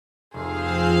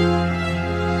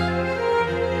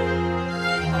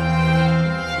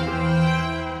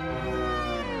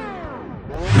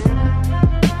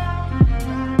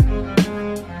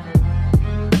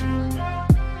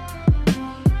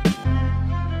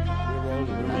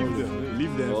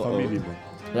familie,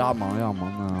 man. Ja man.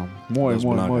 Mooi.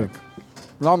 Belangrijk.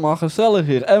 Ja man, gezellig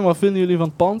hier. En wat vinden jullie van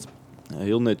het pand? Ja,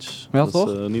 heel netjes. Ja, dat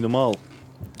toch? is niet normaal.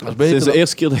 Dat is beter Sinds de dan...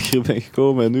 eerste keer dat ik hier ben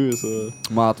gekomen en nu is...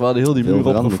 Maat, we hadden heel die Veel muur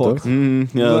veranderd, opgefokt. ja,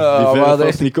 die we verf hadden was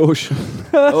echt- niet koosje.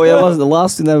 Oh, jij was de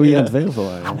laatste toen we hier aan het verven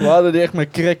waren. We hadden die echt met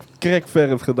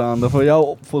crackverf gedaan. Dat voor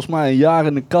jou volgens mij een jaar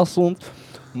in de kast stond.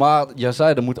 Maar jij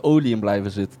zei, er moet olie in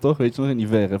blijven zitten, toch? Weet je nog, in die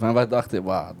verf. En wij dachten,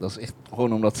 wauw, dat is echt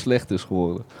gewoon omdat het slecht is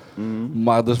geworden.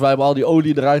 Maar dus wij hebben al die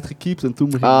olie eruit gekiept en toen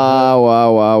beginnen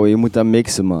Wauw. Je moet dat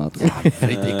mixen, maat.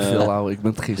 weet ik veel, ouwe. Ik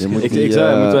ben het geen Je moet schip. die, Ik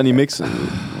zei, moeten wij niet mixen?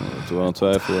 Toen waren we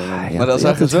aan het twijfelen. Ja, Maar dat je zag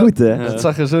had er het zo- goed, hè? Ja. Het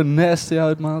zag er zo nasty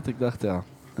uit, maat. Ik dacht, ja.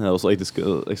 Ja, dat was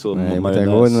echt zo... Nee, je moet daar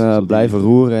gewoon blijven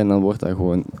roeren en dan wordt dat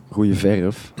gewoon goede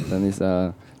verf. Dan is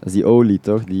dat is die olie,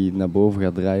 toch? Die naar boven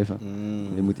gaat drijven.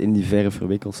 Die moet in die verf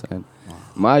verwikkeld zijn.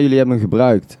 Maar jullie hebben hem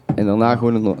gebruikt. En daarna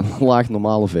gewoon een laag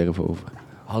normale verf over.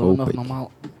 Hadden we Hoop nog ik.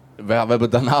 normaal... We hebben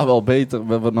daarna wel beter...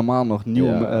 We hebben normaal nog nieuwe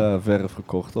Ja. verf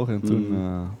gekocht, toch? En toen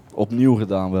opnieuw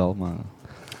gedaan wel, maar...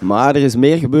 Maar er is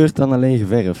meer gebeurd dan alleen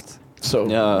geverfd. Zo.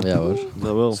 Ja, Ja hoor.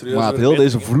 dat wel. Maar heel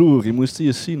deze vloer, je moest die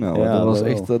eens zien nou. Ja, dat was dat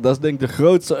wel. echt, dat is denk ik de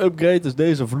grootste upgrade, is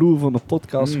deze vloer van de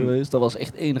podcast geweest. Dat was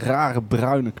echt één rare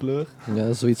bruine kleur.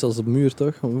 Ja, zoiets als de muur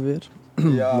toch, ongeveer?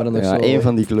 Ja, Maar dan nog Ja, zo... één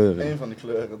van die kleuren. één van die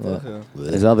kleuren toch?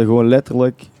 Ja. En ze hadden gewoon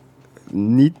letterlijk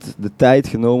niet de tijd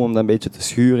genomen om dat een beetje te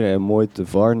schuren en mooi te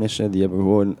varnishen. Die hebben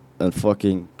gewoon een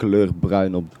fucking kleur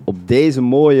bruin op deze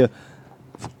mooie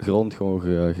grond gewoon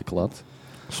geklad.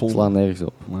 Slaan nergens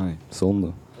op. Nee. Zonde.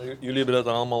 Jullie hebben dat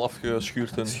dan allemaal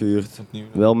afgeschuurd en Schuurt. opnieuw.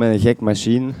 Wel met een gek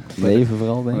machine. Neven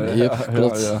vooral, denk ik. Ja, Yep,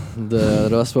 klopt. ja. Er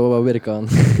was wel wat werk aan.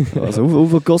 Dus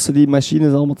hoeveel kosten die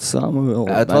machines allemaal tezamen? Wel,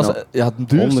 Ja, het bijna was, ja, het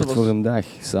duurste 100 was... voor een dag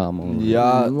samen.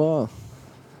 Ja, Maar,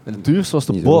 het duurste was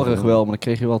de Niet borg zoveel. wel, maar dan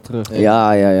kreeg je wel terug.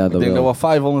 Ja, Ik dat denk wel. dat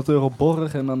we €500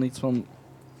 borg en dan iets van...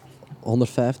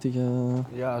 150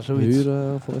 Ja, zoiets. huur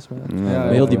volgens mij. Ja,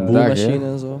 Met heel die een boelmachine dag,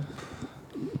 hè. en zo.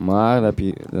 Maar dan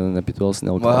heb je het wel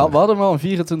snel Maar klaar. we hadden hem wel in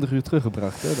 24 uur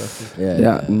teruggebracht, hè, dacht ik.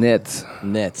 Ja, net.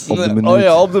 Net. Op de Nee, minuut. Oh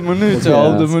ja, op de minuut, ja,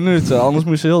 Ja. op de minuut. Ja. Anders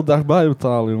moest je heel dag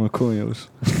bijbetalen, jongen, konjo's.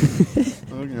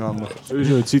 Ook niet handig.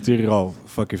 Sowieso, het ziet er hier al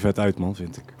fucking vet uit, man,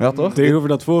 vind ik. Ja, toch? Tegenover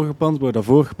dat vorige pand, bro, dat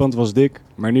vorige pand was dik.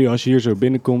 Maar nu, als je hier zo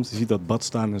binnenkomt, je ziet dat bad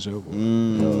staan en zo.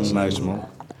 Dat is nice, man.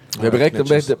 We hebben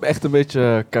echt een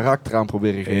beetje karakter aan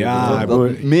proberen geven. Ja, dat bro.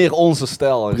 meer onze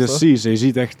stijl is. toch? Precies, je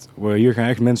ziet echt, bro, hier gaan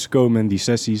echt mensen komen in die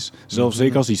sessies. Zelfs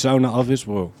zeker als die sauna af is,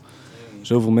 bro.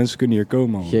 Zoveel mensen kunnen hier komen,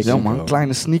 man. Gek. Ja man, Bro.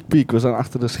 kleine sneak peek. We zijn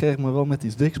achter de schermen wel met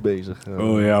iets diks bezig.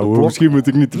 Oh ja, de hoor, blok- misschien moet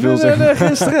ik niet te veel Nee, zeggen.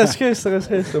 geen stress, geen stress.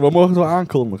 We mogen het wel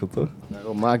aankondigen, toch?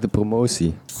 Daarom maak de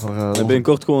promotie. En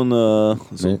binnenkort gewoon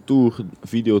zo'n Nee. tour,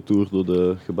 videotour door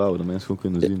de gebouwen, dat mensen gewoon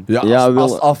kunnen zien. Ja, Ja, als, we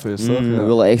als willen- het af is, toch? Mm. We Ja.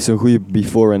 willen echt zo'n goede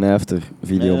before en after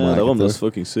video Ja, maken. daarom, dat toch? is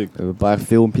fucking sick. We hebben een paar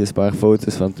filmpjes, een paar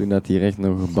foto's van toen dat hier echt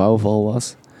nog een bouwval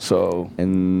was. Zo.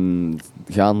 En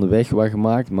gaandeweg wat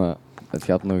gemaakt, maar het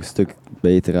gaat nog een stuk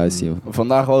beter uitzien.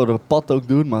 Vandaag wouden we het pad ook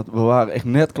doen, maar we waren echt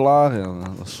net klaar. Ja, dan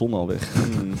was de zon al weg.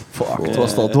 Fuck, het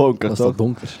was al donker, Was toch? dat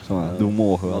donker. Zo, ja, doen we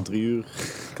morgen wel. Na 3 uur.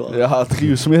 Klaar. Ja, 3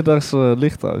 uur 's middags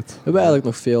licht uit. We hebben eigenlijk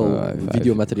nog veel Ja, 5.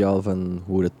 videomateriaal van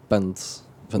hoe het pand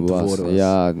van Was- tevoren was.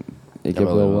 Ja, ik heb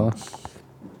wel, wel ja.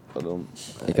 wat.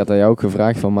 Ik had aan jou ook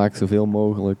gevraagd van maak zoveel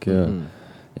mogelijk. Mhm.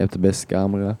 Je hebt de beste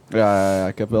camera. Ja,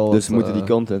 ik heb wel Dus we wat, moeten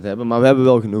die content hebben. Maar we hebben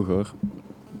wel genoeg hoor.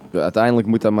 Ja, uiteindelijk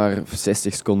moet dat maar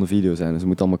 60 seconden video zijn. Dus het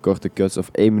moet allemaal korte cuts of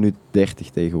 1 minuut 30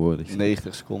 tegenwoordig.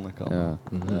 90 seconden kan. Ja.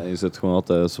 Mhm. Ja, je zet gewoon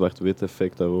altijd een zwart-wit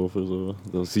effect daarover, zo.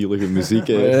 Dat zielige muziek.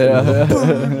 hè. Ja.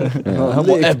 Helemaal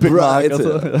Licht epic maken, bright,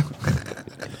 toch?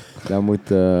 Dan moet...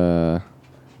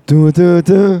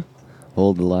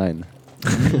 Hold the line.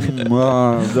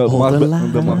 Maar dat mag,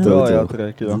 dat mag wel, ja, Toto.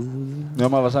 trekken, ja. Ja,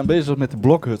 maar we zijn bezig met de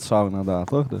Blokhut sauna daar,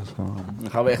 toch? Dus, dan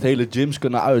gaan we echt hele gyms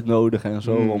kunnen uitnodigen en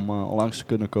zo om langs te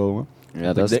kunnen komen.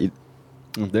 Ja, dat is...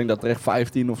 Ik denk dat er echt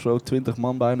 15 of zo, 20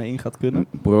 man bijna in gaat kunnen.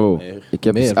 Bro, ik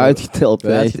heb Meer, eens bro. uitgeteld.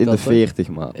 Heb je Echt in de uitgeteld, 40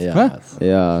 maat. Ja.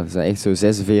 Ja, er zijn echt zo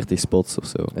 46 spots of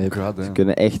zo. God, Ze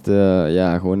kunnen echt,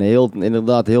 gewoon heel,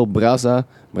 inderdaad heel Brazza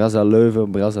Leuven,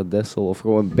 Brazza Dessel of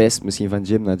gewoon best misschien van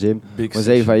gym naar gym. Maar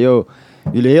zeggen van, yo,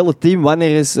 jullie hele team,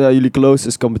 wanneer is jullie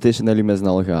closest competition dat jullie met z'n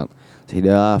allen gaan? Zeg je,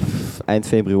 ja, eind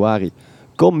februari.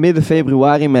 Kom midden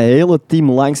februari met het hele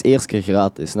team langs eerste keer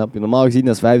gratis, snap je? Normaal gezien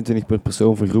dat is 25 per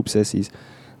persoon voor groepsessies.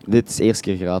 Dit is eerste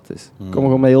keer gratis. Kom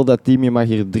gewoon met heel dat team, je mag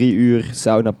hier 3 uur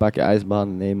sauna pakken,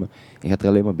 ijsbanen nemen. Je gaat er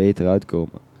alleen maar beter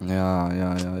uitkomen. Ja.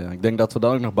 Ik denk dat we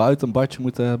dan ook nog buiten een badje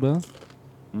moeten hebben.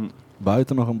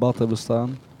 Buiten nog een bad hebben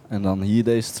staan. En dan hier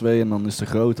deze twee en dan is de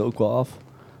grote ook wel af.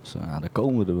 Dus ja, daar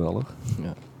komen we er wel hoor.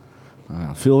 Ja.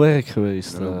 Veel werk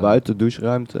geweest. En ook buiten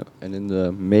doucheruimte. En in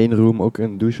de main room ook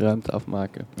een doucheruimte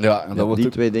afmaken. Ja, en dat Ja, wordt die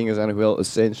ook... twee dingen zijn nog wel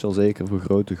essential, zeker voor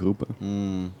grote groepen.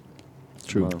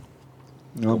 True. Maar,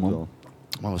 Ja, klopt man. wel.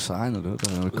 Maar we zijn er, hoor.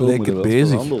 We komen Lekker er wel.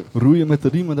 bezig. Roeien met de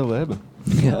riemen dat we hebben.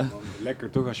 Ja, Lekker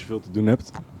toch als je veel te doen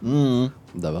hebt.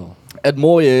 dat wel. Het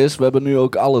mooie is, we hebben nu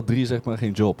ook alle 3 zeg maar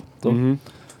geen job. Toch? Mhm.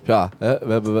 Ja,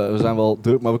 hè, we zijn wel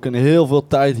druk, maar we kunnen heel veel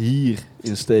tijd hier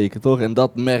insteken, toch? En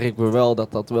dat merken we wel,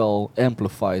 dat wel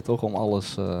amplified, toch? Om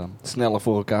alles sneller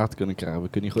voor elkaar te kunnen krijgen. We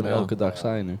kunnen hier gewoon Ja. elke dag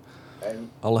zijn nu.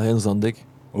 Alle hens dan dik.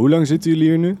 Hoe lang zitten jullie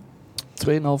hier nu?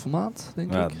 2,5 maand,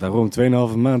 denk Ja, ik. daarom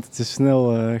 2,5 maand. Het is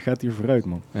snel, gaat hier vooruit,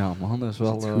 man. Ja, man, dat is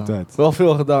wel, Ziet er goed uit. wel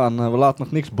veel gedaan. We laten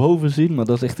nog niks boven zien, maar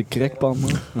dat is echt de crackpan,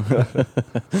 man.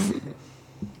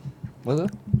 Wat is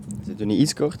dat? Zit u niet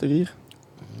iets korter hier?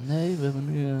 Nee, we hebben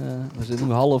nu, we zitten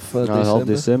nu half Nou, december. half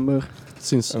december,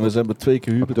 Sinds En we hebben 2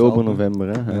 keer huur oktober, betaald.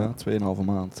 november, hè? Ja, 2,5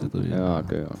 maand zitten we hier. Ja,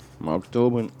 oké. Ja. Maar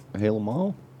oktober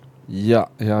helemaal? Ja.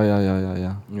 Ja,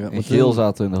 In maar geel toen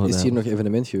zaten we in de is hotel. hier nog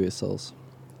evenement geweest zelfs.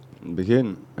 In het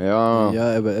begin? Ja. Ja,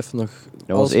 hebben we even nog...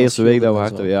 Dat was de eerste week dat we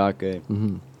hard... Ja, oké.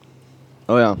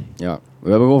 Oh ja, ja. We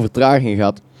hebben gewoon vertraging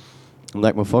gehad. Omdat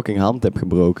ik mijn fucking hand heb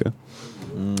gebroken.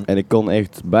 En ik kon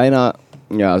echt bijna...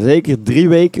 Ja, zeker 3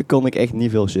 weken kon ik echt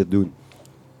niet veel shit doen.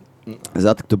 Dan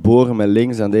zat ik te boren met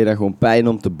links en deed dat gewoon pijn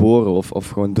om te boren of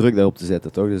gewoon druk daarop te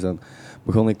zetten, toch? Dus dan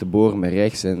begon ik te boren met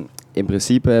rechts en in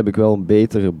principe heb ik wel een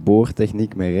betere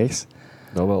boortechniek met rechts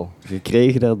Dat wel.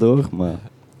 gekregen daardoor, maar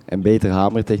en betere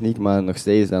hamertechniek, maar nog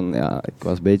steeds dan, ja, ik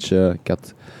was een beetje, ik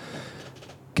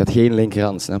had geen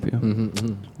linkerhand, snap je?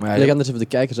 Maar Leg anders even de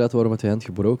kijkers uit waarom het je hand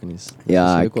gebroken is.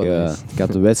 Ja, Dat is ook wel eens. ik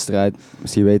had de wedstrijd,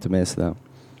 misschien weten mensen dat.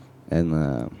 En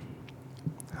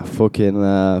fucking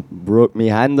broke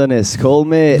me hand on his skull,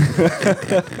 mate.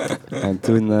 En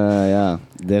toen, ja,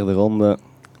 derde ronde,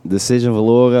 decision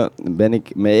verloren. Ben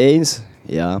ik mee eens?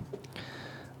 Ja.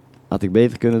 Had ik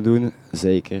beter kunnen doen?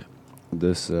 Zeker.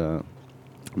 Dus,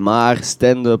 maar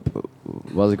stand-up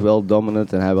was ik wel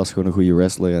dominant en hij was gewoon een goede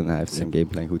wrestler en hij heeft zijn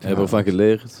gameplan goed Hebben we gedaan. van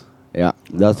geleerd. Ja,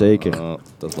 dat zeker.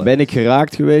 Dat is Ben ik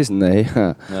geraakt geweest? Nee.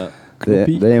 Ja.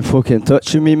 They ain't fucking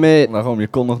touching me, mate. Waarom? Je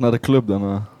kon nog naar de club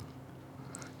daarna.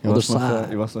 Anderzijds.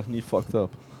 Je was nog niet fucked up.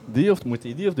 Die of moet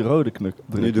die of de rode knuk?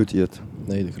 Nu doet hij het.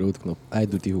 Nee, de grote knop. Hij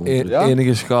doet die gewoon. Ja?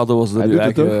 Enige schade was door Hij uw doet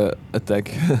het eigen attack.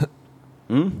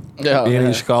 Hm? Ja.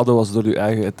 Enige schade was door uw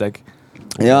eigen attack.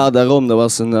 Ja, daarom. Dat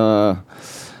was een...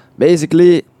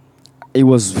 basically, he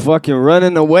was fucking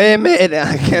running away,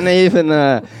 mate.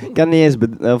 Ik kan niet eens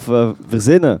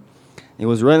verzinnen. He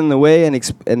was running away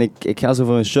en ik ga zo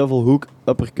voor een shovel hook,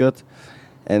 uppercut.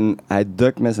 En hij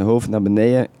dukt met zijn hoofd naar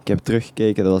beneden. Ik heb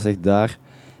teruggekeken, dat was echt daar.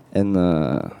 En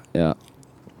ja,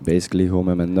 basically gewoon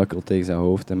met mijn knuckle tegen zijn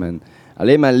hoofd. En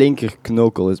alleen mijn linker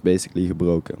knokel is basically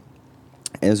gebroken.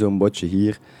 En zo'n botje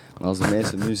hier. Maar als de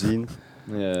mensen nu zien,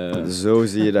 Ja. zo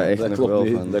zie je dat echt Dat nog klopt wel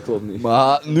niet. van. Dat klopt niet.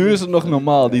 Maar nu is het nog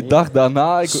normaal. Die dag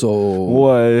daarna... Zo.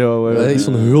 Wow. Dat is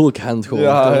zo'n hulkhand gewoon.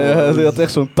 Ja, die had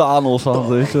echt zo'n Thanos hand,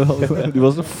 weet je wel. Die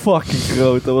was fucking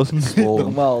groot. Dat was niet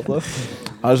normaal, toch?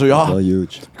 Hij zo, Wel ja,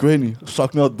 huge. ik weet niet. Zal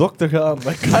ik naar de dokter gaan?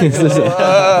 Maar kijk,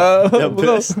 Ja,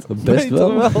 best. Best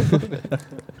wel.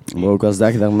 Maar ook was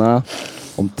dag daarna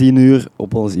om 10 uur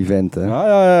op ons event. Hè.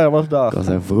 Ja, was daar. Ik was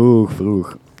daar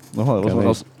vroeg. Nog wel,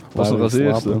 was Kan nog als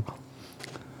eerste. slapen.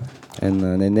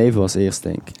 En nee, neef was eerst,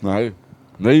 denk ik.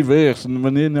 Nee, weer.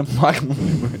 Meneer maakt me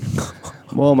niet mee.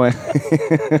 Mooi, maar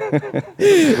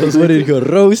We worden hier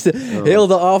geroost. Heel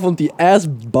de avond die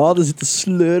ijsbaden zitten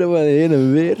sleuren van heen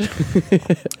en weer.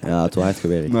 ja, het was hard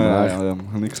gewerkt. Nee, maar, ja,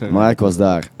 niks zeggen. maar ik was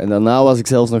daar. En daarna was ik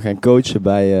zelfs nog gaan coachen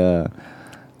bij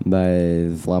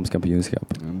het Vlaams kampioenschap.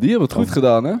 Die hebben het goed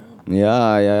gedaan, hè?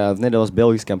 Ja. Nee, dat was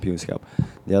Belgisch kampioenschap.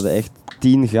 Die hadden echt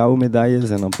 10 gouden medailles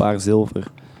en een paar zilver.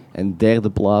 En derde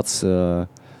plaats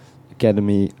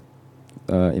Academy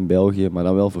in België, maar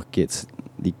dan wel voor kids.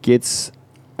 Die Kids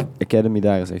Academy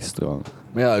daar is echt strong.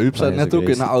 Maar ja, Huub zei Maar net is ook ook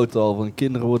in de racing. auto al, van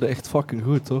kinderen worden echt fucking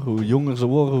goed, toch? Hoe jonger ze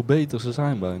worden, hoe beter ze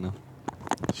zijn bijna.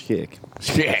 Schik.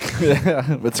 Schik. Ja,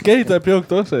 met skaten heb je ook,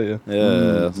 toch, zei je?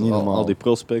 Ja, dat is niet normaal. al die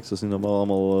prospects, dat is niet normaal.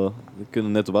 Allemaal, die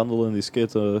kunnen net wandelen en die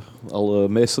skaten al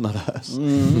meesten naar huis.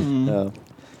 Ja.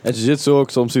 En je ziet zo ook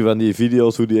soms van die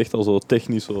video's hoe die echt al zo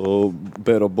technisch, zo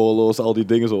parabolo's, al die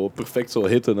dingen zo perfect zo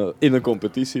hitten in een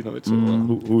competitie. Dan weet je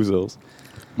zo, hoe zelfs.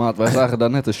 Maat, wij zagen daar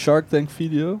net een Shark Tank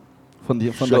video van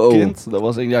dat Zo. kind. Dat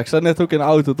was, ja, ik zat net ook in de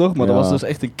auto, toch? Maar Ja. dat was dus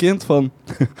echt een kind van,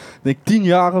 denk 10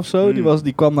 jaar of zo.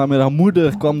 Die kwam daar met haar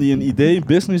moeder, kwam die een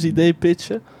business idee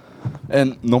pitchen.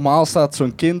 En normaal staat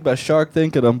zo'n kind bij Shark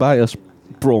Tank er dan bij als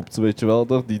prompt, weet je wel.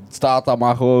 Toch? Die staat daar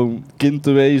maar gewoon kind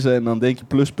te wezen en dan denk je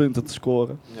pluspunten te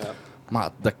scoren. Ja. Maar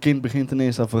dat kind begint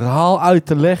ineens dat verhaal uit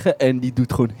te leggen en die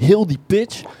doet gewoon heel die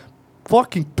pitch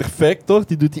fucking perfect, toch?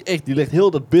 Die legt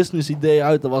heel dat business idee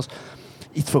uit. Dat was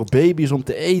iets voor baby's om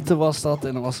te eten was dat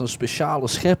en er was een speciale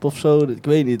schep of zo. Ik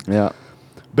weet niet. Ja,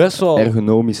 Best wel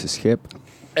ergonomische schep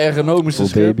ergonomische voor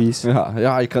schep. baby's.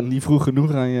 Ja, je kan niet vroeg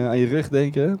genoeg aan je rug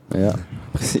denken. Hè? Ja,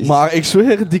 precies. Maar ik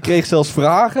zweer het, die kreeg zelfs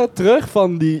vragen terug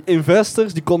van die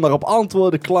investors. Die kon daarop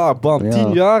antwoorden, klaar, bam, Ja.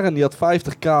 10 jaar. En die had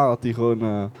 50k, had die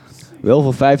gewoon... Wel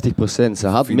voor 50%. Ze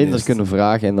had minder Finest. kunnen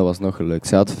vragen en dat was nog gelukt.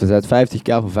 Ze had 50k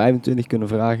voor 25 kunnen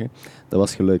vragen. Dat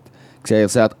was gelukt. Ik zei,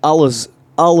 ze had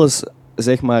alles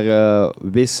zeg maar,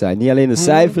 wist zij. Niet alleen de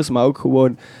cijfers, maar ook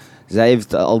gewoon... Zij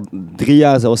heeft al 3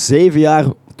 jaar, ze was 7 jaar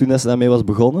toen dat ze daarmee was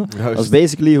begonnen. Dat was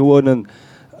basically gewoon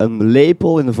een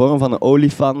lepel in de vorm van een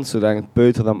olifant, zodat een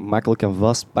peuter dat makkelijk kan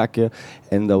vastpakken.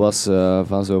 En dat was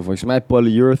van zo, volgens mij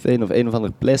polyurethane of een of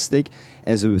ander plastic.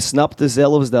 En ze snapte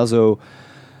zelfs dat zo...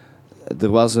 Er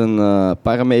was een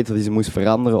parameter die ze moest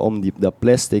veranderen om dat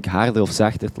plastic harder of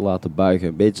zachter te laten buigen.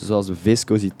 Een beetje zoals de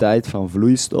viscositeit van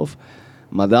vloeistof,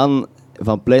 maar dan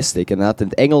van plastic. En dat had in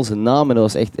het Engels een naam en dat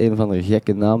was echt een of andere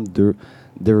gekke naam.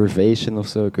 Derivation of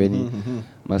zo, ik weet niet.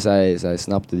 Maar zij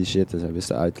snapte die shit en zij wist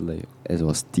het uit te leggen. En ze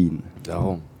was 10.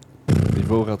 Daarom.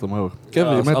 Niveau gaat omhoog. Kevin,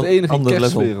 Ja, je bent dat de is enige ander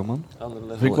kerstsferen, man.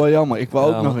 Vind ik wel jammer. Ik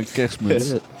wou Ja, ook nog man. een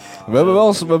kerstmuts. We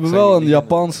hebben wel een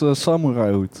Japanse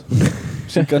samurai hoed.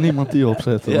 Misschien kan niemand die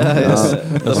opzetten. Ja, man. ja.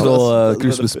 Dat is wel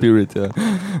Christmas spirit, ja.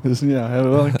 Dus ja, we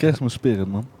hebben wel een kerstmis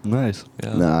spirit, man. Nice.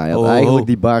 Ja. Nou, je had Oh, eigenlijk oh.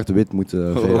 die baard wit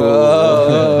moeten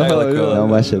veren. Eigenlijk wel. Dan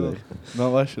was je er.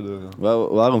 Dan was je er.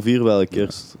 Waarom vieren wij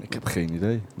kerst? Ik heb geen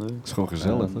idee. Nee. Het is gewoon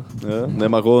gezellig, toch? Ja? Nee,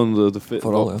 maar gewoon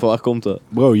Vooral, van ja. waar komt dat?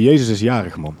 Bro, Jezus is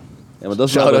jarig, man. Ja, maar dat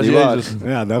is Shout-out blijkbaar niet waar.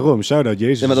 Jezus. Ja, daarom. Shout-out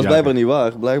Jezus. Ja, maar dat is jarig. blijkbaar niet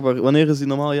waar. Blijkbaar, wanneer is hij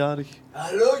normaal jarig?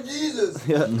 Hallo Jezus!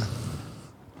 Ja.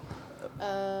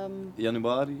 Ehm,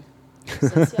 Januari?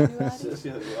 6 januari.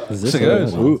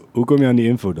 Serieus? Hoe kom je aan die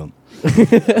info dan?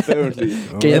 Apparently.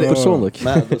 Ken jij Oh. het persoonlijk?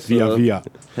 Maar dat is, Via.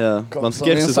 Ja, want zo'n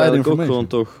kerst is inside eigenlijk ook information. gewoon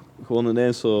toch gewoon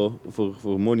ineens zo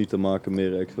voor money te maken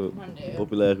meer echt zo Maar nee,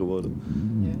 populair geworden.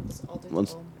 nee, dat is altijd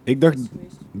Want- al Ik dacht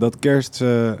geweest. dat kerst,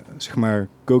 zeg maar,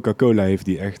 Coca-Cola heeft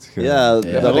die echt... Ja,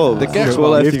 daarom. de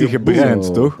Kerstwal heeft die gebrand,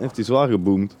 geboomd. toch? Heeft hij zwaar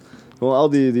geboomd. Gewoon al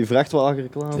die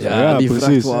vrachtwagenreclames. Ja, die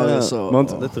precies. vrachtwagens Ja. zo.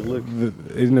 Want Letterlijk.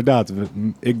 inderdaad,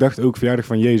 ik dacht ook verjaardag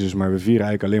van Jezus, maar we vieren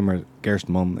eigenlijk alleen maar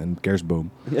kerstman en kerstboom.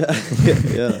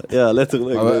 Ja,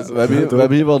 letterlijk. Maar we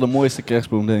hebben hier wel de mooiste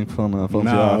kerstboom, denk ik, van het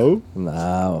jaar.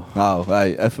 Nou, Nou,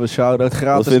 hey, even een shout-out.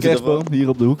 Gratis vindt u kerstboom, ervan? hier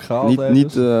op de hoek gehaald.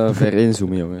 Niet ver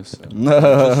inzoomen, jongens. Nee,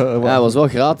 Ja, het was wel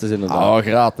gratis inderdaad. Oh,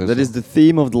 gratis. Dat is de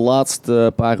theme of de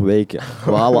laatste paar weken.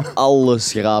 We halen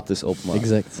alles gratis op, man.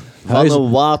 exact. Van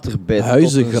een waterbed,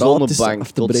 huizen tot een gratis zonnebank, af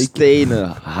te tot breken.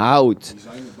 stenen, hout. Heb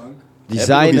je nog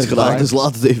Designer iets gedaan, dus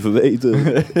laat het even weten.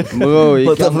 Bro, je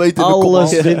Want dat kan weten de alles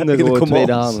commands. vinden In de gewoon commands.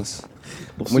 tweedehands.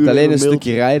 Of Je moet alleen een mailtje.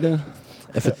 stukje rijden.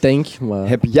 Even tank, maar...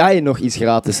 Heb jij nog iets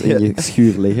gratis in je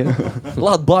schuur liggen?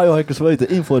 Laat BioHackers weten.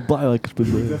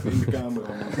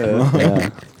 info@biohackers.nl. Ja.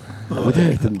 We moeten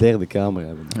echt een derde camera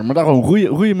hebben. Ja, maar daarom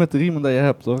roeien met de riemen die je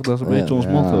hebt, toch? Dat is een beetje ons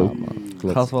motto. man,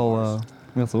 klopt. Gaat wel...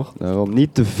 ja, toch? Daarom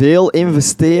niet te veel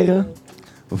investeren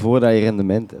voordat je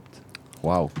rendement hebt.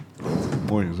 Wauw.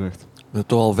 Mooi gezegd. We zijn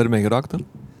toch al ver mee geraakt, hè?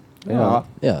 Ja.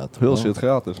 Ja, het Heel shit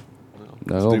gratis.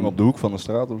 Ding Daarom op de hoek van de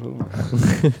straat of zo.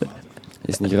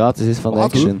 is niet gratis, is van de Wat?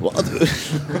 action.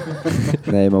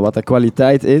 Nee, maar wat de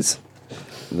kwaliteit is,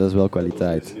 dat is wel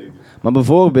kwaliteit. Maar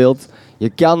bijvoorbeeld, je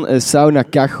kan een sauna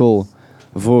kachel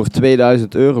voor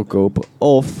 €2000 kopen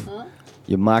of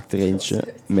je maakt er eentje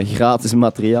met gratis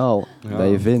materiaal Ja. dat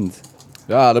je vindt.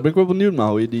 Ja, daar ben ik wel benieuwd naar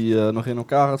hoe je die nog in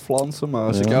elkaar gaat flansen. Maar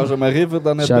als ik Ja. jou zo met River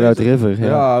dan heb Shout-out bezig- River, ja.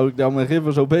 Ja, hoe ik daar met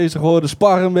River zo bezig hoorde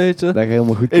sparren een beetje. Dat gaat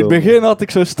helemaal goed In het komen. begin had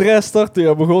ik zo stress toch, toen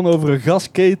je begon over een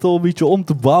gasketel, een beetje om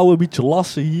te bouwen, een beetje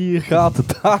lassen hier, gaten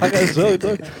daar en zo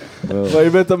toch. Bro. Maar je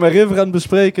bent dan met River aan het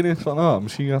bespreken en is van,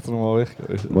 misschien gaat het nog wel weg.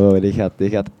 Bro, dit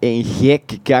gaat een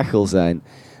gekke kachel zijn.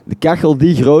 De kachel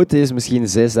die groot is, misschien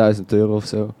 €6000 of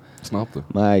zo. Snapte.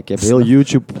 Maar ik heb heel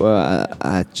YouTube,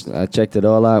 I checked it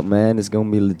all out, man. It's gonna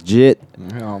be legit.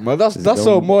 Ja, maar dat Dus is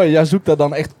zo dan- mooi. Jij zoekt dat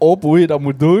dan echt op, hoe je dat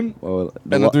moet doen. Wow,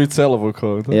 de En dan doe je het zelf ook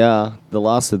gewoon. Toch? Ja, de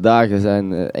laatste dagen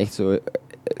zijn echt zo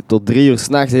tot 3 uur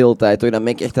s'nachts de hele tijd. Toch? Dan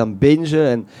ben ik echt aan het bingen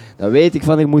en dan weet ik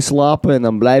van ik moet slapen en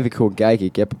dan blijf ik gewoon kijken.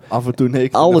 Ik heb Af en toe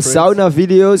niks. alle sauna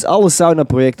video's, alle sauna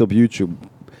projecten op YouTube.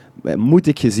 Moet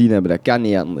ik gezien hebben, dat kan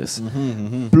niet anders.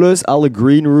 Plus alle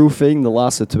green roofing, de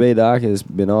laatste 2 dagen is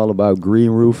been all about green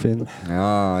roofing.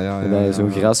 Ja. Dat je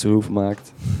zo'n grasroof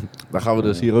maakt. Dat gaan we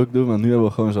dus hier ook doen, want nu hebben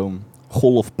we gewoon zo'n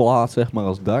golfplaat zeg maar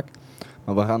als dak.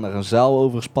 Maar we gaan er een zeil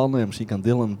over spannen. En misschien kan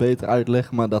Dylan het beter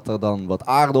uitleggen. Maar dat er dan wat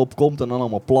aarde op komt en dan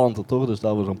allemaal planten, toch? Dus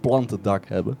dat we zo'n plantendak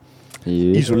hebben.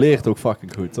 Hier. Isoleert ook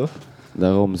fucking goed, toch?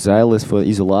 Daarom, zeil is voor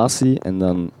isolatie en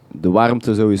dan de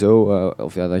warmte sowieso,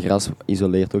 of ja, dat gras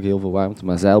isoleert ook heel veel warmte,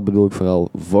 maar zeil bedoel ik vooral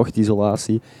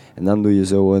vochtisolatie. En dan doe je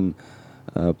zo'n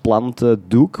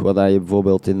plantendoek, wat je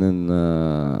bijvoorbeeld in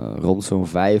rond zo'n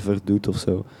vijver doet of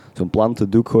zo. Zo'n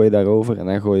plantendoek gooi je daarover en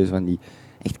dan gooi je van die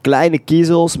echt kleine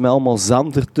kiezels met allemaal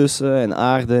zand ertussen en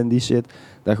aarde en die shit.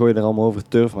 Dat gooi je er allemaal over,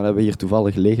 turf, maar dat hebben we hier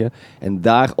toevallig liggen. En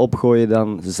daarop gooi je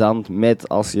dan zand met,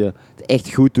 als je het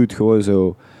echt goed doet, gewoon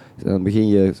zo. Dan begin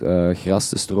je gras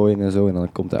te strooien en zo en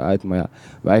dan komt dat uit. Maar ja,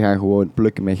 wij gaan gewoon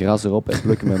plukken met gras erop en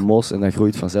plukken met mos en dat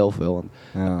groeit vanzelf wel. Want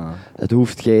Ja. het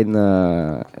hoeft geen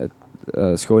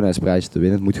schoonheidsprijsje te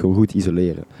winnen, het moet gewoon goed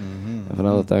isoleren. En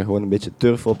vanaf dat daar gewoon een beetje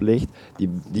turf op ligt,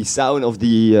 die sauna of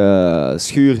die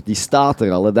schuur, die staat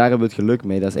er al. En daar hebben we het geluk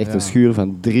mee. Dat is echt een schuur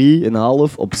van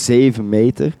 3,5 op 7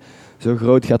 meter. Zo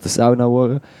groot gaat de sauna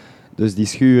worden. Dus die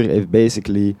schuur heeft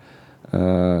basically...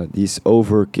 die is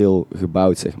overkill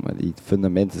gebouwd, zeg maar. Die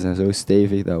fundamenten zijn zo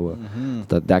stevig dat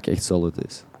dat dak echt solid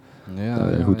is. Ja,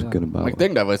 Dat we goed kunnen Maar bouwen. ik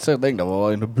denk dat we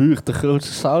wel in de buurt de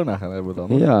grootste sauna gaan hebben dan.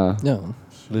 Hoor. Ja, Ja.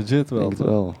 Legit wel. denk het toch?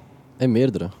 wel. En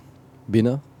meerdere.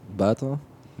 Binnen, buiten,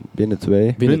 Binnen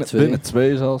 2. binnen twee. Binnen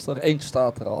 2 zelfs. Er eentje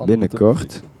staat er al.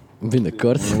 Binnenkort.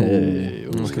 Binnenkort. Hey,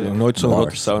 Ik heb nog nooit zo'n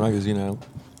grote sauna gezien eigenlijk.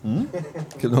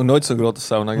 Ik heb nog nooit zo'n grote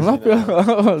sauna gezien. Snap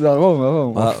je?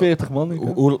 Daarom. Maar 40 man.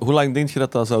 Hoe lang denk je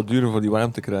dat dat zou duren voor die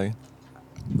warmte te krijgen?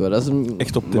 Ja, dat is een...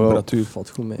 Echt op temperatuur. Valt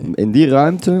goed mee. In die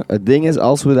ruimte, het ding is,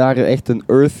 als we daar echt een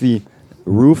earthy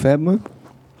roof hebben,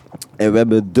 en we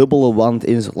hebben dubbele wand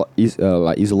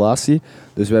isolatie,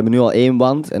 dus we hebben nu al 1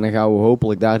 wand en dan gaan we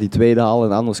hopelijk daar die tweede halen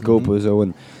en anders kopen we zo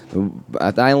een...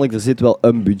 Uiteindelijk, er zit wel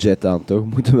een budget aan, toch? We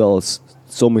moeten wel eens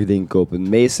sommige dingen kopen. Het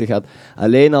meeste gaat,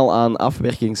 alleen al aan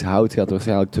afwerkingshout gaat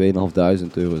waarschijnlijk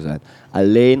 €2.500 zijn.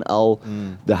 Alleen al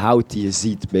de hout die je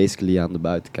ziet, basically aan de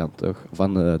buitenkant, toch?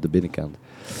 Van de binnenkant.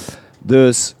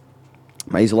 Dus,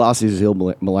 maar isolatie is dus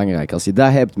heel belangrijk. Als je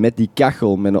dat hebt met die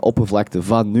kachel, met een oppervlakte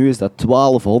van, nu is dat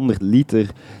 1200 liter,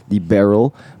 die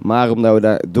barrel. Maar omdat we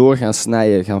daar door gaan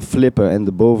snijden, gaan flippen en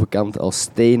de bovenkant als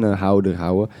stenen houder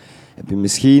houden, heb je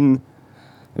misschien,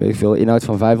 weet ik veel, inhoud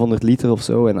van 500 liter of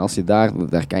zo. En als je daar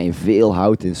kan je veel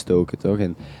hout in stoken, toch?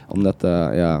 En omdat,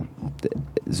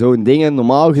 zo'n dingen,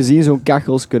 normaal gezien, zo'n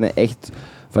kachels kunnen echt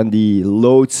van die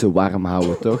loodsen warm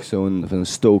houden, toch? Zo'n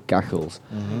stookkachels.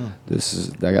 Dus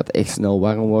dat gaat echt snel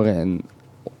warm worden en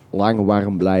lang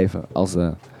warm blijven. Als,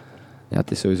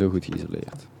 het is sowieso goed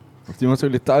geïsoleerd. Heeft iemand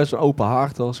jullie thuis een open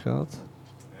haard wel eens gehad?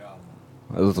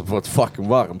 Ja. Dat wordt fucking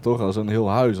warm, toch? Als een heel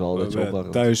huis al. Dat je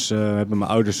opwarmt. Thuis hebben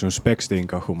mijn ouders zo'n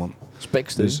speksteenkachel, man.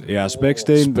 Speksteen. Dus ja,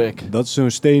 speksteen, Spek. dat is zo'n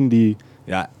steen die,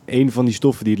 ja, een van die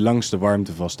stoffen die het langste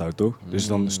warmte vasthoudt, toch? Dus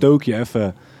dan stook je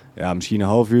even, ja, misschien een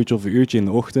half uurtje of een uurtje in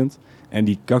de ochtend. En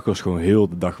die kachel is gewoon heel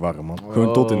de dag warm, man.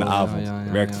 Gewoon tot in de avond.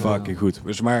 Werkt fucking goed.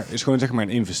 Dus maar is gewoon zeg maar een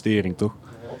investering, toch?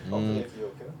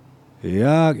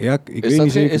 Ja, ik weet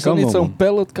niet zeker. Is dat kan niet wel, zo'n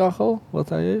pelletkachel wat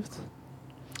hij heeft?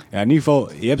 Ja, in ieder geval,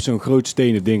 je hebt zo'n groot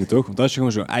stenen ding, toch? Want als je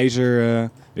gewoon zo'n ijzer,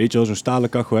 weet je wel, zo'n stalen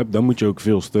kachel hebt, dan moet je ook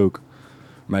veel stoken.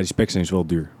 Maar die speksteen is wel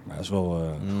duur. Maar dat is wel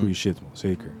goede shit, man.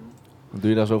 Zeker. Doe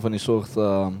je daar zo van die soort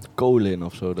kolen in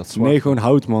of zo? Dat zwart? Nee, gewoon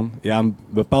hout, man. Ja, een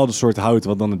bepaalde soort hout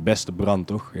wat dan het beste brandt,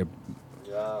 toch? Je hebt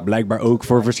blijkbaar ook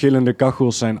voor verschillende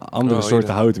kachels zijn andere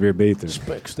soorten hout weer beter.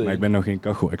 Speksteen. Maar ik ben nog geen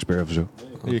kachel-expert of zo.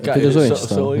 Hier, Heb je er zo eentje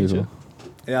staan? Zo eentje.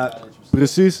 Ja,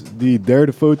 precies. Die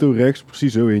derde foto rechts,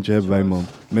 precies zo eentje hebben wij, man.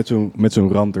 Met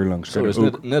zo'n rand erlangs. Zo is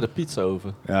net een pizza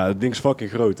oven. Ja, dat ding is fucking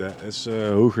groot, hè. Het is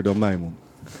hoger dan mij, man.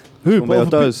 Huub, bij jou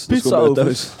thuis. Dat is Pizza gewoon bij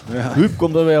jou ovens. thuis. Huub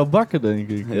komt dan weer op bakken, denk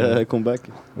ik. Ja, hij komt back.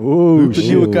 Oh, Huub heeft een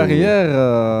nieuwe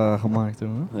carrière gemaakt,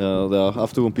 jongen. Ja, af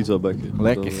en toe een pizza bakken.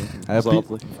 Lekker. Dat, Hij heeft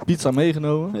zaterdag. pizza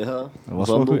meegenomen. Ja, Dat was wel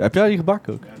zandel. goed. Heb jij die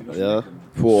gebakken ook? Ja.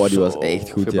 Wow, die was echt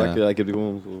goed, Gebakken, ja. ik heb die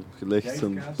gewoon zo gelegd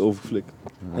en overgeflikt.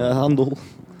 Ja, handel.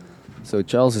 Zo,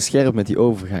 Charles is scherp met die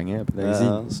overgang, hè? Heb je dat Ja, gezien?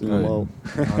 dat is niet normaal.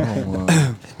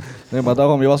 Nee, maar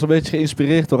daarom, je was een beetje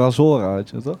geïnspireerd door Azora, weet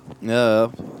je toch? Ja,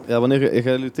 wanneer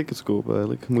gaan jullie tickets kopen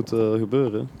eigenlijk? Moet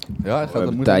gebeuren. Ja, We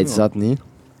hebben tijd zat niet.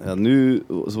 Ja, nu,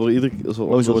 ze worden iedere keer...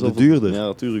 ze worden duurder. Ja,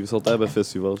 natuurlijk. Het is altijd bij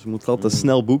festivals. Je moet altijd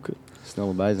snel boeken, Snel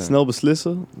erbij zijn. snel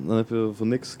beslissen. Dan heb je voor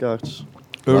niks kaartjes.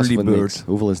 Was Early voor bird. niks.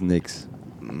 Hoeveel is niks?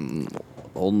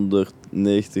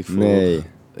 190 voor Nee.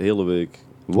 de hele week.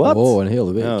 Wat? Wow, een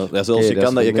hele week. Ja, zelfs Oké, je, dat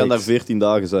is kan, je voor kan daar niks. 14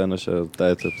 dagen zijn als je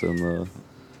tijd hebt. En,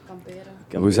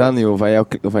 Kamperen. Hoe is dat nu?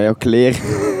 Van jouw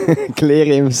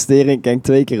klereninvestering kan ik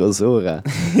 2 keer Azora.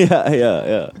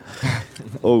 ja.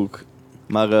 Ook.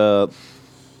 Maar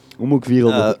Hoe moet ik vieren?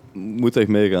 Ja, moet echt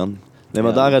meegaan. Nee,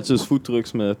 maar daar had je dus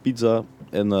foodtrucks met pizza.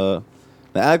 En nee,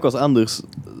 eigenlijk was het anders.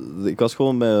 Ik was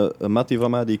gewoon met een mattie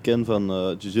van mij die ik ken van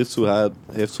jiu-jitsu. Hij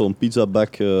heeft zo'n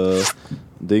pizzabak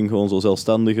ding, gewoon zo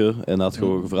zelfstandige. En hij had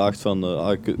gewoon gevraagd van,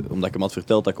 omdat ik hem had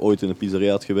verteld dat ik ooit in een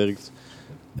pizzeria had gewerkt.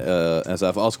 En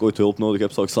zei van, als ik ooit hulp nodig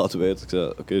heb, zal ik het laten weten. Ik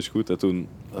zei, oké, is goed. En toen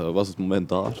was het moment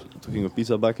daar. Toen gingen we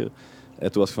pizza bakken.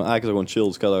 En toen was ik van, ik zou gewoon chill.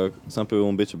 Dus ik ga daar, snap je, gewoon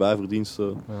een beetje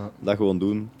bijverdiensten. Dat gewoon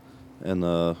doen. En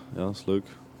ja, dat is leuk.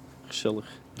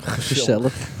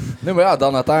 Gezellig. Nee, maar ja,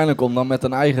 dan uiteindelijk om dan met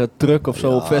een eigen truck of zo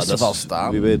Ja, op festival dat te is-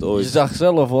 staan. wie weet ooit. Je zag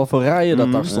zelf wat voor rijen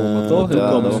dat daar stonden, toch? Ja, Ja,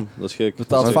 daarom. Dat is gek. je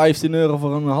betaalt €15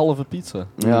 voor een halve pizza.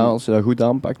 Ja, als je dat goed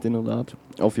aanpakt inderdaad.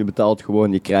 Of je betaalt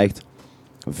gewoon, je krijgt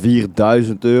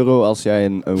 €4.000 als jij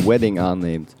een wedding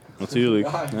aanneemt. Natuurlijk.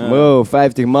 Ja. Wow,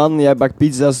 50 man, jij bakt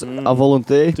pizza's à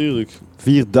volonté. Natuurlijk.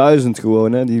 4.000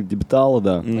 gewoon, hè, die betalen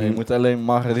dat. Nee, je moet alleen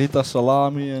margarita,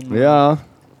 salami en Ja,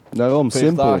 daarom,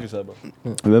 simpel. vegetarisch hebben. We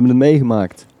hebben het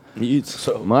meegemaakt.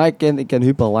 Niet. Maar ik ken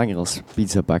Huub al langer als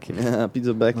pizzabakker. Ja,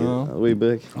 pizza bakken. Ja. Way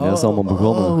back. Ja, dat is allemaal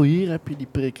begonnen. Oh, hier heb je die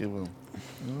prikker van.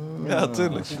 Ja,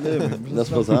 tuurlijk. Dat is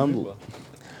pas handel.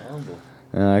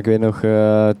 Ja, ik weet nog,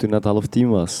 toen het 9:30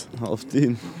 was.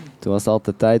 9:30. Toen was het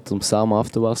altijd tijd om samen af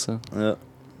te wassen. Ja.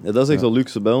 Ja, dat is echt wel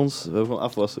luxe bij ons. We hebben gewoon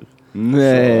afwasser. Ik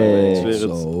Nee. zweer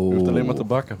het. Je hoeft alleen maar te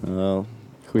bakken. Ja,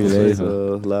 Goeie dat is echt,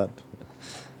 leven. laat.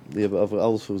 Die hebben voor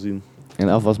alles voorzien. En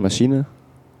afwasmachine?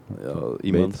 Ja,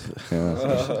 iemand. Ja.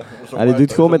 Ah, die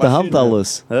doet gewoon met de hand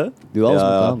alles. Hè? Doe alles Ja,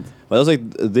 met de ja. hand. Maar dat is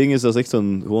echt, het ding is, dat is echt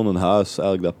gewoon een huis,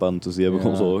 eigenlijk dat pand. Dus die hebben Ja.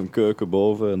 gewoon zo een keuken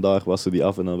boven en daar wassen die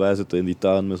af. En dan wij zitten in die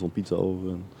tuin met zo'n pizza oven.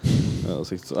 En, ja,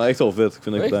 dat is echt wel vet. Ik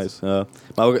vind het echt Echt? nice. Ja.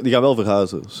 Maar die gaan wel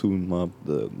verhuizen, soon. Maar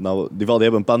die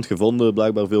hebben een pand gevonden,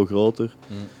 blijkbaar veel groter.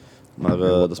 Maar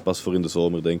dat is pas voor in de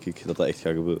zomer, denk ik, dat echt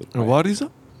gaat gebeuren. En waar is dat?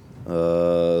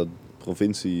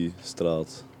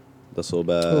 Provinciestraat. Dat is zo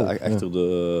bij, achter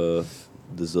de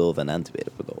Zul van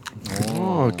Antwerpen.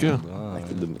 Oh, oké.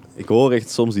 Ik hoor echt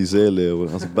soms die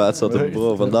zeeleeuwen. Als ik buiten zat en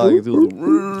bro, vandaag ik doe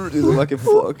die maken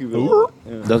fucking veel.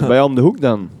 Dat is bij jou om de hoek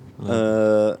dan.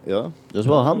 Ja. Dat is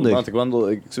wel handig. Want ik wandel,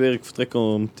 ik zweer, ik vertrek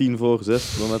om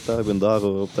 5:50. Ik ben daar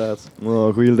op tijd.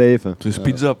 Oh, goeie leven. Dus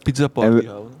pizza En party we-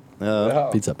 houden. Ja.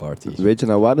 Pizza party. Weet je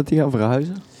nou waar dat die gaan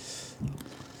verhuizen?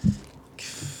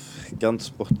 Kant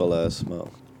Sportpaleis, maar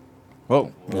Wow,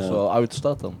 dat is Ja. wel uit de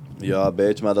stad dan. ja, een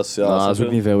beetje, maar dat is ja. Nou, dat is snap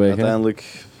ook je? niet ver weg, hè?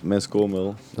 Uiteindelijk, mensen komen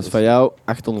wel. Dat is van jou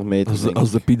 800 meter. denk ik.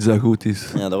 Als de pizza goed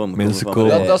is. Ja, daarom Mensen van-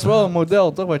 komen. Dat is wel een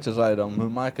model, toch, wat je zei dan. We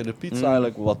maken de pizza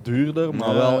eigenlijk wat duurder, maar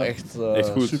Ja. wel echt, Echt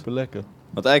goed. super lekker.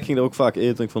 Want eigenlijk ging ik er ook vaak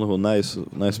eten en ik vond het gewoon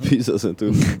nice pizza's. En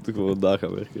toen gewoon daar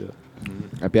gaan werken. Ja.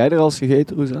 Heb jij er al eens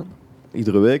gegeten, Roesan?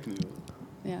 Iedere week.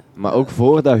 Ja. Maar ook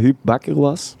voordat Huub bakker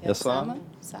was? Ja, Ja, samen.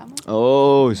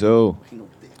 Oh, zo.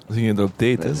 Dan ging je er op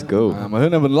date, hè? Let's go. Ja, maar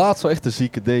hun hebben laatst wel echt een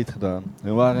zieke date gedaan.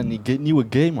 Hun waren in die nieuwe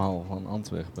gamehal van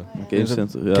Antwerpen. Game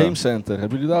Center, ja. Game Center,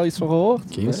 hebben jullie daar iets van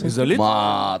gehoord? Is dat lid?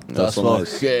 Maar dat is wel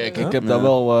nice. gek. Ik heb Ja. daar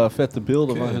wel vette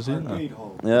beelden van gezien.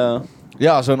 Ja.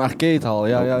 Ja, zo'n arcadehal.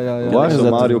 Ja. Waar is Zo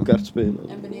dat Mario dan? Kart spelen.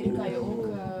 En beneden kan je ook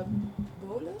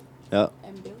bowlen Ja.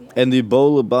 en biljarten. En die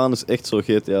bowlenbaan is echt zo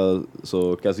GTA,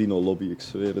 zo casino lobby, ik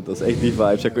zweer het. Dat is echt die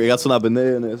vibe. Je gaat zo naar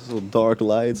beneden, hè, zo dark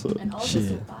light. Zo. En alles is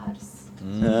zo paars.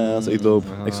 Ja, dat is echt dope.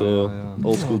 Echt zo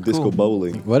old school disco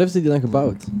bowling. Waar hebben ze die dan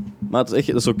gebouwd? Maar het is echt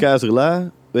dat is zo keizerlui.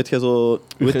 Weet je zo...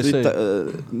 hoe heet UGC.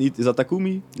 die niet, is dat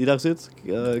Takumi die daar zit?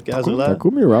 Keizerlui?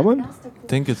 Takumi ramen? Naast de Ik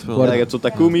denk het wel. Ja, je hebt zo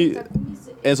Takumi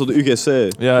en zo de UGC.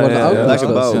 Ja, Waar de ja, auto's dat staan,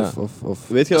 gebouw. ja. Of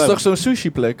Weet je Dat is waar? toch zo'n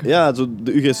sushi plek? Ja, zo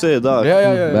de UGC daar.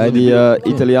 Ja. Bij die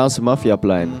Italiaanse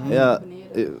maffiaplein. Ja,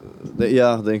 beneden.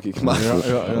 ja, denk ik. Maar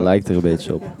Lijkt er een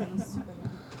beetje op.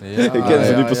 ik ken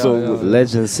ze niet persoonlijk.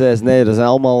 Legend 6, nee, dat zijn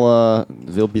allemaal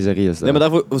veel pizzeria's daar. Nee, maar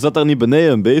daarvoor zat daar niet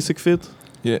beneden een basic fit?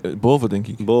 Ja, boven, denk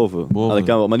ik. Boven. Boven. Ah, dat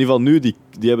kan wel. Maar in ieder geval nu,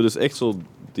 die hebben dus echt zo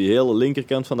die hele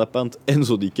linkerkant van dat pand en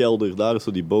zo die kelder, daar is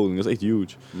zo die bowling. Dat is echt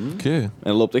huge. Oké. En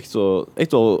dat loopt echt zo,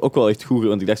 ook wel echt goed.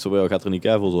 Want ik dacht zo, well, gaat er niet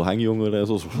keiveel zo hangjongeren en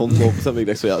zo rondlopen. Ik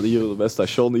dacht zo, ja, hier bij het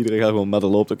station, iedereen gaat gewoon, maar er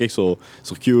loopt ook echt zo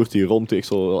security rond, die echt,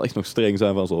 zo, echt nog streng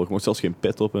zijn van zo. Je mag zelfs geen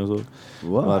pet op en zo.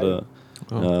 Wow. Maar,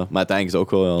 Oh. ja, maar uiteindelijk is het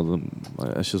ook wel, ja,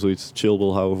 als je zoiets chill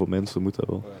wil houden voor mensen, moet dat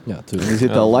wel. Ja, tuurlijk. Die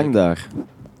zit al lang daar.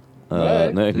 Nee,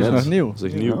 echt die is net. nog nieuw. Dat is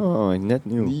echt nieuw. Oh, net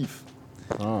nieuw.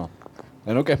 Ah.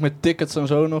 En ook echt met tickets en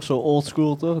zo nog, zo old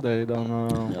school toch? Dat je dan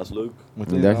Ja, dat is leuk.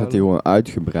 moet Ik dacht dat die gewoon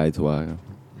uitgebreid waren.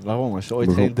 Waarom? Als je ooit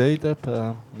Begon- geen date hebt,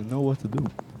 you know what to do.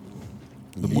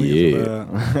 Dat moet je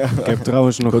ik heb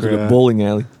trouwens nog, Go to the ik bowling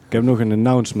alley. heb nog een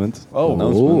announcement. Oh,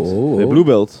 Announcement. Nee,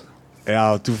 Bluebelt.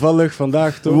 Ja, toevallig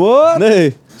vandaag toch? What?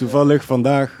 Nee. Toevallig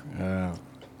vandaag.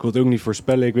 Ik wil het ook niet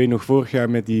voorspellen. Ik weet nog vorig jaar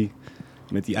met die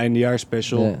met die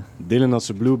eindejaarsspecial. Ja. Dylan had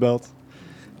zijn blue belt.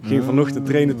 Ging vanochtend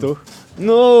trainen, toch?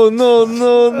 No.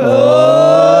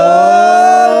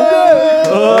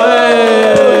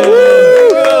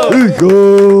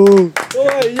 Hugo!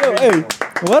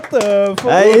 What the fuck?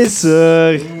 Hij is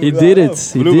er! He did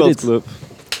it. He did it. Club.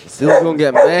 Still gonna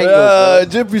get mangled. Ja,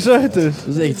 Jippy zei het dus.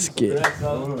 Dat is echt skit.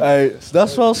 Hey, dat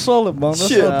is wel solid, man. Dat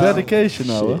is wel dedication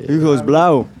nou, hè. Hugo is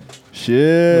blauw.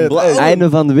 Shit. Hey, Einde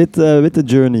van de witte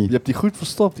journey. je hebt die goed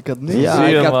verstopt. Ik had niks. Ja, Zie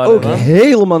je, ik had man, ook hè?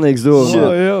 helemaal niks door. Oh,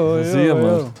 man. Zie je,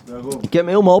 man. Ik heb hem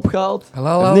helemaal opgehaald.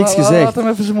 Laat niks gezegd. Laat hem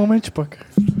even zijn momentje pakken.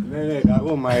 Nee,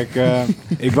 daarom. Maar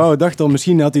ik dacht al,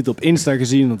 misschien had hij het op Insta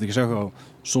gezien. Want ik zag al,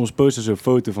 soms posten ze een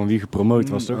foto van wie gepromoot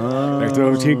was, toch? Ik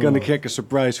dacht, misschien kan ik gekke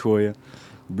surprise gooien.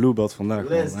 Bluebelt vandaag.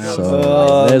 Man. Ja.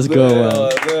 Let's go, man.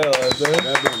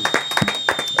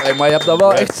 Hey, maar je hebt daar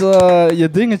wel echt je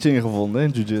dingetje in gevonden, hè,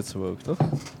 in jiu-jitsu ook, toch?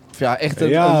 Of ja, echt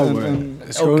Ja, een hoor. elke Het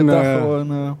is gewoon, dag Het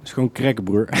gewoon... is gewoon crack,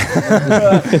 broer. Kijk,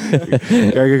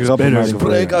 een grap maken voor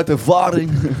Spreek je. uit ervaring.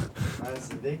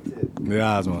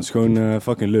 Ja, man. Het is gewoon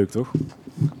fucking leuk, toch?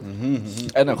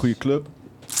 En een goede club.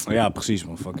 Ja, precies,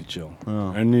 man. Fucking chill. Ja.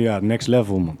 En nu, next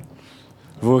level, man.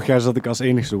 Vorig jaar zat ik als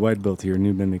enigste white belt hier.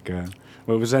 Nu ben ik...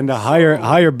 we zijn de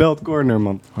higher belt corner,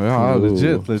 man. Ja,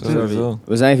 legit. Sowieso.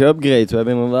 We zijn geupgrade. We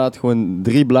hebben inderdaad gewoon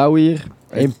 3 blauwe hier.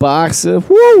 1 paarse.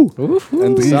 Woe!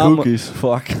 En 3 Samen. rookies.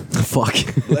 Fuck.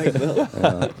 Fuck.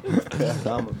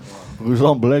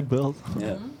 Rouzan Black Belt.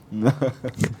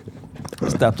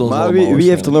 Stapt ons Maar allemaal wie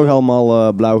heeft er nog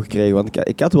allemaal blauw gekregen? Want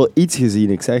ik had wel iets gezien.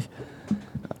 Ik zeg...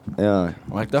 Ja,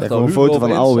 Maar ik ik dacht gewoon een foto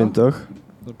van Alwin, toch?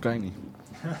 Dat kan je niet.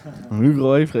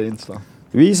 Hugo heeft er Insta.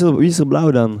 Wie is er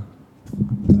blauw dan?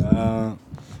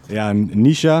 Ja,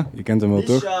 Nisha. Je kent hem wel,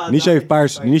 Nisha, toch?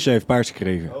 Nisha heeft paars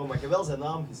gekregen. Oh, maar ik heb wel zijn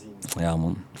naam gezien. Ja,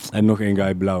 man. En nog één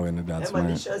guy blauw, inderdaad. Maar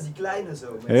is die kleine zo.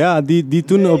 ja, die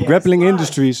toen op Grappling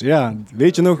Industries... Ja,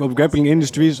 weet je nog? Op Grappling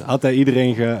Industries had hij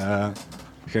iedereen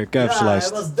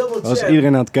gecalf-sliced. Was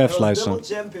iedereen aan het calf-slicen.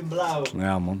 champ in blauw.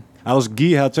 Ja, man. Hij was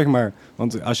gi, hij had zeg maar...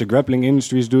 Want als je Grappling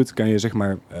Industries doet, kan je zeg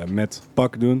maar met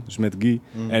pak doen. Dus met gi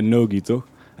en no gi, toch?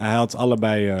 En hij had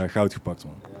allebei goud gepakt,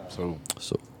 man.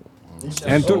 Zo.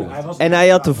 En toen... En hij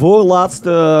had de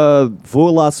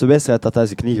voorlaatste wedstrijd dat hij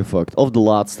zijn knie gefokt. Of de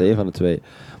laatste, een van de twee.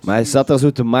 Maar hij zat daar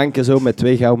zo te manken zo met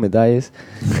 2 gouden medailles.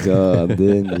 God,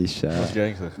 Nisha.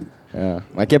 Gangster. Ja.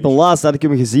 Maar ik heb hem laatst had ik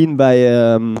hem gezien bij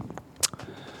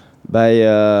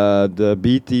de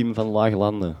B-team van Lage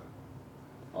Landen.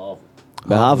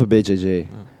 Bij Haven BJJ.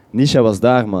 Nisha was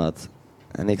daar, maat.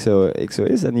 En ik zo,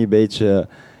 is dat niet een beetje...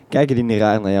 Kijken die niet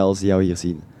raar naar jou als die jou hier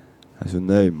zien? Hij zo,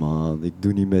 nee man, ik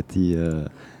doe niet met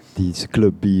die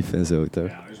club beef en zo, toch?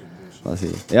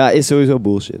 Ja, is sowieso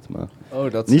bullshit, maar...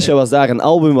 Oh, dat Nisha was daar en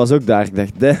Album was ook daar.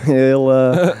 Ik dacht, heel...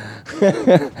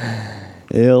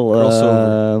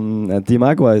 en Team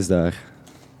Aqua is daar.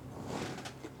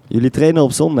 Jullie trainen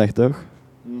op zondag, toch?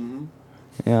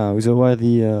 Ja, hoezo waren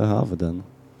die haven dan?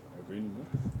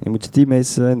 Je moet je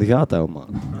teammates in de gaten houden, man.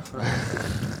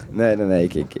 Nee,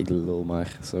 ik lul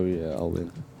maar. Sorry, Alwin.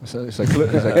 Is dat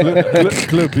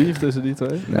club beef tussen die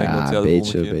twee? Mengelt jou Ja, de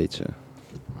beetje, volgende keer. beetje.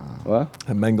 Wat?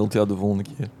 Hij mengelt jou de volgende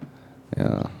keer.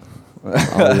 Ja.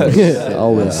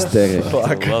 Alwin sterk.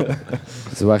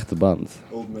 Zwarte band.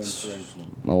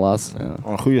 Maar laatst, ja.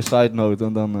 Oh, een goede side note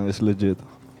en dan is het legit.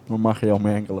 Dan mag je jou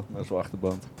mengelen met zo'n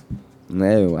achterband.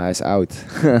 Nee, joh, hij is oud.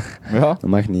 Ja? Dat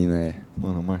mag niet, nee.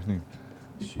 Oh, dat mag niet.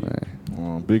 Nee.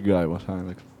 Oh, een big guy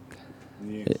waarschijnlijk.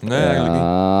 Nee, eigenlijk niet.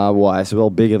 Wow, hij is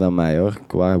wel bigger dan mij, hoor.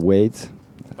 Qua weight.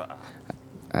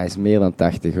 Hij is meer dan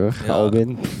 80, hoor. Ja.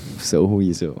 Alwin. Zo, hoe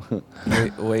je zo.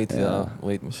 Wait, Ja. ja.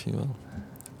 Wait misschien wel.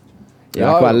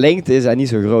 Ja, qua lengte is hij niet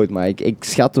zo groot, maar ik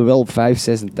schat hem wel op 5,86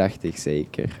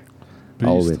 zeker.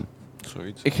 Beest. Alwin.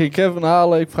 Zoiets. Ik ging Kevin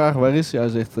halen, ik vraag waar is hij? Hij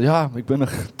zegt, ja, ik ben een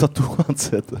tattoo aan het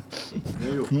zetten.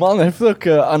 Man heeft ook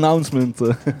announcement.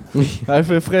 Hij heeft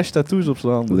weer fresh tattoos op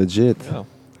zijn handen. Legit. Ja.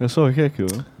 Dat is zo gek, joh.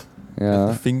 De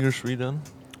Ja. fingers redone.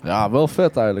 Ja, wel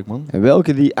vet eigenlijk, man. En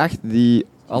welke die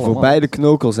Allemaal. voor beide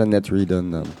knokkels zijn net redone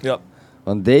dan? Ja.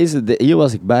 Want hier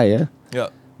was ik bij, hè? Ja.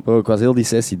 Bro, ik was heel die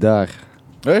sessie daar.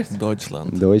 Echt?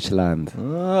 Duitsland. In Duitsland.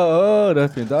 Oh, dat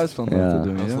heb je in Duitsland Ja. moeten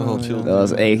doen. Dat is nogal chill. Dat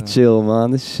was echt chill,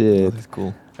 man. Shit. Dat is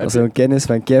cool. Dat was zo'n kennis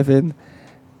van Kevin.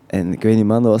 En ik weet niet,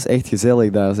 man, dat was echt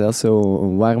gezellig daar. Zelfs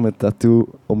zo'n warme tattoo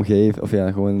omgeving. Of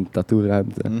ja, gewoon een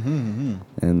tattoo-ruimte.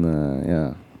 En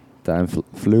ja, time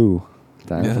flew.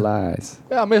 Time Ja. flies.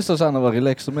 Ja, meestal zijn er wel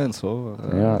relaxte mensen, hoor.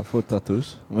 Ja. Voor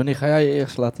tattoos. Wanneer ga jij je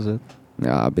eerst laten zetten?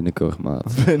 Ja, binnenkort,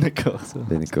 maat. Binnenkort.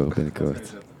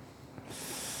 Binnenkort.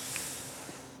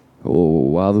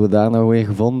 Oh, wat hadden we daar nou weer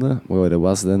gevonden? Bro, dat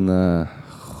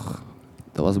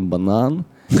was een banaan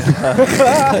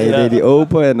En je deed die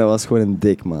open en dat was gewoon een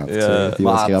dik, maat. Ja. Die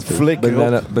was Maat, grappig. flikker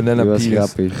op. Banana Die was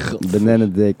peas. grappig.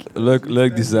 Bananendik.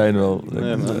 Leuk design wel. Leuk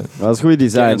Nee, man. design. Maar dat is goed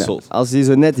design. Cancelled. Als je die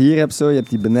zo net hier hebt, zo, je hebt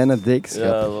die bananendiks.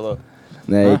 Ja, voilà.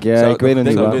 Nee, ik weet nog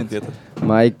niet Zou wat. ik eten.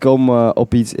 Maar ik kom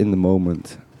op iets in the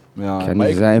moment. Ja, Ik ga maar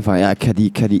niet zijn van, ja, ik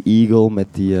ga die eagle met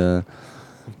die...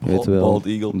 weet wel. Bald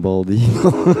eagle. Bald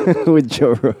eagle. With Joe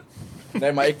Rogan.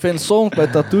 Nee, maar ik vind soms bij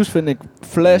tattoos vind ik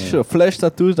flash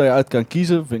tattoos dat je uit kan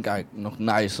kiezen, vind ik eigenlijk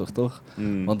nog nicer, toch?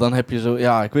 Want dan heb je zo,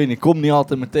 ja, ik weet niet, ik kom niet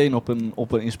altijd meteen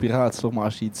op een inspiratie, toch? Maar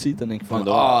als je iets ziet, dan denk ik van,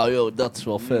 joh, dat is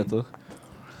wel vet, toch?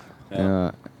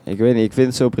 Ja, ik weet niet, ik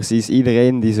vind zo precies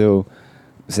iedereen die zo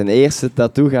zijn eerste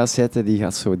tattoo gaat zetten, die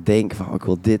gaat zo denken van, ik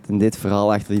wil dit en dit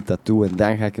verhaal achter die tattoo en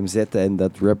dan ga ik hem zetten en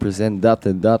dat represent dat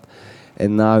en dat.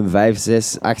 En na een 5,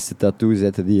 6, 8e tattoo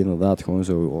zetten die inderdaad gewoon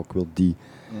zo, oh, ik wil die.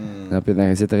 Snap je?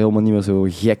 Dan zit er helemaal niet meer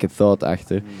zo'n gekke thought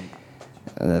achter.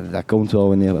 Dat komt wel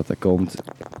wanneer dat komt.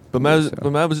 Bij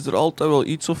mij zit er altijd wel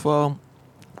iets of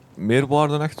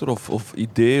meerwaarde achter, of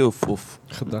idee, of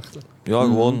Gedachten. ja,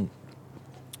 gewoon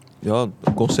ja,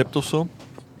 een concept of zo.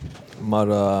 Maar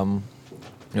ja,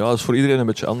 dat is voor iedereen een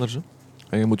beetje anders. Hè.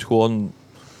 En je moet gewoon,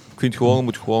 ik vind gewoon, je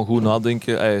moet gewoon goed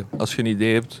nadenken. Ey, als je een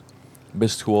idee hebt,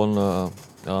 best gewoon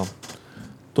ja,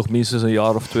 toch minstens een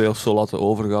jaar of 2 of zo laten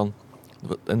overgaan.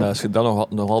 En als je dan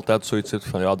nog altijd zoiets hebt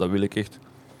van ja, dat wil ik echt,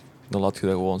 dan laat je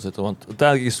dat gewoon zitten. Want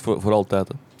uiteindelijk is het voor altijd.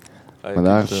 Hè. Maar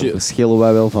daar verschillen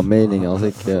wij wel van mening. Als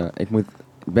ik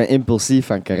ben impulsief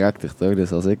van karakter, toch?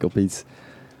 Dus als ik op iets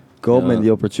kom en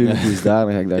die opportunity is daar,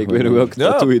 dan ga ik daar Ik gewoon weet nog welke Ja.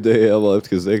 tattoo-idee je al hebt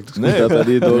gezegd. Nee. Dat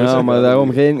niet door Ja, maar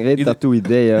daarom geen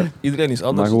tattoo-ideeën. Iedereen is Maar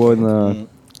anders. gewoon...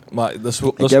 Maar dat is,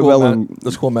 heb dat wel gewoon een-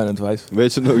 dat is gewoon mijn advice.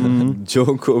 Weet je nog,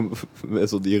 John kwam met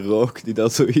zo die rook die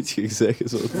dat zoiets ging zeggen.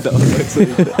 Zo, dat was echt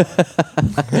zoiets.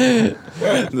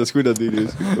 Dat is goed dat die nu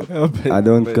is gekomen. I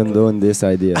don't condone this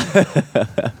idea.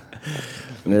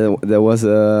 That was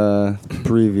a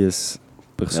previous Ja,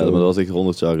 persoon. maar dat was echt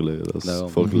 100 jaar geleden. Dat is Daarom.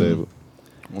 vorig leven.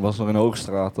 Dat was nog in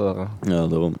Hoogstraat Ja,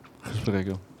 daarom.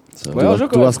 gesprekken. Zo. Maar ja, was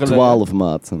ook Toen wel was even geleden. 12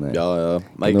 maat. Nee. Ja.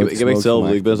 Maar En ook ik heb echt smoke zelf,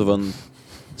 gemaakt. ik ben zo van...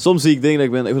 Soms zie ik dingen dat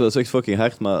ik ben, dat is echt fucking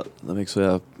hard, maar dan ben ik zo,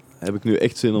 ja, heb ik nu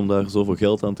echt zin om daar zoveel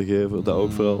geld aan te geven? Dat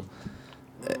ook vooral.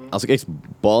 Als ik echt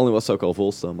baling was, zou ik al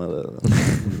volstaan, maar...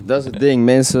 Dat is het ding.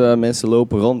 Mensen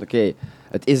lopen rond. Oké,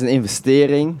 het is een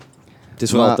investering. het is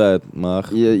voor Maar- altijd, maar...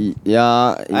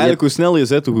 Eigenlijk, hoe snel je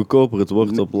zet, hoe goedkoper het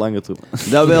wordt op lange termijn.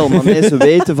 dat wel, maar mensen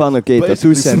weten van, oké,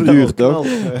 tattoos zijn duur, toch?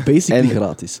 Basically En-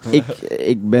 gratis.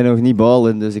 Ik ben nog niet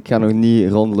ballen, dus ik ga nog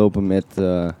niet rondlopen met...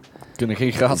 Kunnen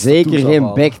geen gratis zeker tattoos geen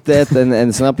afhalen. backtat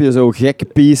en snap je, zo gekke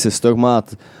pieces, toch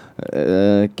maat?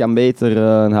 Ik kan beter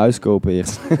een huis kopen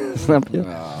eerst. Snap je?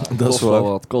 Ja, Dat is kost wel waar.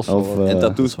 wat, kost wel Of, wat. En dat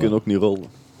tattoos is kunnen ook niet rollen.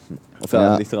 Of ja, Ja.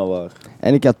 het ligt eraan waar.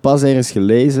 En ik had pas ergens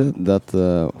gelezen dat...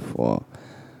 wow,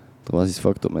 er was iets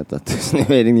fucked op met tattoos. Nu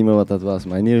weet ik niet meer wat dat was,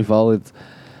 maar in ieder geval... Het,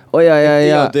 oh ja. In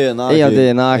jouw DNA. In jouw ging.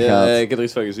 DNA Ja, gaat. ik heb er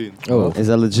iets van gezien. Oh. Is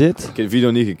dat legit? Ik heb de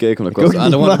video niet gekeken, want ik Ik was... ook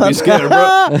I don't niet, want to be man. scared,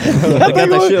 bro. I got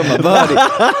that shit on my body.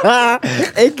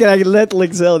 Ik krijg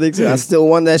letterlijk zelf. Ik zeg, I still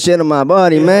want that shit on my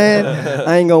body, man. I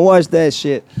ain't gonna watch that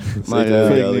shit. Maar Zeker,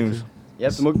 Fake ja, nieuws. je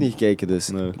hebt hem ook niet gekeken, dus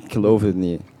Nee. ik geloof het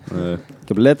niet. Nee. Ik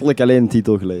heb letterlijk alleen de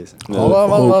titel gelezen.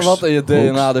 Wat in je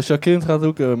DNA? Dus jouw kind gaat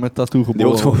ook met tattoo Die,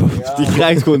 wordt geboren. gewoon, die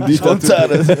krijgt gewoon die tattoo.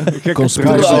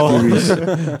 Conspiracy theories.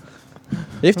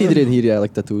 Heeft iedereen hier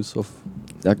eigenlijk tattoos? Of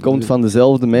Dat komt van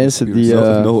dezelfde mensen die...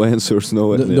 No answers,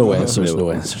 no answers. no answers,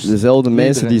 no answers. Dezelfde mensen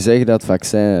Iedereen. die zeggen dat het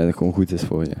vaccin gewoon goed is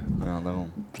voor je. Ja, daarom.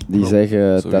 Die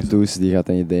zeggen Sowieso. tattoos, die gaat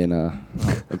in je DNA.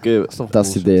 Oké,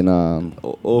 Tast je DNA aan.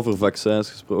 over vaccins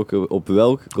gesproken. Op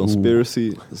welk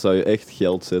conspiracy zou je echt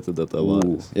geld zetten dat dat waar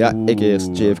is? Ja, ik eerst.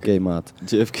 JFK, maat.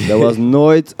 JFK. Dat was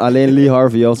nooit alleen Lee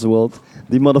Harvey Oswald.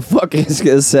 Die motherfucker is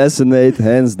geassassinate,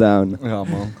 hands down. Ja,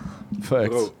 man. Fact.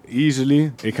 Bro,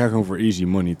 easily. Ik ga gewoon voor easy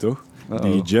money, toch?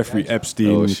 Die Jeffrey Epstein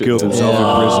Oh, shit. killed himself in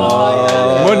prison.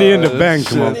 Money in the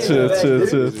bank, man.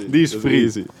 Shit. Die is free.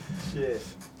 Easy.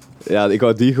 Ja, ik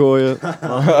wou die gooien.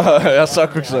 Ja, zou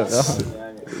ik ook zeggen.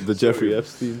 Ja. De Jeffrey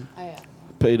Epstein. Ah ja.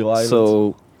 Pedro Island.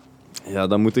 Zo. Ja,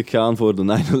 dan moet ik gaan voor de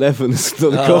 9/11. Dus dan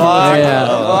kom Ah, ik. ja.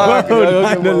 Wow,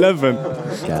 9/11.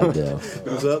 God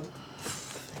damn.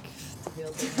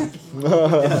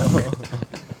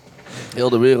 Heel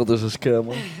de wereld is een scam,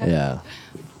 man. Ja,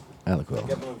 eigenlijk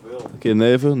wel. Oké,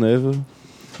 neven.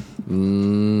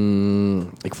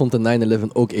 Ik vond de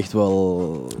 9/11 ook echt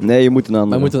wel... Nee, je moet een Maar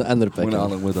andere. we moeten een andere Moet pakken.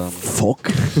 aan, moet aan.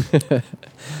 Fuck.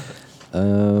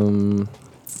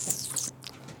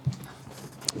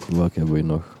 Welke hebben we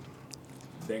nog?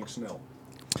 Denk snel.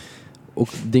 Ook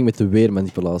ding met de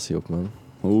weermanipulatie ook, man.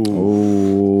 Oeh.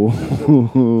 Oh.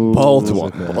 Bald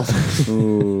one.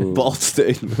 Oeh. Bald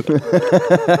statement.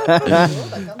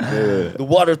 The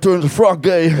water turns the frog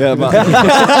gay. Ja, maar...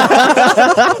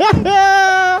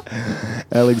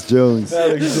 Alex Jones.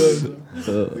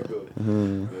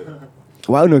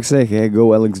 Wou nog zeggen, hè,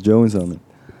 go Alex Jones aan.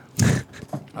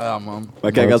 Ja, man.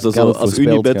 Maar kijk, als, Ik had het als voorspeld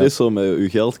Unibet gehad. is zo met uw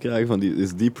geld krijgen, van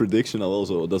is die prediction al wel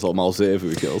zo, dat is allemaal 7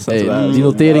 uw geld. Hey, die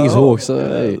notering is hoog. Zo.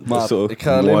 Hey. Maar Zo. ik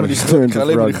ga alleen maar die, Water ik ga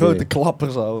alleen maar die turns the grote frog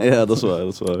klappers houden. Ja, dat is waar,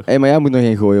 dat is waar. Hé, maar jij moet nog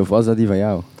één gooien, of was dat die van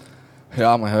jou?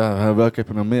 Ja, maar welke heb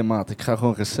je nog meer, maat? Ik ga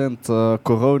gewoon recent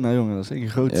corona, jongen. Dat is echt een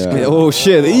grote Ja. scam. Oh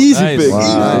shit, easy Nice. pick.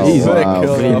 Wauw, Easy.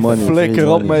 wauw, free money, Flikker free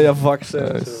op money. met je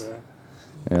vaccins.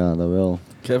 Ja, dat wel.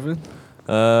 Kevin?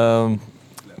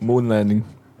 Moonlanding.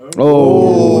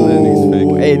 Oh, nee, niks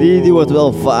fake. hey, die wordt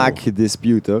wel vaak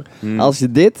gedispute hoor. Als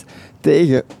je dit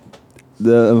tegen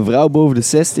een vrouw boven de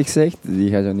 60 zegt, die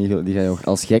ga je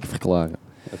als gek verklaren.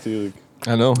 Natuurlijk.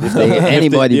 I know. Tegen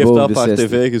anybody Die heeft boven op de haar 60.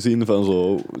 tv gezien van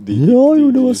zo... Ja,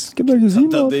 joh, ik heb dat gezien,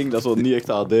 Dat man. ding dat zo niet echt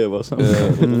HD was.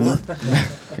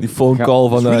 Die phone call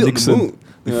van Real Nixon. moon.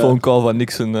 Die Ja. phone call van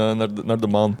Nixon naar de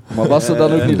maan. Maar was er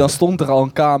dan ook niet, dan stond er al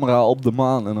een camera op de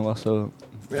maan en dan was zo...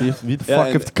 Wie de fuck Ja,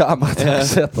 en- heeft de camera daar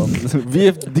gezet dan? Wie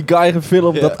heeft die guy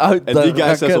gefilmd dat uit En de die guy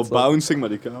staat zo raket dan? bouncing, maar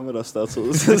die camera staat zo...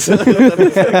 dat is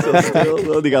echt zo stil,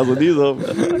 zo. Die gaat zo niet zo...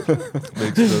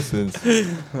 Makes no sense.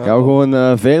 Gaan we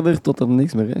gewoon verder tot er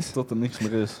niks meer is. Tot er niks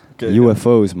meer is. Oké,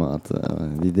 UFO's, maat.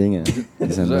 Die dingen,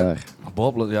 die zijn Zo. daar.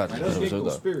 Babbelen, ja, die zijn sowieso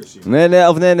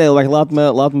daar. Nee, wacht,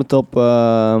 laat me het op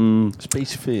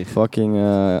Specifiek. fucking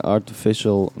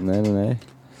artificial, nee.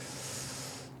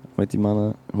 Hoe heet die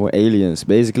mannen? Gewoon aliens.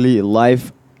 Basically,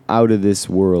 life out of this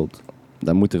world.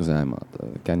 Dat moet er zijn, maat. Dat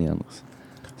kan niet anders.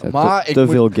 Er zijn Maar te ik moet-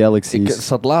 veel Ik galaxies.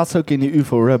 zat laatst ook in die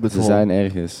UFO rabbit Ze hole. zijn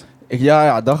ergens.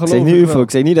 Ja, dat Ik geloof zeg ik niet UFO, wel.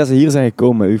 ik zeg niet dat ze hier zijn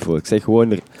gekomen met UFO. Ik zeg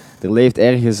gewoon, er leeft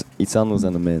ergens iets anders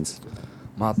dan de mens.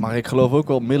 Maat, maar ik geloof ook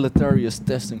wel military is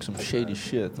testing some shady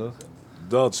shit, toch?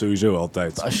 Dat sowieso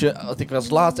altijd. Want ik was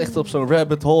laatst echt op zo'n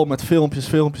rabbit hole met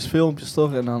filmpjes,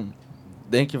 toch? En dan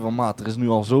denk je van, maat, er is nu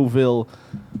al zoveel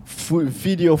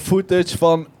video footage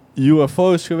van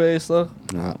UFO's geweest, toch?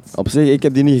 Ja. Op zich, ik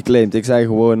heb die niet geclaimd. Ik zei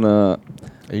gewoon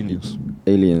Aliens.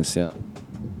 aliens, ja.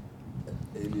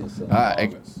 Ja,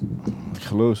 ik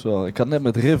geloof het wel. Ik had net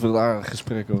met River daar een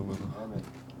gesprek over.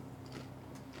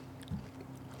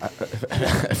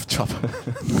 Even chappen.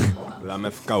 Laat me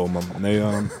even kauwen, man. Nee,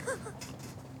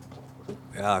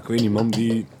 ja, ik weet niet, man.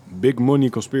 Die big money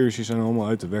conspiracies zijn allemaal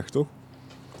uit de weg, toch?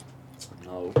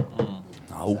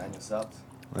 Nou.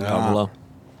 Ja, voilà.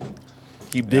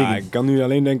 Keep digging. Ja, ik kan nu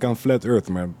alleen denken aan Flat Earth,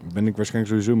 maar ben ik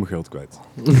waarschijnlijk sowieso mijn geld kwijt.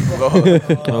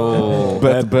 Oh.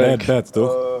 Bad,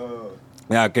 toch?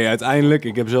 Ja, oké, uiteindelijk,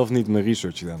 ik heb zelf niet mijn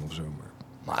research gedaan of zo,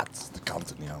 maar... Maat, dat kan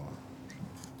toch niet, ouwe.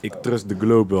 Ik trust de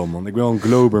globe wel, man. Ik ben wel een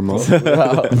glober, man. Ik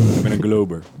ben een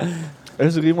glober.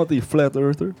 Is er iemand die flat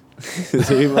earther? Is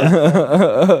er iemand?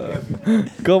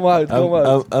 Kom uit.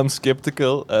 I'm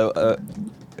skeptical.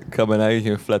 Ik ga mijn eigen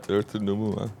geen flat earther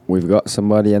noemen, maar... We've got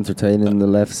somebody entertaining the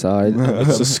left side.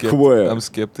 It's a square. I'm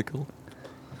skeptical.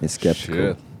 Is skeptical.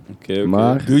 Shit. Oké.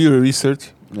 Maar, Do your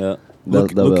research. Ja.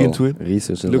 dat look wel. into it.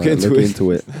 Research Look look into it.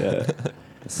 into it. Ja.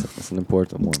 That's an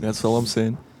important one. That's all I'm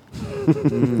saying.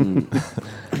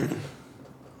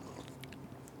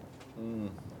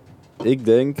 Ik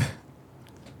denk...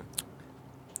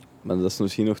 Maar dat is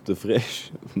misschien nog te fresh.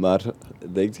 Maar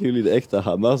denken jullie echt dat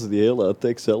Hamas die hele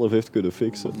attack zelf heeft kunnen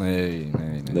fixen? Nee.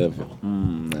 Never.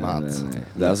 Maat. Nee.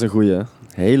 Dat is een goeie.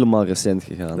 Helemaal recent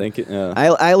gegaan. Denk je? Ja.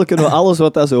 Eigenlijk kunnen we alles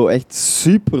wat daar zo echt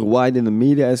super wide in de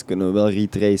media is, kunnen we wel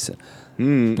retracen.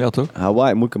 Ja, toch?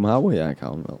 Hawaii, moet ik hem houden? Ja, ik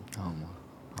hou hem wel.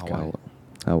 Oh, Ik hou hem.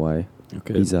 Hawaii.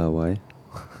 Oké. Pizza Hawaii.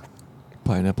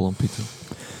 Pineapple on pizza.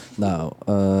 Nou,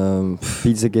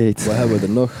 Pizzagate. wat hebben we er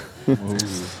nog?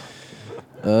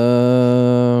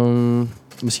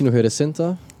 Misschien nog een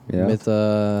recente. Ja. Met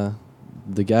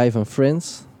de guy van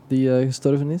Friends die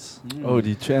gestorven is. Oh,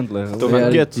 die Chandler. Toch Ja,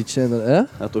 een cat? die Chandler, hè?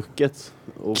 Ja, toch cat?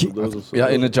 Overdose of zo. Ja,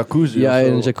 in een jacuzzi. Ja, of zo.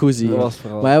 in een jacuzzi. Dat was het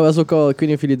verhaal. Maar hij was ook al, ik weet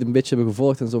niet of jullie het een beetje hebben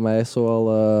gevolgd en zo, maar hij is zo al,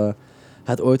 hij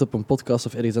had ooit op een podcast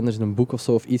of ergens anders in een boek of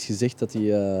zo of iets gezegd dat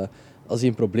hij, als hij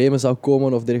in problemen zou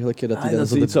komen of dergelijke, dat hij dan dat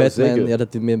zo hij de iets zou Batman, zeggen. ja,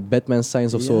 dat hij met Batman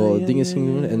signs of zo dingen ging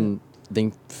doen. En ik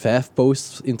denk 5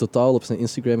 posts in totaal op zijn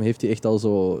Instagram heeft hij echt al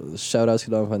zo shout-outs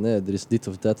gedaan van er is dit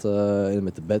of dat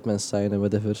met de Batman sign en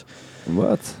whatever.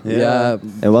 Wat? Ja,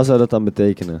 En wat zou dat dan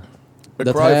betekenen? A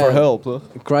dat cry hij- for help, toch?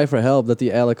 cry for help, dat hij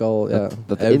eigenlijk al... Ja,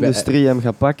 Dat de hij- industrie hem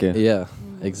gaat pakken. Ja,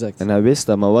 exact. En hij wist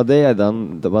dat, maar wat deed hij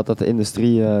dan? Wat dat de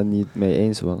industrie niet mee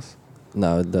eens was?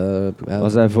 Nou,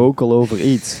 Was hij vocal over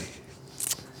iets?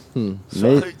 hm.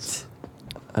 Nee.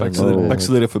 Pak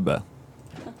ze er even bij.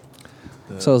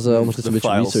 Ik zal ze ondertussen de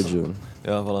een beetje files. research doen.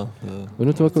 Ja, voilà. Hoe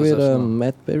noemt hem ook alweer?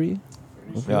 Matt Perry?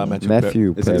 Ja, Matthew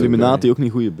Is Perry. Illuminati ook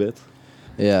niet goede bed?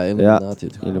 Ja, Illuminati.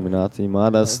 Illuminati,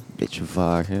 maar dat is een beetje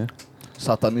vaag, hè.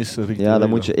 Satanistische rituelen. Ja, dan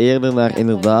moet je eerder naar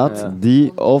inderdaad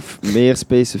die of meer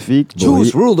specifiek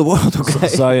rule the world, okay?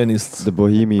 Zionist. de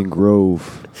Bohemian Grove.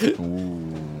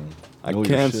 I Holy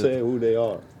can't shit. say who they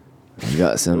are. You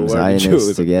got some Where the Zionists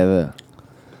Jews? together.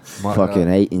 Maar, Fucking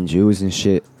hating Jews and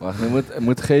shit. wacht, het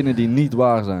moet degene die niet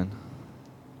waar zijn.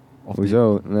 Of die-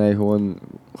 Hoezo? Nee, gewoon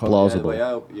plausible. Waar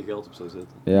jij je geld op zou zetten.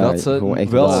 Ja, Dat ze gewoon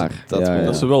echt wel- waar. dat- ja, ja.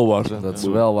 Dat ze wel waar zijn. Dat ze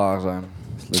wel waar zijn.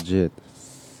 Dat is legit.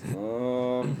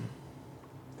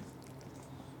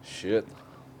 Shit.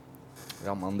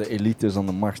 Ja man, de elite is aan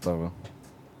de macht hebben.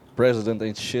 President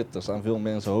ain't shit, er staan veel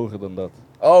mensen hoger dan dat.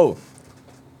 Oh!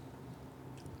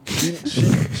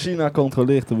 China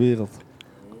controleert de wereld.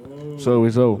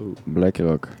 Sowieso.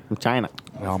 BlackRock. China.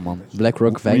 Ja man.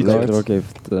 BlackRock, Vanguard. BlackRock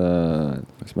heeft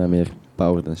volgens mij meer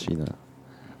power dan China.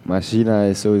 Maar China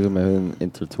is sowieso met hun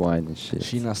intertwined en shit.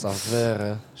 China staat ver,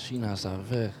 hè. China staat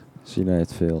ver. China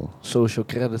heeft veel. Social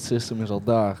credit system is al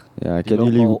daar. Ja,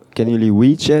 Die lopen kennen jullie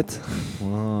WeChat?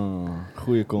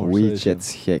 Goeie conversation. WeChat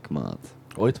is gek, maat.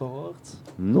 Ooit wel gehoord?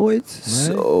 Nooit?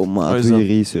 Nee? Zo, maat. Wat is Doe je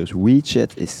dat? research.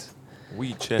 WeChat is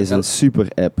WeChat. een super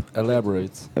app.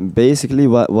 Elaborate. En basically,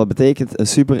 wat betekent een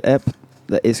super app?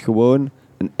 Dat is gewoon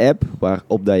een app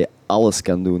waarop dat je alles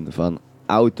kan doen. Van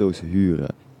auto's huren,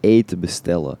 eten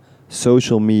bestellen,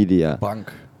 social media,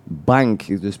 bank.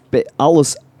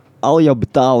 Dus al jouw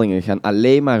betalingen gaan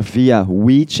alleen maar via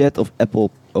WeChat of Apple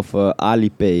of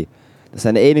Alipay. Dat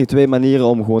zijn de enige twee manieren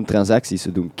om gewoon transacties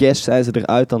te doen. Cash zijn ze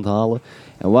eruit aan het halen.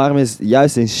 En waarom is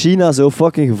juist in China zo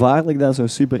fucking gevaarlijk dat zo'n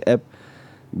super app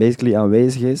basically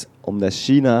aanwezig is? Omdat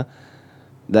China,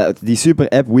 die super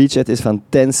app WeChat is van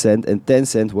Tencent en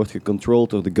Tencent wordt gecontrolled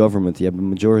door de government. Die hebben een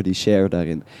majority share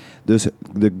daarin. Dus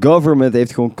de government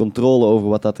heeft gewoon controle over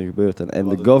wat dat er gebeurt. En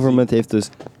de government heeft dus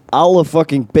alle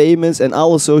fucking payments en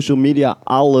alle social media,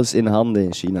 alles in handen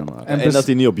in China, man. En dat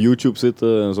die niet op YouTube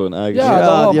zitten en zo'n eigen... Ja, Ja,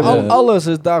 daarom, die hebben- alles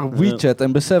is daar op WeChat.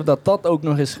 En besef dat dat ook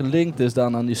nog eens gelinkt is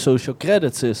dan aan die social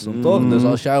credit system, toch? Dus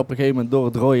als jij op een gegeven moment door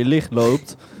het rode licht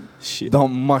loopt, Shit.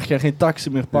 dan mag je geen taxi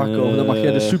meer pakken. Of dan mag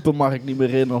je de supermarkt niet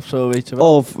meer in of zo, weet je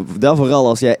wel. Of dat vooral,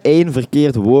 als jij één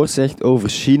verkeerd woord zegt over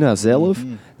China zelf,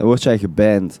 dan word jij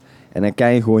geband. En dan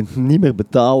kan je gewoon niet meer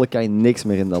betalen, kan je niks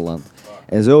meer in dat land.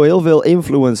 En zo heel veel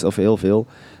influencers, of heel veel,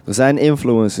 er zijn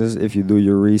influencers, if you do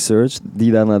your research,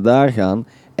 die dan naar daar gaan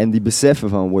en die beseffen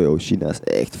van, wow, China is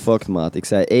echt fucked, maat. Ik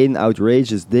zei één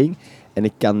outrageous ding en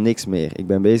ik kan niks meer. Ik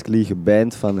ben basically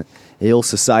geband van heel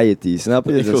society, snap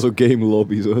je? Ik Dus- was zo'n game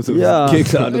lobby, zo. Ja.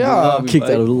 Kicked out of the Ja. lobby. Kicked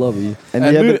out of the lobby. en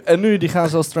die hebben... Nu die gaan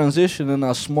zelfs transitionen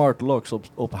naar smart locks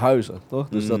op huizen, toch?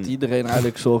 Dus dat iedereen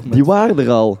eigenlijk zorgt met... Die waren er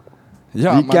al.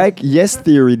 ja, Kijk, Yes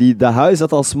Theory, de huis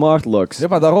had al smart locks. Ja,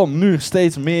 maar daarom, nu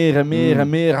steeds meer en meer en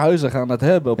meer huizen gaan het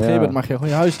hebben. Op een gegeven moment mag je gewoon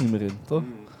je huis niet meer in, toch?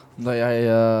 Omdat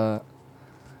jij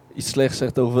iets slechts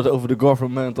zegt over de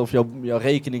government of jouw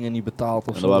rekeningen niet betaalt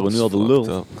of En zo. dan waren we nu al de lul.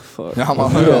 Ja. Fuck. Ja, maar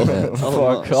nu al.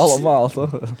 Fuck, allemaal,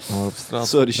 toch? Maar op straat.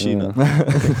 Sorry, China.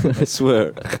 I swear.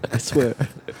 I swear.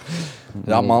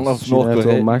 Ja, man, of China heeft wel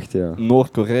Noord-Korea. macht, ja.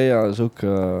 Noord-Korea is ook...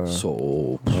 Zo.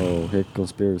 Oh, gekke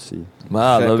conspiracy.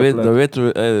 Maar Gekke plek. dat weten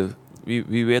we.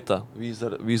 Wie weet dat?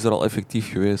 Wie is er al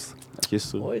effectief geweest?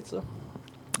 Gisteren. Ooit, hè?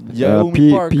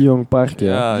 Yaomi Park. Pyong Park,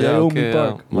 ja. Yaomi oké, ja.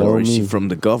 Park. Maar Or is she Yaomi. from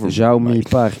the government? Xiaomi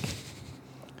Park.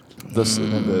 dat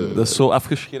is zo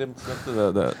afgeschermd. snap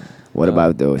je? Dat What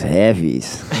about those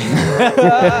heavies?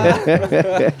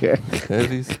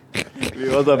 heavies. Wie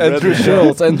was dat? Andrew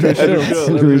Schultz. Andrew Schultz.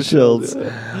 Andrew Schultz.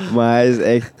 Maar hij is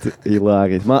echt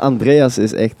hilarisch. Maar Andreas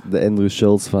is echt de Andrew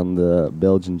Schultz van de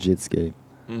Belgian Jits game.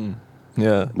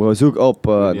 Ja. Maar zoek op...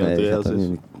 Wie nee, je Andreas gaat dat is.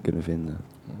 niet kunnen vinden.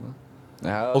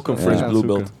 Ja, Ook een ja, fresh gaan blue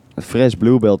zoeken. belt. Een fresh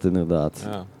blue belt inderdaad.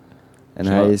 Ja. En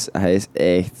Ja. hij is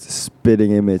echt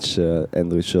spitting image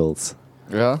Andrew Schultz.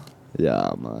 Ja?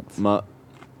 Ja, maat. Maar...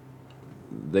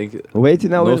 Denk, Hoe heet hij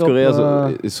nou weer op...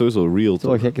 Noord-Korea is sowieso real, is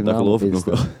wel een toch? gekke Dat naam geloof op ik nog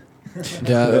wel. Insta.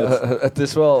 Ja, het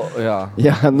is wel... Ja.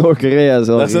 Ja, Noord-Korea is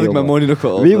wel Daar zet ik real, mijn man. money nog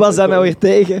wel op. Wie was daar nou weer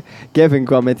tegen? Kevin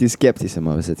kwam met die sceptische,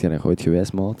 maar we zitten nog ooit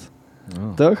geweest, maat.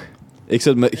 Toch? Ik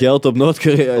zet mijn geld op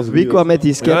Noord-Korea. Of wie kwam met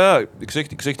die sceptische? Ja, ik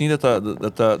zeg niet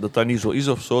dat niet zo is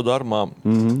of zo daar, maar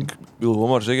ik wil gewoon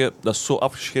maar zeggen, dat is zo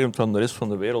afgeschermd van de rest van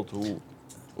de wereld.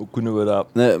 Hoe kunnen we dat...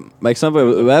 Nee, maar ik snap,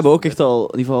 wij hebben ook echt al,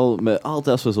 in ieder geval, met altijd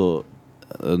als we zo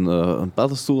een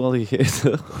paddenstoel hadden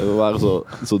gegeten. En we waren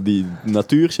zo die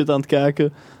natuurshit aan het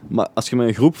kijken. Maar als je met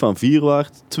een groep van 4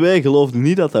 waart, 2 geloofden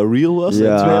niet dat dat real was.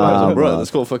 Ja, En 2 waren zo, bro, man. dat is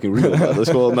gewoon fucking real. Man. Dat is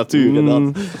gewoon natuur. En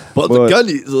dat, wat, Bro, dat kan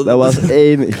niet. Zo, Dat was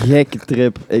één gekke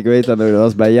trip. Ik weet dat nog. Dat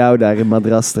was bij jou daar in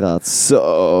Madrasstraat.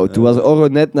 Zo. Toen was Orro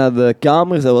net naar de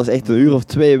kamer. Zij was echt 1 uur of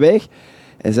 2 weg.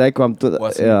 En zij kwam...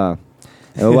 Ja.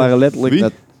 En we waren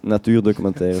letterlijk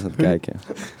natuurdocumentaires aan het kijken.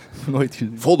 Nooit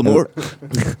gezien. Voldemort.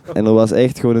 En er was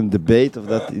echt gewoon een debate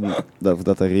of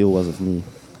dat real was of niet.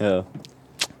 Ja,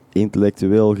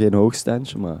 Intellectueel geen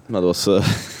hoogstandje, maar maar dat was...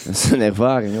 dat is een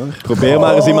ervaring hoor. probeer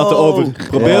maar eens iemand te over...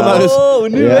 Probeer maar eens... Oh,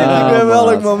 nu Ja, weet ik weer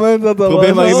welk maat. moment dat Probeer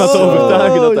was. maar iemand te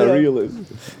overtuigen dat dat ja. real is.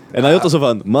 En hij had er zo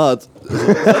van, maat,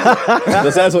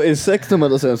 dat zijn zo insecten, maar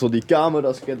dat zijn zo die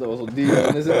camera's, dat was zo die,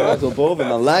 en dan zit hij zo boven en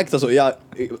dan lijkt dat zo, ja,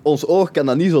 ons oog kan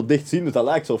dat niet zo dicht zien, dus dat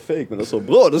lijkt zo fake. Maar dat is zo,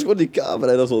 bro, dat is gewoon die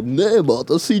camera. En dan zo, nee man,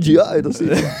 dat is CGI, dat is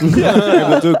CGI. Ik heb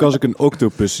het ook als ik een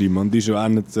octopus zie, man. Die zo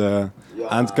aan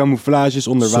het camouflage is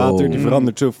onder Zo. water. Die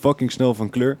verandert zo fucking snel van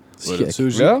kleur. is Dat zo gek.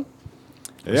 zie- Ja?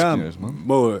 Ja, serieus, man.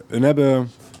 bro, hun hebben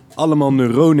allemaal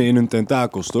neuronen in hun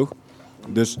tentakels, toch?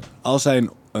 Dus als zij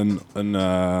een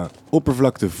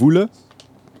oppervlakte voelen,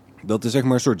 dat is zeg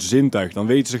maar een soort zintuig. Dan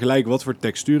weten ze gelijk wat voor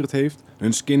textuur het heeft.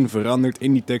 Hun skin verandert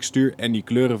in die textuur en die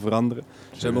kleuren veranderen.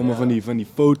 Ze hebben allemaal van die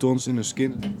fotons in hun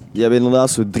skin. Die hebben inderdaad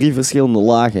zo 3 verschillende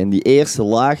lagen. En die eerste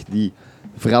laag die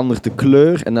verandert de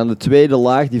kleur. En dan de tweede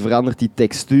laag die verandert die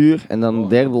textuur. En dan de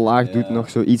derde laag doet nog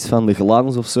zoiets van de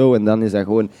glans of zo. En dan is dat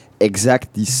gewoon exact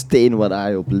die steen waar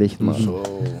hij op ligt, man. Zo.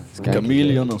 kijk.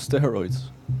 Chameleon on steroids.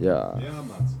 Ja.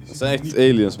 Dat zijn echt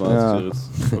aliens, man. Ja.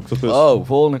 Octopus. Oh,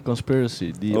 volgende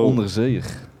conspiracy. Die Oh. onderzeeër.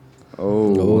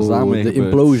 Oh. Wat was daarmee de gebeurd?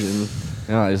 implosion.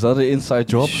 Ja, is dat een inside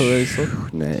job geweest, toch?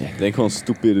 Nee. Ik denk gewoon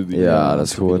stupide dingen. Ja, dat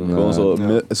is gewoon... Gewoon zo,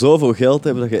 ja. zoveel geld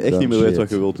hebben dat je echt Dumb niet meer weet shit. wat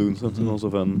je wilt doen. Snap je? Gewoon zo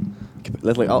van, ik heb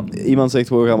letterlijk iemand zegt,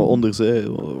 we gaan maar onder zee.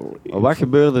 Maar wat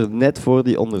gebeurde er net voor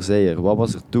die onderzeeër? Wat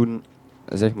was er toen,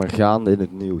 zeg maar, gaande in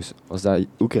het nieuws? Was dat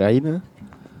Oekraïne?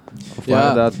 Of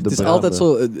waren dat de het is branden? altijd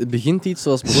zo, het begint iets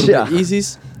zoals bijvoorbeeld Ja. bij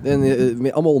ISIS, en,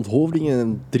 met allemaal onthoofdingen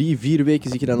en 3-4 weken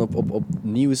zie je dan op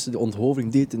nieuws de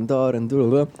onthoofding dit en daar en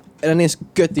blablabla. En ineens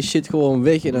kut die shit gewoon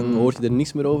weg en dan hoort je er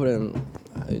niks meer over. En,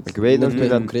 Ik weet nog met niet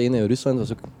dat- Oekraïne en Rusland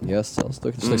was ook juist zelfs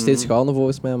toch? Het is nog steeds gaande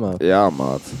volgens mij, maar... Ja,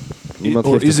 maat. Niemand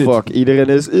Or geeft is een it? fuck. Iedereen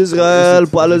is Israël,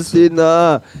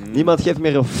 Palestina. Niemand geeft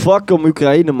meer een fuck om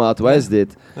Oekraïne, maat. Wat is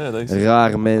dit? Ja, dat is...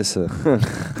 Rare mensen.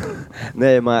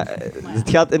 Nee, maar het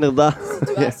gaat inderdaad... De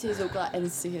situatie is ook wel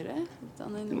ernstiger, hè? Dan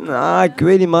in Oekraïne. Nou, ik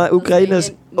weet niet, maar Oekraïne is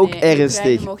ook in Oekraïne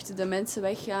ernstig. mochten de mensen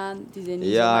weggaan, die zijn niet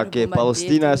Ja, zomaar oké, gebombardeerd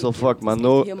Palestina is wel en fuck, maar het is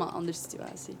echt no- een helemaal andere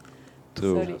situatie.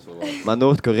 True. Sorry. Maar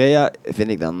Noord-Korea vind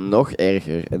ik dan nog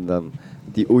erger. En dan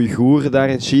die Oeigoeren daar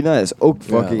in China is ook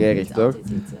fucking Ja. erg, Het is toch? altijd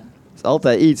iets, hè. Is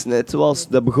altijd iets. Net zoals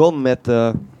dat begon met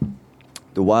de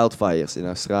wildfires in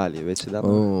Australië, weet je dat?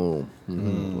 nog? Oh.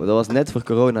 Dat was net voor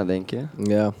corona, denk je?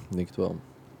 Ja, ik denk het wel.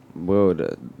 Bro,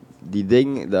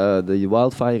 die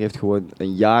wildfire heeft gewoon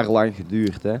een jaar lang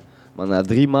geduurd, hè. Maar na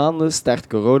 3 maanden start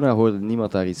corona, hoorde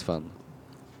niemand daar iets van.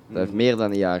 Dat heeft meer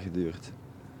dan een jaar geduurd.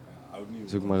 Oud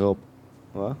nieuws. Zoek maar op.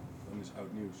 Wat? Dan is oud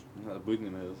nieuws. Ja, dat boeit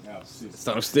niet meer. Ja, precies. Het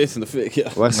staat nog steeds in de fik, ja.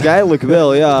 Waarschijnlijk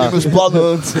wel, ja.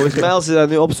 Spannend. Volgens mij als je dat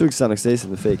nu opzoekt, staat nog steeds in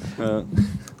de fake. Ja.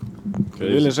 We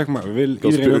willen zeg maar, iedereen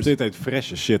wil de hele tijd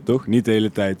fresh shit, toch? Niet de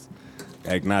hele tijd.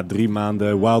 Kijk, na 3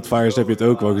 maanden wildfires heb je het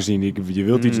ook wel gezien. Je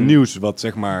wilt iets nieuws wat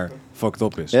zeg maar fucked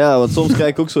up is. Ja, want soms kijk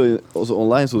ik ook zo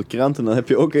online, zo de krant, en dan heb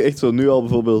je ook echt zo nu al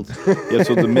bijvoorbeeld, je hebt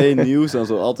zo de main news en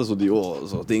zo altijd zo die,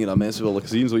 zo dingen dat mensen willen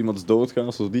zien, zo iemand is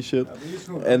doodgaan, zo die shit.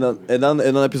 En dan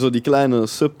heb je zo die kleine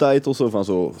subtitles zo van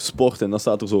zo sport en dan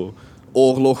staat er zo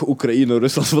oorlog, Oekraïne,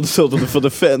 Rusland, voor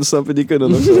de fans, snap je? Die kunnen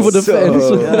nog zo. Voor de Zo. fans.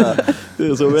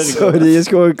 Ja, zo werkt Zo, het. die is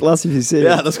gewoon geclassificeerd.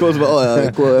 Ja, dat is gewoon zo van, oh ja,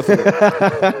 ik wil even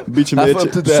een beetje een Even beetje.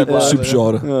 up to date blijven.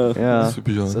 Subgenre. Ja. Ja. Er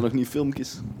Supergenre. zijn nog niet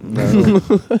filmpjes. Nee.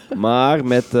 Maar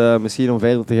met, misschien om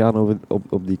verder te gaan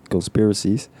op die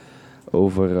conspiracies,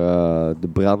 over de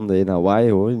branden in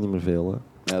Hawaii hoor je niet meer veel. Hè.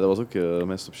 Ja, dat was ook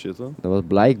messed up shit, hè. Dat was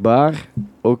blijkbaar,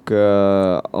 ook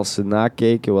als ze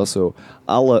nakeken, was zo,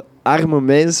 alle arme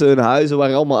mensen, hun huizen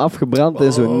waren allemaal afgebrand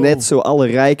en zo net zo alle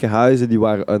rijke huizen die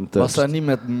waren untouched. Was dat niet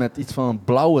met iets van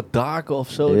blauwe daken of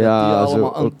zo? Ja, dat die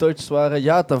allemaal zo. untouched waren?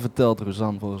 Ja, dat vertelt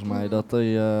Rosanne volgens mij. Dat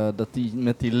die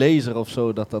met die laser of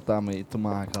zo, dat daarmee te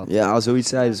maken had. Ja, zoiets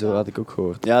zeiden ze, had ik ook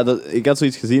gehoord. Ja, ik had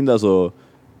zoiets gezien dat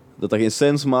geen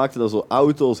sens maakte dat zo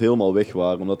auto's helemaal weg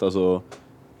waren. Omdat dat zo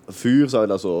vuur zou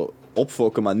dat zo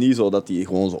opfokken, maar niet zo dat die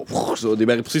gewoon zo die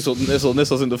werden precies zo, net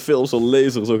zoals in de film, zo'n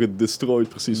laser zo gedestroyed,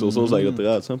 precies zo zag dat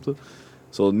eruit, snap je?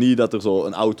 Zo niet dat er zo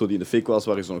een auto die in de fik was,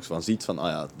 waar je zo nog van ziet van,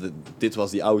 dit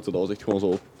was die auto. Dat was echt gewoon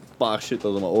zo een paar shit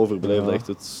dat er maar overbleef, dat echt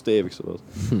het stevigste was.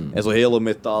 En zo hele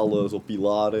metalen, zo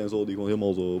pilaren en zo, die gewoon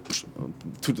helemaal zo,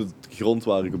 toen de grond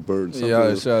waren geburnt.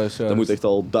 Juist. Dat moet echt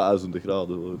al duizenden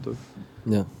graden worden, toch?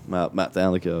 Ja. Maar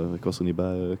uiteindelijk, ik was er niet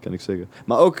bij, kan ik zeggen.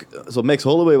 Maar ook, zo Max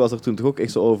Holloway was er toen toch ook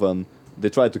echt zo over van, they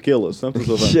tried to kill us, snap je?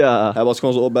 Zo van, Ja. hij was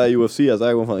gewoon zo op bij UFC, hij zei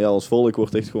gewoon van, ja, ons volk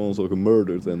wordt echt gewoon zo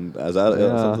gemurderd. En hij zei,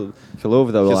 Ik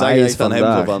geloof dat je wel. zag Hij is echt aan hem zo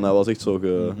vandaag. van, hij was echt zo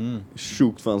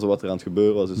geshoekt van zo wat er aan het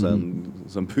gebeuren was in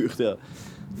zijn buurt, ja.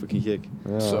 Fucking gek.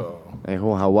 Ja. Zo. En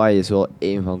gewoon Hawaii is wel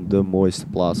een van de mooiste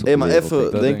plaatsen op Hé, de maar wereld, even,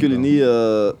 denk ik. denken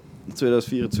jullie niet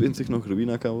 2024 nog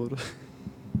ruïna kan worden?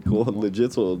 Gewoon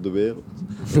legit zo op de wereld.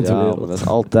 Ja, maar dat is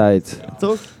altijd.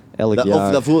 Toch? Elk Of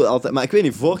jaar. dat voelde altijd. Maar ik weet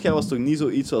niet, vorig jaar was het toch niet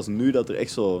zoiets zoals nu dat er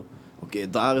echt zo. Oké,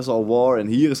 daar is al war en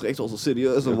hier is er echt wel zo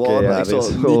serieus een war. ja, Maar echt er zo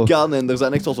is wel- niet kan en er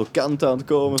zijn echt wel zo kanten aan het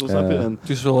komen, zo snap je? En, Het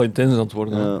is wel intens aan het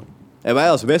worden. hè. en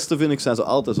wij als Westen, vind ik, zijn zo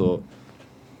altijd zo.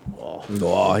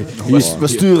 We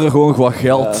sturen gewoon wat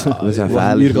geld. We zijn Hier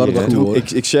veilig. gaat het hier, hè. naartoe, hoor.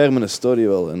 Ik share mijn story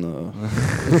wel en.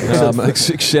 Ja, maar ik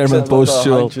share mijn posts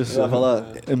wel. Ja,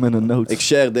 voilà. In mijn notes. Ik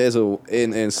share deze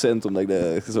 1 cent omdat ik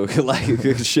dat zo gelijk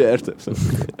geshared heb.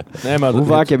 Nee, maar Hoe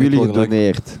vaak hebben jullie wel gelijk.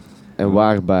 gedoneerd? En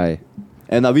waarbij?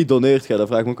 En naar wie doneert jij? Dat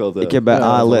vraag ik me ook altijd. Ik heb bij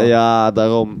ALE, voilà. ja,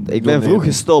 daarom. Ik ben Doneren. vroeg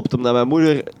gestopt, omdat mijn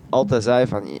moeder altijd zei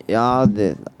van, ja,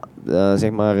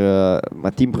 zeg maar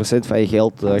 10% van je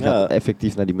geld gaat Ja.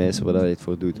 effectief naar die mensen waar je het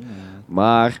voor doet.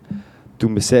 Maar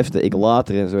toen besefte ik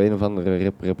later in zo'n een of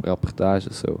andere rapportage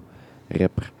of zo,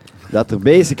 rapper, dat er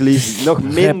basically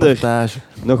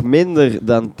nog minder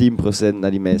dan 10%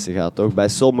 naar die mensen gaat, toch? Bij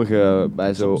sommigen,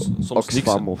 bij zo Soms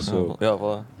Oxfam niks, of hè. zo. Ja,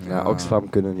 voilà. Ja, Oxfam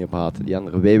kunnen niet op haten. Die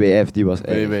andere WWF, die was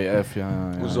echt. WWF, ja.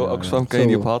 Hoezo? Oxfam kan je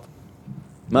niet op haten.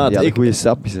 Maat, Die hadden ik... goede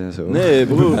sapjes en zo. Nee,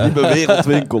 broer.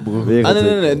 Wereldwinkel, bro.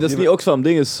 Nee. Dat is niet Oxfam.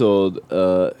 Ding is zo.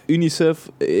 UNICEF.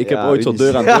 Ik heb Ja, ooit zo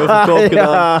UNICEF. deur-aan-deur verkoop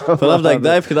Ja, gedaan. Vanaf dat ik man.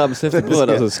 dat heb gedaan, besefte ik, bro, dat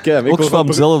is een scam. Ik Oxfam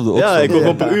word zelf. ja, ik word Ja.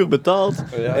 gewoon per uur betaald.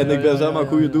 Ja, En ik ben zeg maar ja.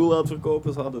 goede doel aan het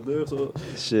verkopen. Ze aan de deur zo.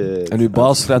 Shit. En uw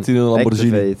baas rijdt in een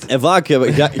Lamborghini. Activate. En vaak,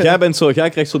 jij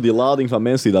krijgt zo die lading van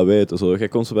mensen die dat weten. Zo. Jij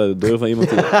komt zo bij de deur van iemand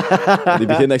die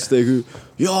begint echt tegen u.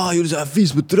 Ja, jullie zijn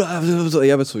vies bedrijf. En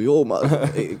jij bent zo, joh, maar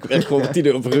ik werk gewoon 10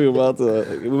 euro per uur, maat.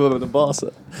 Ik moet wel met de baas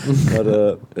zijn. Maar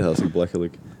ja, dat is echt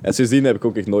belachelijk. En sindsdien heb ik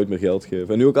ook echt nooit meer geld gegeven.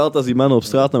 En nu ook altijd als die mannen op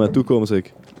straat naar mij toe komen, zeg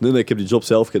ik, nee, ik heb die job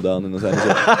zelf gedaan. En dan zijn ze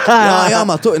zo, ja,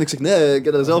 maar toch. En ik zeg, nee, ik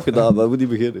heb dat zelf gedaan, maar moet niet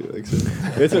beginnen. Ik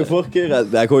zeg, weet je nog, vorige keer,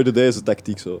 hij gooide deze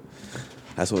tactiek zo.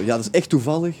 Hij zo, ja, dat is echt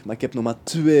toevallig, maar ik heb nog maar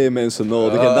 2 mensen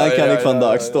nodig. En dan kan ik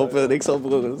vandaag stoppen. En ik zal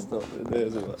broer stoppen. Nee,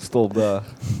 zo. Stop daar.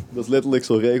 Dat is letterlijk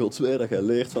zo'n regel 2 dat je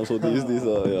leert van zo die is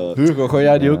zo, ja. Hugo, gooi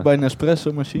jij die ook bij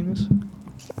Nespresso machines?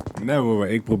 Nee hoor,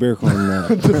 ik probeer gewoon...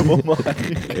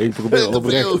 ik probeer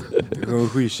oprecht gewoon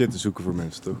goede shit te zoeken voor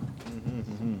mensen, toch?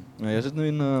 Ja, jij zit nu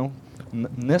in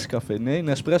Nescafé. Nee,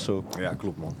 Nespresso. Ja,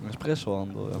 klopt man.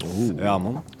 Nespresso-handel. Ja. Ja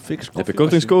man. Fix Heb je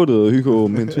kortingscode, Hugo,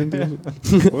 min 20?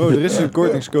 Bro, er is een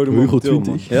kortingscode Hugo momenteel,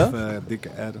 20, man. ja? Of, dikke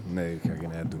ad. Nee, ik ga geen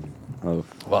ad doen. Oh.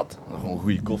 Wat? Gewoon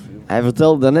goede koffie. Hij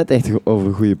vertelde daarnet echt over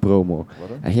een goede promo.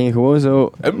 Hij ging gewoon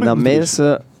zo naar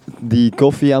mensen die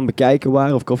koffie aan het bekijken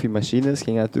waren, of koffiemachines,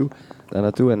 ging hij daar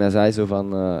naartoe. En hij zei zo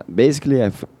van, basically,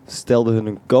 hij stelde hun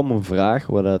een common vraag,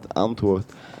 waar het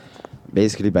antwoord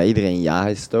basically bij iedereen ja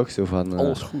is, toch? Zo van,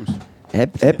 Alles goed.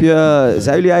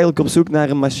 zijn jullie eigenlijk op zoek naar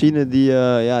een machine die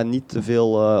niet te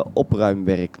veel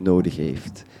opruimwerk nodig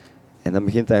heeft? En dan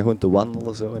begint hij gewoon te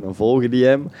wandelen zo, en dan volgen die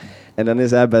hem. En dan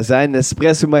is hij bij zijn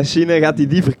espresso-machine, gaat hij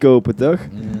die verkopen, toch?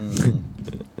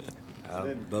 Ja,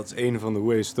 dat is een van de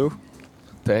ways, toch?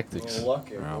 Tactics.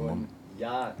 Ja, man.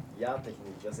 Ja-techniek.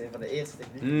 Dat is een van de eerste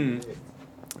technieken.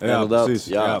 Ja, inderdaad. precies.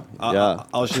 Ja. Ja. Ja.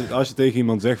 Als je tegen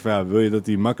iemand zegt van, ja, wil je dat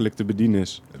hij makkelijk te bedienen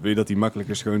is? Wil je dat hij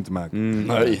makkelijker schoon te maken?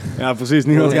 Nee. Ja, precies.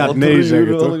 Niemand gaat nee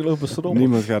zeggen, toch?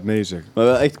 Niemand gaat nee zeggen. Maar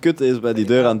wat echt kut is, bij die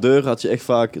deur aan deur had je echt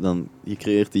vaak, dan, je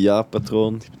creëert die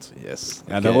ja-patroon. Je bent zo, yes.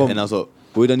 Ja, Oké. daarom. En dan zo,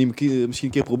 wil je dat niet misschien een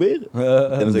keer proberen?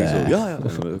 En dan zeg je zo, ja.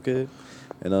 Oké.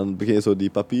 En dan begin je zo die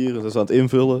papieren zo aan het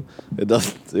invullen. En dan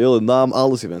de hele naam,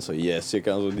 alles. Je bent zo, yes. Je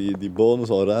kan zo die bonus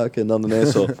al raken. En dan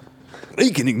ineens zo,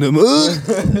 rekeningnummer.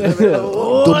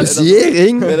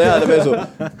 Domiciliering? En ja, dan ben je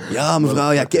zo, ja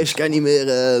mevrouw, ja, cash kan niet meer.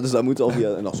 Dus dat moet al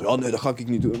via. En dan zo, ja, nee, dat ga ik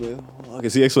niet doen. Je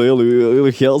ziet echt zo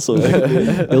heel geld zo.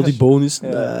 Heel die bonus.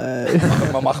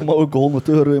 Maar mag me ook 100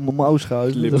 euro in mijn mouw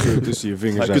schuiven? Lippen zo tussen je Maar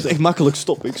vingers. je kunt echt makkelijk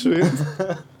stoppen, ik zweer het.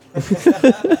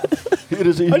 Hier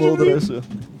is e-mailadressen.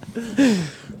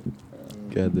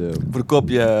 Verkoop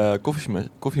je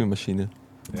koffiemachine.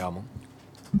 Ja, man.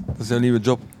 Dat is jouw nieuwe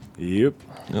job. Yep.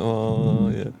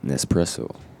 Oh, ja. Nespresso.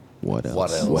 What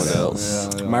else? What else?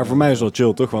 Ja. Maar voor mij is het wel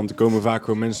chill, toch? Want er komen vaak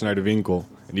gewoon mensen naar de winkel.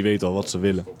 En die weten al wat ze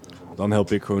willen. Dan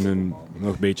help ik gewoon hun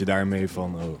nog een beetje daarmee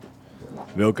van...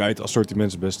 welke uit het assortiment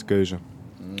is de beste keuze.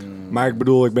 Maar ik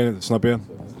bedoel, snap je?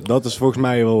 Dat is volgens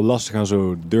mij wel lastig aan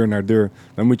zo deur naar deur.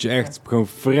 Dan moet je echt gewoon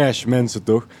fresh mensen,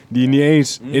 toch? Die niet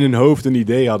eens in hun hoofd een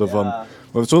idee hadden van...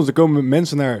 Want soms komen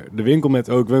mensen naar de winkel met...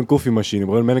 ik wil een koffiemachine,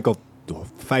 bro. Dan ben ik al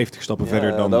 50 stappen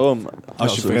verder dan... Daarom.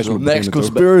 Als je fresh moet Next beginnen, toch?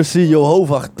 conspiracy,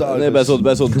 Jehovah getuigen. Nee,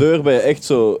 bij zo'n deur ben je echt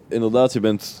zo... Inderdaad, je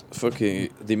bent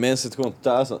fucking... Die mensen zitten gewoon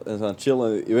thuis en zijn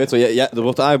chillen. Je weet wel, er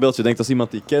wordt aangebeld, je denkt dat is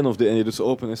iemand die je kent. En je doet ze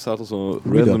open en staat er zo'n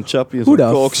random chappie en zo'n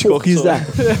kookschort. Is dat?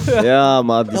 Ja,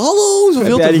 maar... Hallo,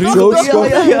 zoveel Heb jij te die vrienden. kookschort?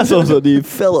 Ja, zo die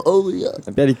felle olie. Ja.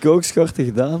 Heb jij die kookschorten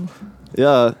gedaan?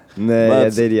 Ja, Nee, Maar jij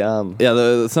het- deed die aan. ja,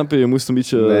 dat snap je, je moest een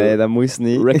beetje Nee, dat moest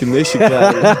niet. recognition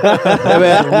krijgen. Ja,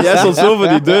 maar jij stond zo voor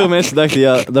die deur, mensen dachten,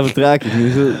 ja, dat vertraag ik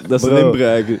niet. Dat is een Bro.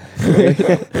 inbraken.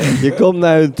 Je komt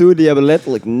naar hun toe, die hebben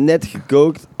letterlijk net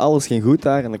gekookt. Alles ging goed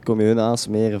daar. En dan kom je hun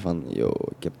aansmeren van... Yo,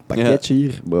 ik heb een pakketje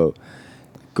hier. Bro,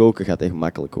 koken gaat echt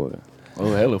makkelijk worden.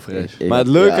 Oh, hello fresh. Je Maar het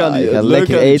gaat- leuke aan die- je het gaat leuke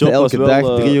lekker aan die eten job was elke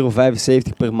wel, dag.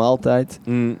 €3,75 per maaltijd.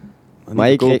 Maar Maar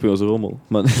je je kreeg- kopen was een rommel.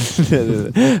 Maar,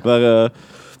 nee. Maar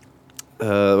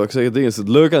wat ik zeg, het ding is, het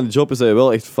leuke aan die job is dat je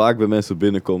wel echt vaak bij mensen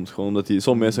binnenkomt. Gewoon omdat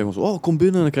sommige mensen zeggen zo, kom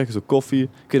binnen en dan krijg je zo koffie. Ik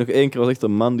weet nog één keer was echt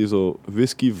een man die zo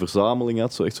whisky-verzameling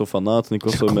had, zo echt zo fanaat. En ik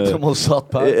was zo met... Helemaal zat,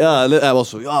 pa. Ja, hij was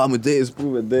zo, ja, moet deze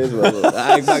proeven en deze wel.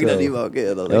 Ja, ik mag dat niet, maar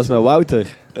oké. Dat was met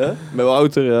Wouter. Met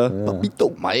Wouter, ja.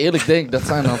 Maar eerlijk denk, dat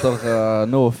zijn dan toch,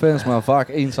 no offense, maar vaak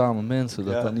eenzame mensen.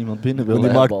 Dat dan niemand binnen wil Die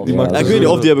hebben. maakt- die al. maakt- Ja, ik weet niet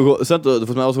of die hebben gewoon... Volgens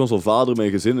mij was er gewoon zo'n vader met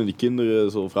een gezin en die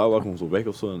kinderen, zo'n vrouw waren gewoon zo weg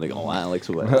of zo. En dan denk ik, eindelijk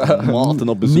zo maten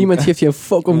op bezoek. Niemand geeft je een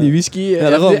fuck om die whisky. Ja,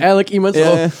 daarom. eigenlijk iemand zo...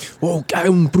 Ja. Oh,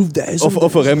 kijk, proef deze.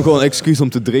 Of voor hem gewoon een excuus om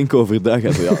te drinken overdag.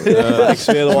 En zo, ik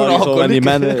zweer al aan zo. En die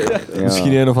mannen... Ja.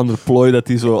 Misschien een of andere plooi dat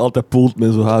hij zo altijd poelt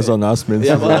met zo'n huis naast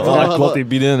mensen. Ja, maar- Dan klot hij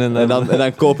binnen en dan... En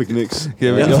dan koop ik niks.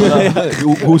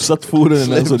 Hoe zat voeren en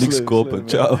dan zo niks slim, kopen. slim,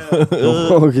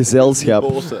 Ciao. Oh, gezelschap.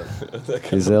 Boos, hè.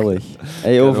 Gezellig.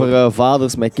 Hey, over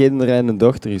vaders met kinderen en een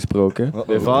dochter gesproken.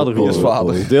 Mijn vader, wie is Oh,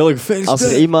 vader? Deel gefeliciteerd. Als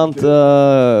er iemand...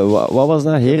 wat was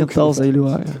dat? Herentals dat jullie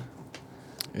waren?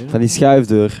 Van die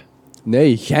schuifdeur.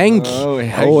 Nee, Genk. Oh,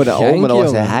 ja. Oh, maar dat was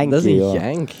jongen. een Henk. Dat is een joh.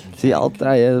 Genk. Zie je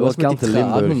altijd, hè? Dat Dat was was met kant die in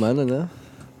trage Limburg. mannen,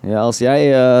 hè. Ja, als jij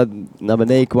naar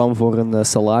beneden kwam voor een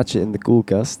salaatje in de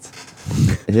koelkast,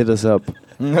 hit us up.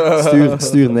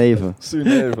 Stuur neven. Stuur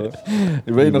me even.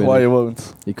 Je weet nog waar je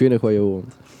woont. Ik weet nog waar je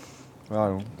woont. Ja,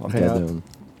 joh. Dan Oké, ging je dan.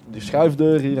 die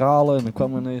schuifdeur hier halen en dan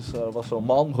kwam ineens, was zo'n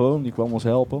man gewoon, die kwam ons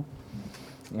helpen.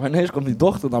 Maar ineens kwam die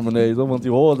dochter naar beneden, want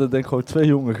die hoorde denk ik gewoon 2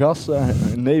 jonge gasten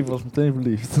en neef was meteen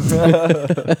verliefd.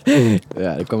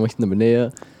 Ja, ik kwam echt naar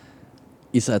beneden.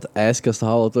 Iets uit de ijskast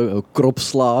halen, toch? Een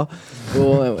kropsla.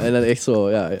 Gewoon, en dan echt zo,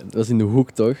 ja, dat was in de hoek,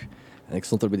 toch? En ik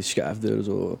stond daar bij die schuifdeur,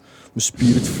 zo, mijn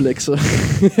spieren te flexen.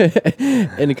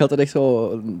 En ik had er echt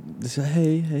zo, dus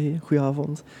hey,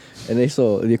 goedenavond. En echt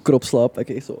zo, die kropsla, ik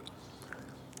echt zo,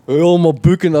 helemaal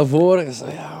bukken naar voren. En zo,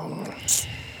 ja,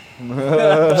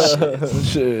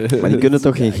 Shit. Maar die kunnen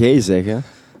toch geen G zeggen?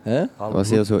 hè? Dat was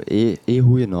heel zo,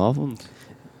 goedenavond.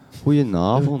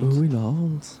 Goedenavond.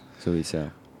 Goedenavond. Zoiets,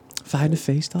 ja. Fijne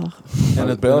feestdag. En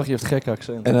het België heeft gek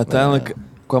accent. En uiteindelijk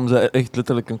kwam ze echt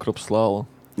letterlijk een krop slaan.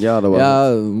 Ja, dat was het. Ja,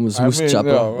 ze moest I mean,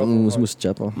 chappen. ja, wat- Ze moest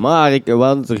chappen. Maar we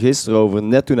hadden het er gisteren over,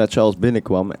 net toen dat Charles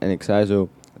binnenkwam. En ik zei zo,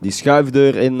 die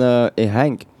schuifdeur in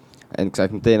Henk. En ik zag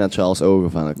meteen aan Charles'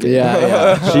 ogen van, oké.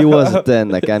 Ja. She was a 10,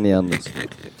 dat kan niet anders.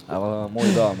 Ja, wat een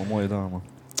mooie dame, mooie dame.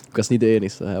 Ik was niet de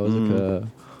enige. Hij was ook...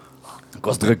 Ik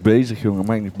was druk bezig, jongen,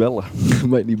 mij niet bellen.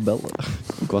 mij niet bellen.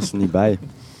 Ik was er niet bij.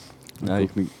 Nee,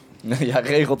 jij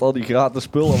regelt al die gratis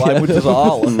spullen, wij moeten ze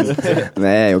halen.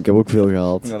 Nee, ik heb ook veel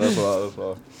gehaald. Ja, dat is waar, dat is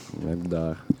waar. Ik heb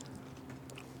daar.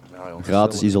 Ja, jongen,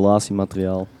 Gratis gezellig.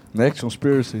 isolatiemateriaal. Next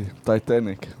Conspiracy,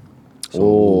 Titanic.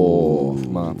 Oh.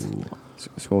 Maat.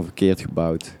 Is gewoon verkeerd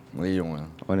gebouwd. Nee, jongen.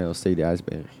 Oh nee, dat was tegen die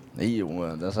ijsberg. Nee,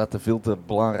 jongen. Daar zaten veel te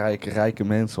belangrijke, rijke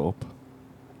mensen op.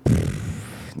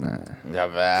 Nee.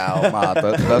 Jawel, maat.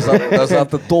 Daar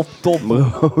zat de top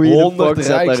Bro, wie de 100 fuck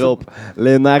zat rijkste- daarop?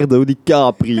 Leonardo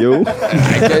DiCaprio.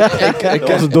 Ik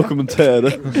was een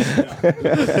documentaire.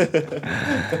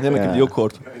 Nee, maar ik heb die ook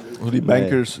gehoord. Zo die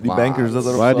bankers, Maar- dat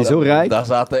erop Waren die zo rijk? Daar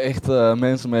zaten echt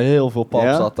mensen met heel veel pap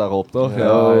Ja? zat daarop, toch?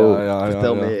 Oh,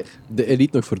 vertel meer. De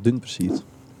elite nog voor dun, precies.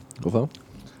 Of wel?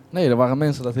 Nee, er waren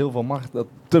mensen dat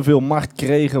te veel macht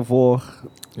kregen voor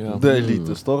Ja. de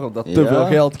elites, toch? Of dat te Ja. veel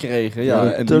geld kregen. Ja.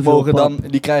 Ja, En te die, veel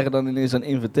die krijgen dan ineens een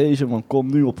invitation van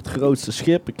kom nu op het grootste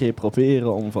schip. Een keer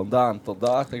proberen om vandaan tot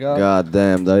daar te gaan. God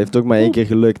damn, dat heeft ook maar 1 keer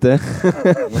gelukt, hè?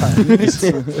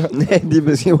 Nee,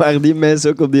 misschien waren die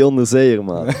mensen ook op die onderzeeër,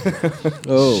 man.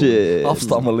 Oh. Shit.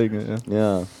 Afstammelingen. Ja.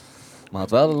 Ja. Maar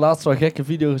we hadden laatst wel een gekke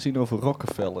video gezien over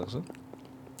Rockefellers. Hè?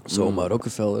 Zomaar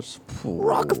Rockefellers.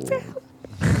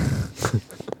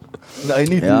 Nee,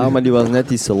 niet Ja, die. maar die was net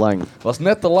iets te lang. Was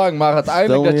net te lang, maar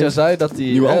uiteindelijk Stel dat je- je zei dat,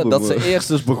 Nieuw album, dat ze hoor. eerst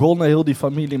dus begonnen, heel die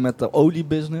familie, met de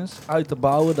oliebusiness uit te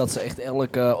bouwen. Dat ze echt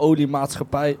elke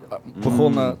oliemaatschappij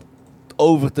begonnen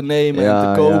over te nemen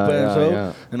en te kopen en zo.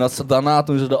 Ja. En dat ze daarna,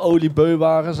 toen ze de oliebeu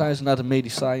waren, zijn ze naar de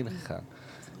medicijnen gegaan.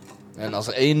 En als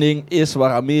er één ding is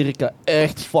waar Amerika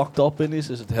echt fucked up in is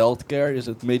het healthcare, is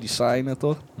het medicijnen,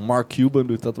 toch? Mark Cuban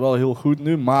doet dat wel heel goed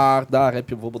nu, maar daar heb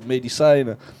je bijvoorbeeld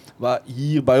medicijnen. Waar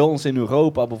hier bij ons in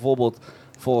Europa bijvoorbeeld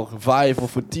voor 5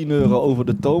 of voor 10 euro over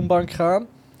de toonbank gaan,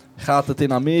 gaat het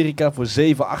in Amerika voor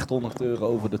 700-800 euro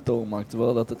over de toonbank.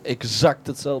 Terwijl dat het exact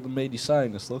hetzelfde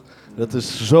medicijn is, toch? Dat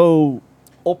is zo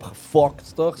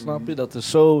opgefokt, toch? Snap je? Dat is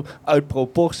zo uit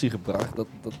proportie gebracht. Dat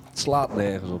slaat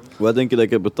nergens op. Wat denk je dat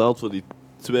ik heb betaald voor die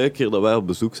 2 keer dat wij op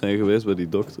bezoek zijn geweest bij die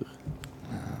dokter?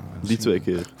 Die 2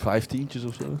 keer. 15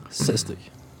 of zo. 60.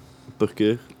 Per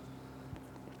keer.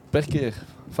 Per keer.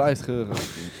 50 euro.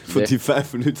 Voor die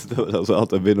 5 minuten dat we dan zo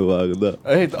altijd binnen waren. Daar.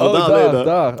 Hey, daar.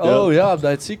 daar. Ja. Oh ja,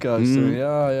 bij het ziekenhuis. Mm. toen.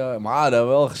 Ja. Maar dat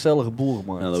wel een gezellige boel,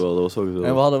 man. Ja, dat was wel gezellig.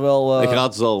 En we hadden wel En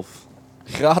gratis zalf.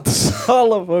 gratis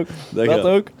half ook. Dat gaat.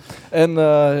 ook. En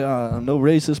no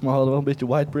racist, maar we hadden wel een beetje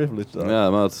white privilege daar. Ja,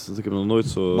 maar ik heb nog nooit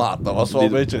zo... Maar dat was wel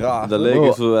een beetje raar. Dat leek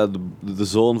alsof wij de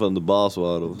zoon van de baas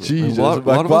waren. Of zo. Jesus.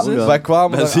 Waar was dit? Wij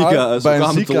kwamen Bij een eraan- ziekenhuis. bij We een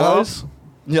kwamen te ziekenhuis.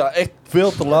 Ja, echt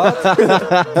veel te laat.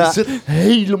 Het zit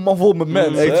helemaal vol met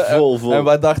mensen. Echt hè. vol. En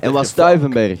wij dachten... En was echt,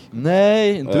 Stuivenberg.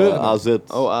 Nee, in Deurne. AZ. Oh,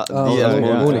 Oh, die ja,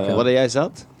 ja. Monica. Waar jij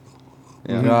zat?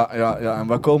 Ja. En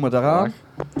wij komen daaraan.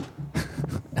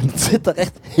 En het zit daar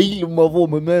echt helemaal vol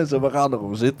met mensen. We gaan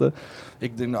erom zitten.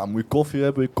 Ik denk, nou, moet je koffie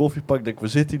hebben? Ik koffie pak. Ik denk, we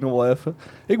zitten hier nog wel even.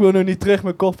 Ik wil nu niet terug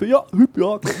met koffie. Ja, hup,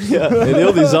 ja. Kom. Ja, en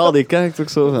heel die zaal die kijkt ook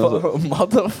zo. Van zo.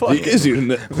 Motherfucker. Die is hier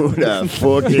net. Who the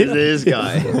fuck is this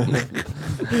guy?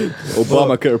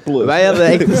 Obamacare Plus. Wij hadden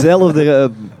echt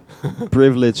dezelfde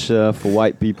privilege voor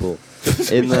white people.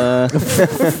 In,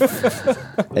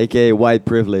 a.k.a. white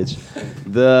privilege.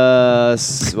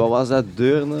 Wat was dat?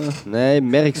 Deurne? Nee,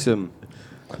 Merksem.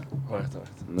 Wacht.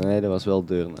 Nee, dat was wel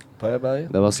Deurne. Ben je bij?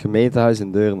 Dat was gemeentehuis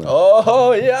in Deurne.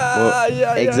 Oh, ja.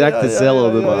 Exact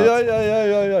hetzelfde, ja, maat.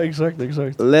 ja,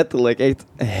 exact. Letterlijk echt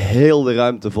heel de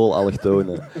ruimte vol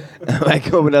allochtonen. En wij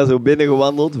komen daar zo binnen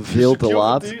gewandeld, veel te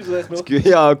laat.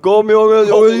 Ja, kom jongens,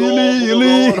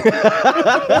 jullie.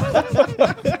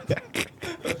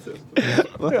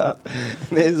 Maar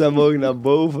nee, ze mogen naar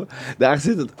boven. Daar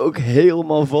zit het ook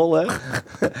helemaal vol, hè.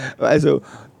 Wij zo,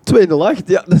 208,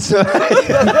 ja, dat is wat?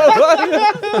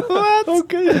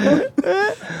 Oké.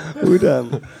 Hoe dan?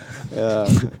 Ja.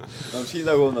 Maar misschien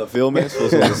dat gewoon dat veel mensen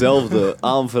voor dezelfde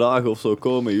aanvragen of zo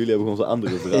komen. Jullie hebben gewoon zo'n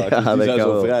andere vraag. Ja, Dus die dat zijn kan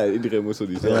zo wel. vrij. Iedereen moet zo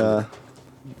diezelfde. Ja.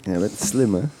 Ja, dat is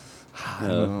slim, hè.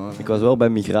 Ja. Ik was wel bij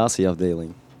migratieafdeling.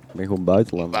 Ik ben gewoon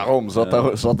buitenland. Waarom?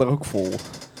 Zat daar ook vol?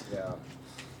 Ja.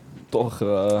 Toch?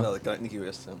 dat kan ik niet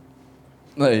geweest zijn.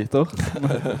 Nee, toch?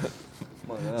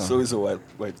 Maar ja. Sowieso white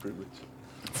privilege.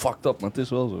 Fucked up, maar het is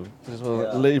wel zo. Het is wel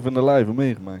Ja. levende lijven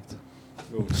meegemaakt.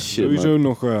 Shit, Sowieso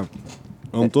nog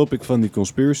on topic van die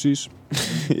conspiracies.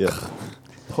 Ja.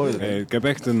 Gooi er. Ik heb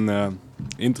echt een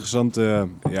interessante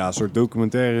soort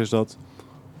documentaire is dat.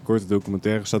 Korte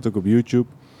documentaire, staat ook op YouTube.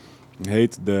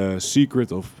 Heet The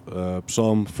Secret of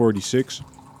Psalm 46.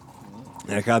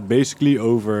 En het gaat basically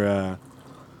over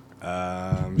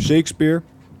Shakespeare.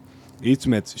 Iets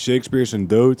met Shakespeare zijn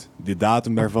dood, de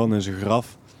datum daarvan en zijn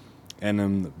graf. En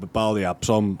een bepaalde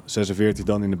Psalm 46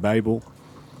 dan in de Bijbel.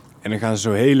 En dan gaan ze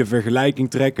zo'n hele vergelijking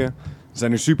trekken. Er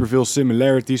zijn er superveel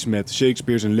similarities met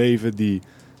Shakespeare zijn leven, die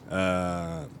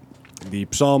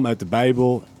psalm uit de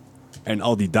Bijbel en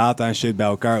al die data en shit bij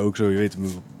elkaar ook zo. Je weet,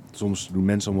 soms doen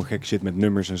mensen allemaal gek shit met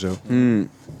nummers en zo.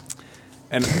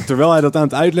 En terwijl hij dat aan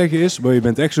het uitleggen is, je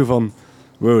bent echt zo van,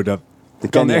 wow, dat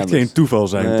kan niet echt anders. geen toeval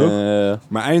zijn, toch?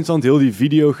 Maar eindstand, heel die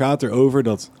video gaat erover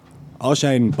dat als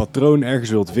jij een patroon ergens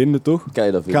wilt vinden, toch? Kan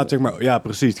je dat vinden? Gaat, zeg maar, ja,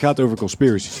 precies. Het gaat over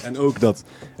conspiracies. En ook dat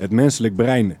het menselijk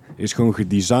brein is gewoon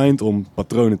gedesigned om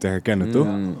patronen te herkennen, toch?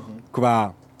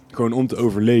 Qua, gewoon om te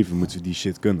overleven moeten we die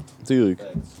shit kunnen. Tuurlijk.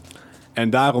 En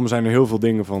daarom zijn er heel veel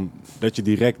dingen van, dat je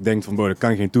direct denkt van, dat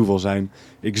kan geen toeval zijn.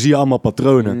 Ik zie allemaal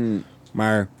patronen,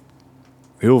 maar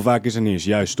heel vaak is het niet eens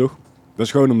juist, toch? Dat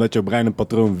is gewoon omdat jouw brein een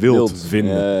patroon wilt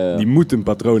vinden. Ja. Die moet een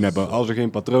patroon hebben. Als er geen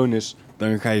patroon is,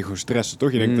 dan ga je gewoon stressen,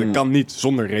 toch? Je denkt, dat kan niet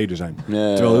zonder reden zijn.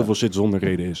 Ja. Terwijl heel veel shit zonder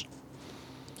reden is.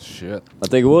 Shit. Maar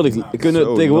tegenwoordig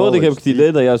heb ik het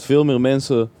idee dat juist veel meer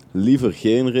mensen liever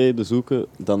geen reden zoeken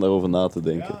dan daarover na te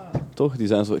denken. Toch? Die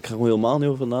zijn zo, ik ga er gewoon helemaal niet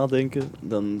over nadenken,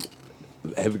 dan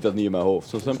heb ik dat niet in mijn hoofd.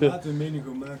 Zo, snap je? Laten een mening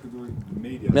gewoon maken door de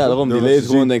media. Ja, daarom die Door lezen te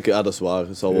gewoon zien. denken, dat is waar,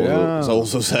 het zal wel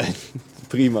zo zijn.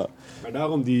 Prima. Maar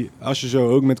daarom, als je zo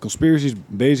ook met conspiracies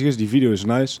bezig is, die video is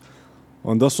nice.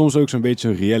 Want dat is soms ook zo'n beetje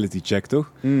een reality check,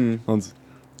 toch? Want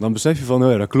dan besef je van,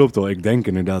 oh ja, dat klopt wel. Ik denk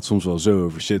inderdaad soms wel zo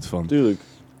over shit van. Tuurlijk.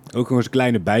 Ook gewoon eens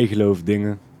kleine bijgeloof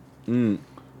dingen.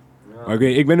 Maar oké,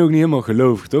 ik ben ook niet helemaal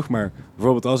gelovig, toch? Maar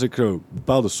bijvoorbeeld als ik zo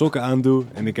bepaalde sokken aandoe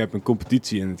en ik heb een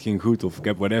competitie en het ging goed, of ik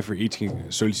heb whatever, een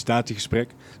sollicitatiegesprek,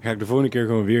 dan ga ik de volgende keer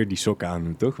gewoon weer die sokken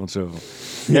aandoen, toch? Want zo van...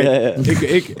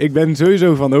 Kijk, ik ben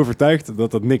sowieso van overtuigd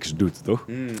dat dat niks doet, toch?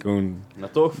 Gewoon...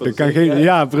 Maar toch, Er kan geen,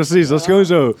 ja, precies, dat is gewoon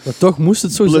zo. Maar toch moest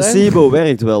het zo zijn. Placebo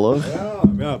werkt wel, hoor.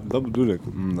 Ja, dat bedoel ik.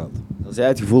 Dat. Als jij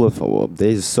het gevoel hebt van, wow, op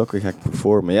deze sokken ga ik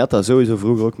performen. Je had dat sowieso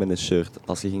vroeger ook met een shirt.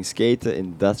 Als je ging skaten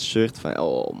in dat shirt, van,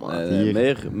 oh man,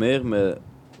 hier. meer met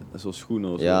zo'n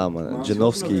schoenen of zo. Ja, man,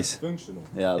 Janowski's.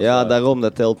 Ja, Ja, daarom,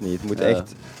 dat telt niet. Het moet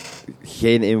echt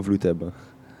geen invloed hebben.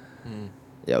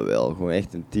 Jawel, gewoon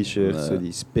echt een t-shirt, Nee. zo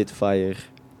die Spitfire.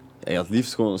 Ja, je had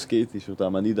liefst gewoon een skate t-shirt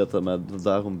aan, maar niet dat dat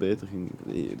daarom beter ging.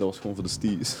 Nee, dat was gewoon voor de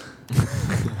steez.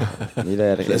 Niet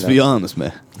dat je Let's erin be had. honest,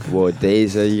 man. Wow,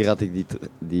 deze, hier had ik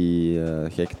die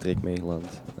gekke trick meegeland.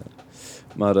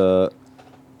 Maar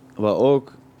wat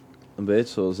ook een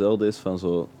beetje zo zelden is van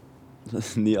zo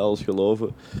niet alles geloven,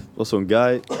 was zo'n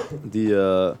guy die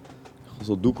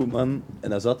zo'n doekoeman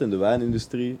en hij zat in de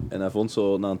wijnindustrie en hij vond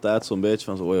zo na een tijd zo'n beetje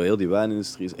van zo, oh, heel die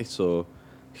wijnindustrie is echt zo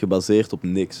gebaseerd op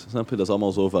niks. Snap je? Dat is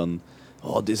allemaal zo van,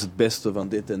 oh, dit is het beste van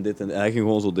dit en dit. En hij ging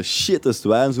gewoon zo de shittest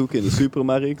wijn zoeken in de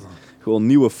supermarkt. Gewoon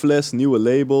nieuwe fles, nieuwe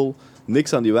label.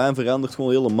 Niks aan die wijn veranderd,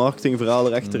 gewoon een hele marketingverhaal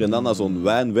erachter. En dan naar zo'n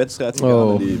wijnwedstrijd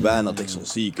gegaan. En die wijn had echt zo'n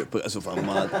zieke prijzen van,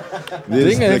 man. Dit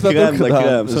is Dingen heeft dat ook crème,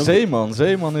 gedaan. crème.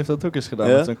 Zeeman heeft dat ook eens gedaan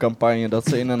Ja? met zo'n campagne. Dat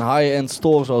ze in een high-end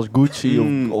store zoals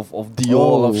Gucci of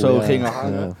Dior of zo gingen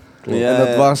hangen. Ja,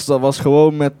 En dat was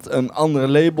gewoon met een andere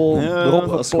label Ja, erop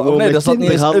Dat is geplakt. gewoon Nee, met dat zat niet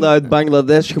eens kinderhanden een- uit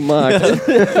Bangladesh gemaakt.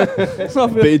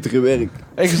 Snap je? Betere werk.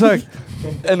 Exact.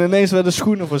 En ineens werden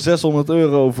schoenen voor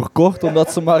 €600 verkocht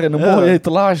omdat ze maar in een mooie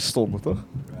etalage stonden, toch?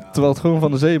 Terwijl het gewoon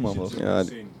van de Zeeman was. Ja,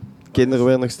 kinderen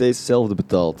werden nog steeds hetzelfde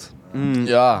betaald.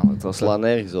 Ja, het was Sla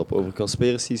nergens op. Over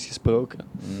conspiracies gesproken.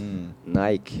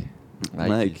 Nike.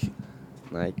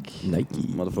 Nike.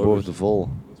 Boordevol.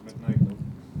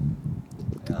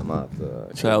 Ja, maat.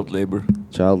 Child labor.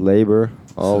 Child labor.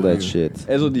 All that shit.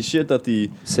 En zo die shit dat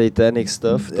die... Satanic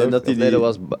stuff. En toch? dat die- Of nee, dat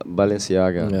was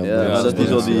Balenciaga. Ja, maar dat die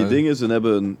zo die dingen, ze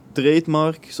hebben een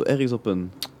trademark, zo ergens op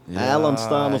een eiland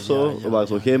staan of zo, waar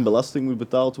zo geen belasting moet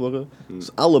betaald worden. Dus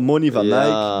alle money van Nike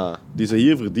Ja. die ze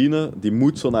hier verdienen, die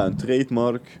moet zo naar een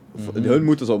trademark. Hun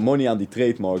moeten zo money aan die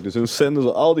trademark. Dus hun zenden zo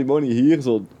al die money hier,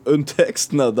 zo een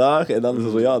tekst naar daar. En dan is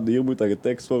het zo, ja, hier moet dat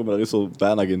getekst worden, maar er is zo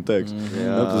bijna geen tekst.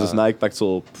 Ja. Dus Nike pakt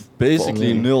zo...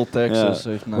 basically Oh. nul Texas. Ja.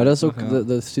 Heeft Maar dat is ook, ja.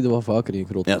 dat zie je wel vaker in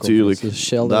grote Ja, companies. tuurlijk. Dus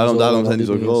Shell en Daarom zo, zijn die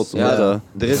zo dingen. groot. Ja, Omdat,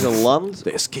 er is een land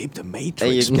They escaped the en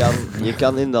Matrix. je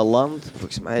kan in dat land,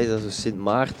 volgens mij is dat zo Sint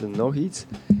Maarten nog iets.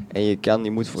 En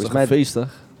je moet volgens mij feest, hè?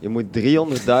 je moet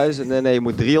 300.000, nee, je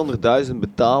moet 300.000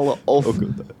 betalen of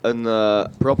een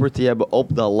property hebben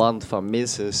op dat land van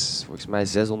minstens volgens mij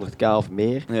 600k of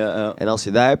meer. Ja. En als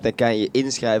je dat hebt, dan kan je je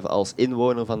inschrijven als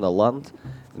inwoner van dat land.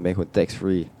 Dan ben je gewoon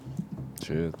tax-free.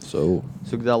 Zo.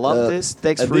 Zoek dat land is, Het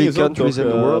ding tax-free is ook countries toch,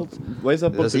 in the world. Wat is dat,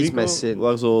 Dat Puerto is iets Rico? met zin.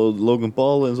 Waar zo Logan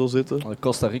Paul en zo zitten?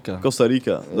 Costa Rica. Costa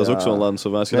Rica, dat is Ja. ook zo'n land. Zo,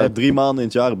 van, als je Ja. daar 3 maanden in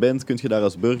het jaar bent, kun je daar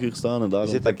als burger staan en daar Je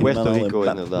zit pak in je Puerto mannen Rico, en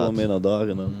pap, inderdaad. gewoon mee naar daar.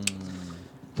 En dan.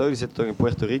 Toch, je zit toch in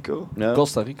Puerto Rico? Ja.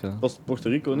 Costa Rica. Was het Puerto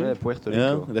Rico niet? Nee, Puerto Ja,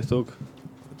 Rico. ik dacht ook.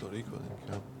 Puerto Rico, denk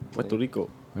ik, ja. Puerto Rico.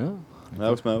 Ja. Ja,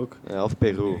 volgens mij ook. Ja, of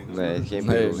Peru. Nee, geen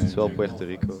Nee, Peru. nee, Het is wel nee. Puerto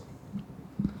Rico.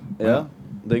 Ja?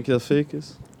 Denk je dat het fake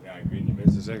is? Ja, ik weet niet,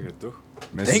 mensen zeggen het toch?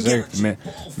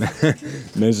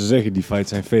 Mensen zeggen die fights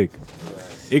zijn fake.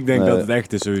 Ik denk Nee. dat het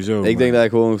echt is sowieso. Ik maar- denk dat hij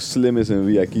gewoon slim is in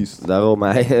wie hij kiest. Daarom,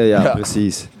 ja,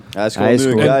 precies. Hij is gewoon Hij is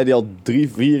nu een gewoon- guy die al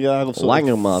 3-4 jaar of zo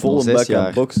Langer, maat, vol al een 6 bak aan jaar.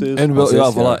 het boksen is. En wel, Al ja,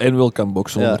 6 jaar. voilà, en wel kan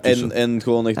boksen Ja, ondertussen. en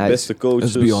gewoon echt Hij is- beste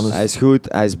coaches. let's be honest. Hij is goed,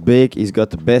 hij is big, he's got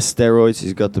the best steroids,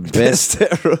 he's got the best,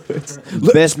 steroids.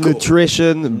 best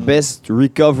nutrition, best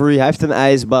recovery. Hij heeft een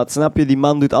ijsbad, snap je? Die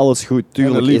man doet alles goed,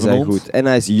 tuurlijk een is lieve hij hond. goed. En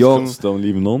hij is jong, Stel een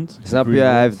lieve hond. snap je?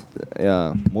 Hij heeft,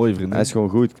 ja, Mooie vriendin. hij is gewoon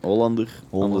goed. Hollander.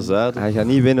 Aan de zijde. Hij gaat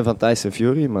niet winnen van Tyson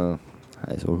Fury, maar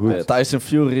Hij is wel goed. Tyson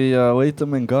Fury, hoe heet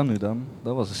hem in Ghana dan?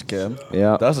 Dat was een scam.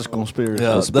 Ja. Dat is een conspiracy.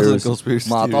 Ja, dat is een conspiracy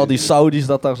Maar theory. al die Saudis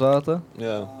dat daar zaten.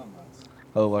 Ja.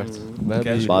 Oh, wacht. We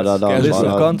hebben hier Badadam, list of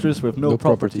badadam. countries with no No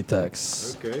property property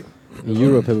tax. In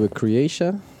Europe hebben we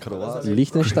Croatia, Kroatië.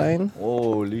 Liechtenstein,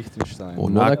 Oh, Liechtenstein.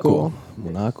 Monaco,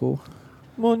 Monaco.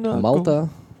 Malta.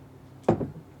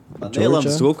 Maar Nederland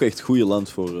is toch ook echt een goede land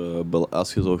voor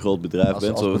als je zo'n groot bedrijf Als-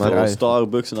 bent. als Zo bedrijf.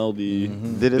 Starbucks en al die...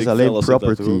 Dit is Big alleen fellas zitten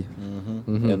daar property. toch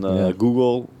Mhm. En Ja.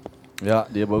 Google. Ja,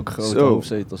 die hebben ook grote Zo.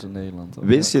 hoofdzetels in Nederland.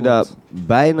 Wist Ja, je klopt. dat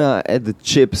bijna de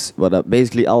chips, waar dat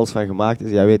basically alles van gemaakt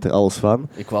is, jij weet er alles van.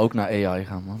 Ik wou ook naar AI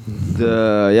gaan,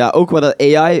 man. Ook wat dat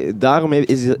AI, daarom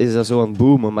is dat zo aan het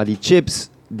boomen. Maar die chips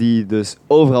die dus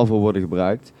overal voor worden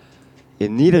gebruikt,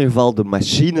 in ieder geval de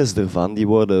machines ervan, die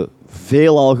worden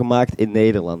veelal gemaakt in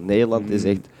Nederland. Nederland is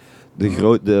echt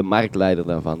de marktleider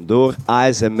daarvan. Door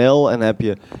ASML en dan heb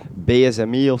je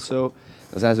BSMI of zo.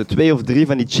 Er zijn zo 2 of 3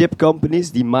 van die chip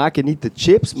companies, die maken niet de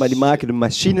chips, maar die maken de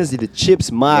machines die de chips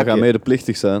Dat maken. gaat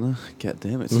medeplichtig zijn, hè. God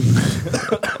damn it.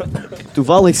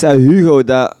 Toevallig zei Hugo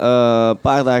dat een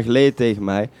paar dagen geleden tegen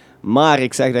mij. Maar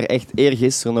ik zag daar echt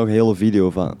eergisteren nog een hele video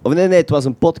van. Of nee, het was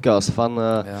een podcast van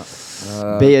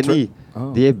BNI.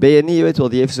 Oh. Die heeft BNI, je weet wel,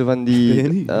 die heeft zo van die...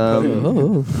 BNI?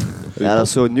 Ja, dat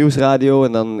is zo'n nieuwsradio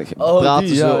en dan praten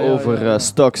die, ze ja, ja, over ja.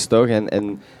 stocks, toch?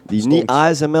 En die niet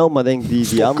ASML, maar denk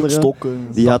die andere, Stokken.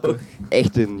 die had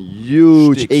echt een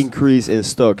huge Sticks. increase in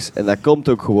stocks. En dat komt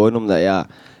ook gewoon omdat, ja,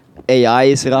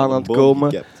 AI is eraan aan het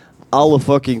komen. Alle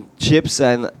fucking chips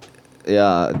zijn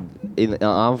in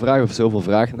aanvraag of zoveel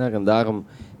vraag naar. En daarom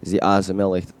is die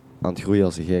ASML echt aan het groeien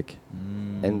als een gek.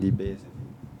 En die bezig.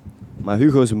 Maar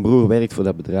Hugo zijn broer werkt voor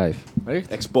dat bedrijf. Echt?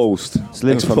 Exposed.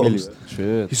 Slimme familie.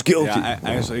 Shit. He's guilty.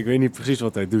 Ja, ik weet niet precies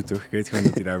wat hij doet, toch? Ik weet gewoon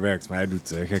dat hij daar werkt, maar hij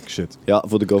doet gekke shit. Ja,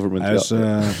 voor de government. Hij is,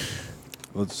 ja.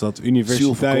 wat is dat? Ziel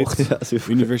Universiteit, verkocht. Ja, ziel verkocht.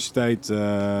 universiteit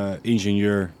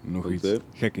ingenieur, nog Oké. iets.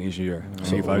 Gekke ingenieur. In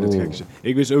ieder geval hij doet gekke shit.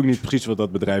 Ik wist ook niet precies wat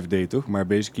dat bedrijf deed, toch? Maar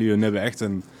basically, hun hebben echt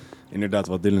inderdaad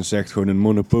wat Dylan zegt, gewoon een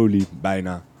monopolie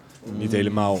bijna. Niet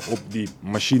helemaal op die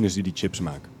machines die chips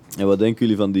maken. En wat denken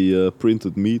jullie van die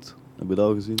printed meat? Heb je dat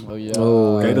al gezien? Oh ja.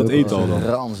 Kan je dat eten al dan?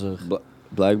 Ranzig.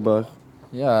 Blijkbaar.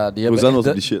 Ja, die Hoe hebben, zijn echt,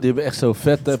 dat die shit? die hebben echt zo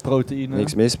vette proteïne.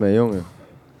 Niks mis mee, jongen.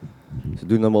 Ze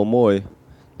doen dat wel mooi. Die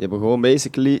hebben gewoon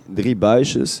basically 3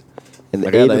 buisjes. En de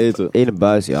Maar ga je dat eten? ene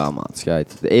buis, ja man,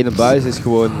 schijt. De ene buis is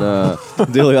gewoon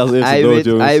Deel gaat eerst dood,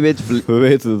 jongens. We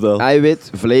weten het al.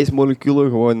 eiwit, vleesmoleculen,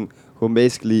 gewoon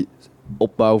basically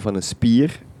opbouw van een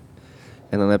spier.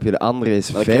 En dan heb je de andere is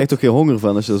Maar daar krijg je vet. toch geen honger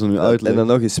van als je dat zo nu En uitlegt. dan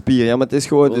nog een spier. Ja, maar het is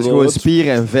gewoon Wat? spier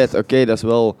en vet. Oké, dat is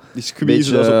wel Die een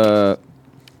squeeze beetje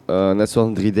dat net zoals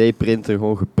een 3D-printer,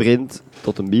 gewoon geprint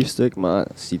tot een biefstuk. Maar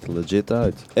het ziet er legit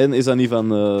uit. En is dat niet van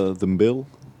de Bill?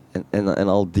 En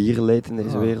al dierenleed in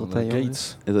deze wereld, hè, jongens?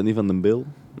 Gates. Is dat niet van de Bill?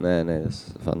 Nee, dat is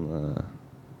van...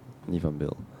 niet van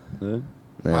Bill. Nee?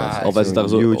 Nee, Maar dat of is het daar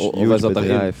zo- huge, of huge is dat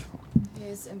daarin? bedrijf.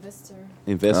 Hij is investor.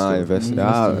 Investor. Ah, investor.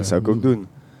 Ja, dat zou ik ook doen.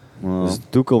 Wow. Dat is de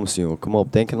toekomst, jongen. Kom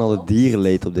op, denk aan al het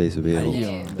dierenleed op deze wereld. Ja,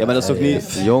 maar dat is toch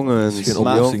niet... Jongens, Geen jong-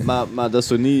 oplossing. Maar dat is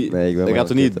toch niet... Nee, ik ben dat maar gaat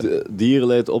toch aan niet het kitten.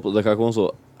 dierenleed op... Dat gaat gewoon zo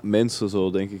mensen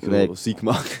zo, denk ik, Nee. zo ziek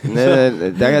maken.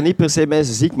 Nee, dat gaat niet per se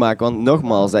mensen ziek maken. Want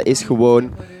nogmaals, dat is gewoon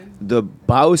de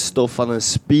bouwstof van een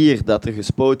spier dat er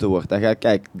gespoten wordt. Dat gaat,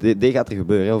 kijk, dit gaat er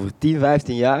gebeuren. hè. Over 10,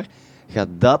 15 jaar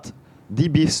gaat die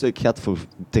biefstuk gaat voor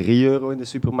 €3 in de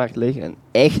supermarkt liggen. Een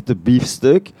echte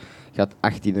biefstuk gaat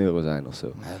 €18 zijn of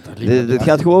zo. Dit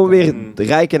gaat gewoon weer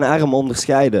rijk en arm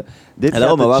onderscheiden. Dit En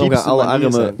daarom, maar de waarom gaan cheapste alle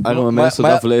manier zijn. arme mensen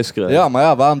maar- dat vlees krijgen? Ja, maar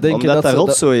ja, waarom denk Omdat je dat dat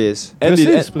rotzooi is. En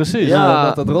die- Precies. Ja,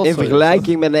 dat rotzooi in is.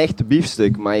 vergelijking met een echte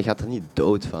biefstuk, maar je gaat er niet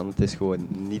dood van. Het is gewoon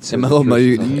niet zo. Ja, maar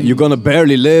you're gonna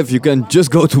barely live. You can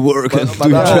just go to work and do Maar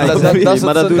your dat- job. dat- dat is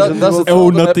Maar het- dat doen ze dat is het Oh,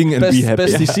 volgende. nothing and be happy.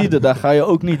 Pesticiden, daar ga je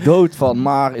ook niet dood van,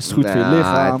 maar is het goed voor je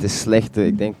lichaam. Het is slecht.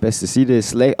 Ik denk pesticiden is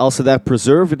slecht. Als ze daar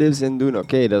preservatives in doen,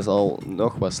 oké, dat is al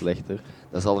nog wat slechter.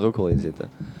 Dat zal er ook wel in zitten.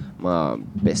 Maar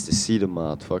pesticiden,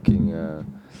 maat, fucking...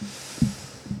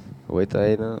 hoe heet dat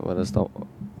ene? Wat is dat?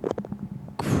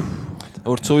 Er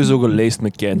wordt sowieso geleest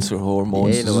met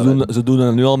cancerhormoons. Die ene Ze doen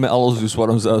dat nu al met alles, dus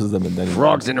waarom zouden ze dat met dat niet doen?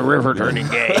 Frogs in the river turning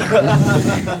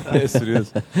gay. Nee,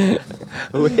 serieus.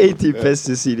 Hoe heet die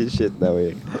pesticiden shit nou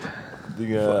weer?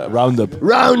 Roundup.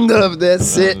 Roundup,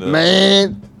 that's it,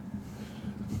 man.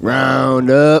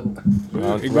 Roundup.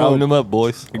 Round them up,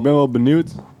 boys. Ik ben wel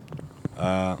benieuwd.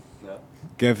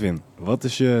 Kevin, wat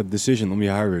is je decision om je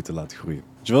haar weer te laten groeien?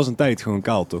 Want je was een tijd gewoon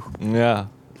kaal, toch? Ja.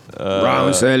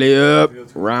 Round Sally up,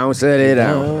 round Sally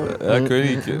down. Ja, ik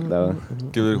weet niet. Nou,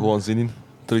 Ik heb er gewoon zin in.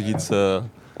 Terug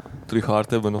terug haar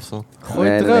te hebben of zo. Gooi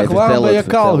Nee, terug, nee, waarom ben je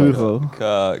vertel kaal, het. Hugo?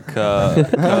 Ik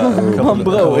ga Man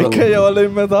bro, ik ken jou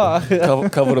alleen met haar.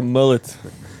 ik ga voor een mullet.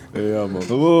 Ja, man.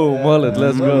 Wow, mullet,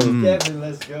 let's go. Kevin,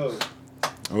 let's go.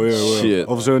 Oei. Shit.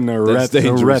 Of zo'n That's red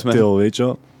dangerous, tail, weet je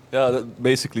wel? Ja,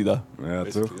 basically dat. Ja,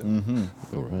 toch?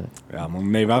 Alright. Ja,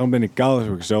 man. Nee, waarom ben ik kaal? Dat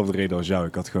is ook dezelfde reden als jou.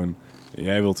 Ik had gewoon...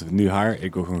 Jij wilt nu haar,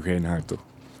 ik wil gewoon geen haar, toch?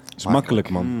 Het is makkelijk,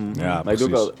 man. Ja, Maar ik doe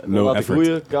precies. ook wel Low laten effort.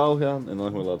 groeien, kaal gaan en dan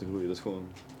gewoon laten groeien. Dat is gewoon...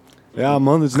 Ja,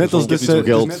 man. Het is net als de Ik heb niet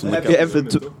zoveel geld. seizoenen, Heb je even...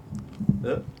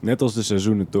 net als de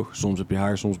seizoenen, toch? Soms heb je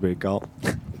haar, soms ben je kaal.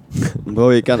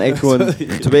 Bro, je kan echt gewoon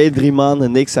 2-3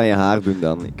 maanden niks aan je haar doen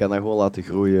dan. Je kan dat gewoon laten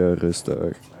groeien,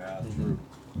 rustig.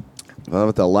 Waarom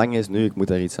het al lang is nu, ik moet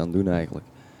daar iets aan doen eigenlijk.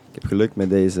 Ik heb geluk met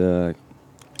deze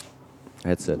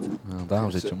headset. Ja,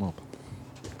 daarom zet je hem op.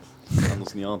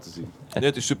 Anders niet aan te zien. Nee,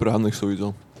 het is super handig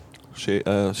sowieso.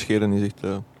 Scheren is echt...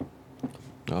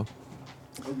 ja.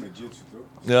 Ook met jitsu, toch?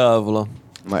 Ja, voilà.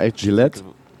 Maar echt Gillette,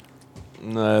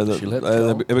 Nee, dat Gillette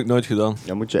heb ik nooit gedaan.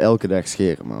 dan moet je elke dag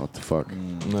scheren, man. What the fuck.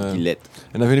 Nee.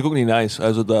 En dat vind ik ook niet nice.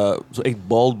 Als zo echt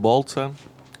bald zijn.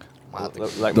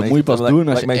 Dat moet je pas doen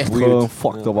als je lijkt echt me weird. gewoon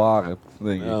fucked op haar hebt,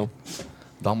 denk ik. Ja.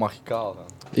 Dan mag je kaal gaan.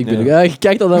 Ik ben je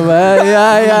kijkt al naar mij.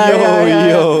 Ja.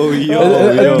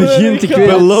 Het begint, ik weet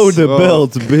Below the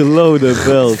belt, below the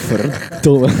belt.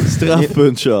 Verdomme.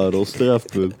 Strafpunt, Charles,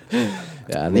 strafpunt.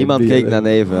 Ja, nee, Niemand keek naar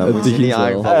neven. Het Het is niet begint wel.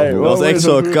 aangevallen. Dat was echt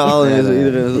zo kaal en zo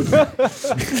iedereen...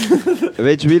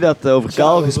 Weet je wie dat, over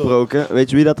kaal gesproken, weet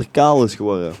je wie dat er kaal is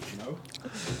geworden?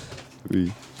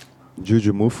 Wie?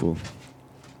 Juju Mufu.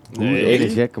 Nee. Hele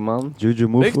gekke man. Juju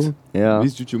Mufu. Echt? Ja. Wie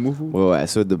is Juju Mufu? Bro, hij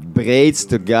is zo de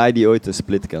breedste guy die ooit een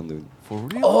split kan doen. For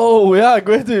real? Oh ja, ik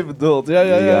weet wie je bedoelt. Ja.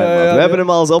 We hebben hem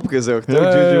al eens opgezocht,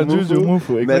 toch? Juju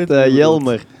Mufu. Met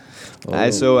Jelmer. Hij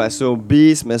is zo'n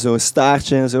beest met zo'n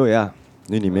staartje en zo, ja.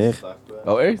 Nu niet meer.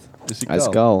 Oh echt? Is Hij is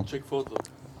kaal. Check foto.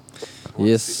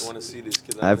 Yes.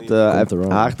 Hij heeft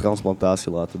eraan.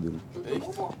 haartransplantatie laten doen.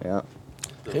 Ja.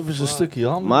 Geef eens een stukje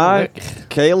hand. Maar ik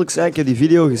ga eerlijk zeggen, ik heb die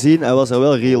video gezien, hij was er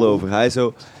wel real over. Hij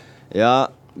zo, ja,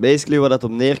 basically wat dat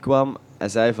op neerkwam, hij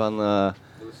zei van,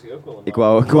 ik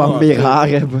wou meer haar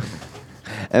hebben.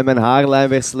 En mijn haarlijn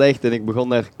werd slecht en ik begon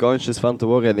daar conscious van te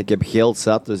worden en ik heb geld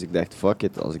zat, dus ik dacht, fuck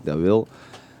it, als ik dat wil.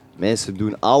 Mensen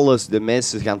doen alles, de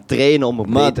mensen gaan trainen om er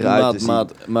beter uit te zien.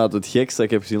 Maat, het gekste dat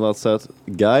ik heb gezien laatst uit,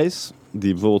 guys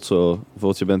die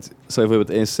bijvoorbeeld je bent, stel je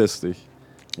bijvoorbeeld 1,60.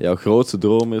 Jouw grootste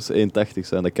droom is 1,80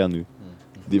 zijn, dat kan nu.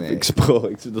 Nee.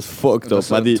 Dat is fucked up.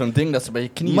 Maar die, zo'n ding dat ze bij je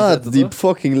knieën maat, zetten, die toch?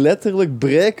 fucking letterlijk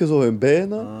breken zo hun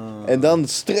benen. En dan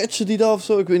stretchen die dat of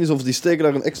zo. Ik weet niet of die steken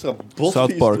daar een extra bot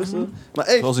South Park. tussen. Maar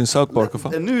echt. Zoals in South Park of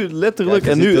wat? En nu letterlijk. Ja,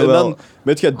 je en ziet nu er en wel dan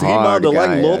met je 3 hard maanden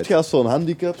lang guy loopt uit. je als zo'n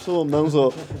handicap zo. En dan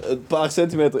zo een paar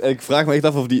centimeter. En ik vraag me echt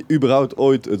af of die überhaupt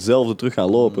ooit hetzelfde terug gaan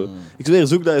lopen. Ik zweer,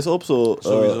 zoek dat eens op zo.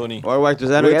 Sowieso niet. Wacht, we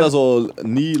zijn nog Weet dat even... zo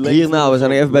niet Hierna, we zijn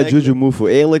nog even bij Juju Mufu.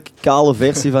 Eerlijk, kale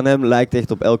versie van hem lijkt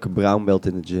echt op elke brown belt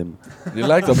in de gym. Die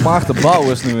lijkt op Maarten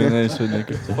Bouwers nu ineens, vind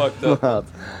ik. Fucked up. Maat.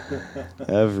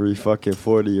 Every fucking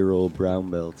 40-year-old brown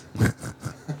belt.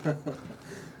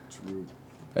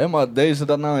 Hé, maar deze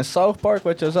dat nou in South Park,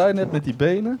 wat jij zei net met die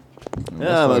benen?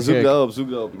 Ja, maar zoek dat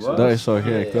op, Dat is zo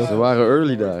gek, toch? Ze waren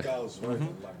early daar.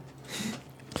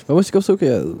 Wat moest ik opzoeken?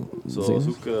 Ja, Zo, zeg eens.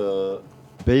 zoek...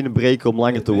 Benen breken om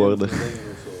langer te worden.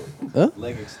 Huh?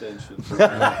 Leg extension.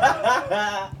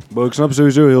 Bro, ik snap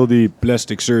sowieso heel die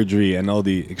plastic surgery en al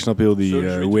die... Ik snap heel die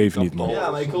wave niet, man.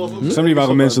 Ja, maar ik geloof ook... Ik snap niet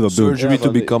waarom mensen dat doen. Surgery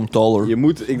to become taller. Je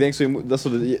moet, ik denk zo, dat is zo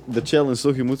de challenge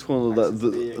toch? Je moet gewoon,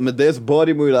 met deze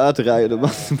body moet je eruit rijden.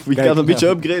 Je kan een beetje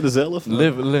upgraden zelf.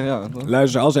 Ja, toch?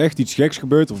 Luister, als er echt iets geks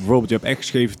gebeurt, of bijvoorbeeld je hebt echt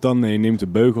gescheve tanden en je neemt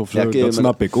een beugel of zo, Ja, oké, dat maar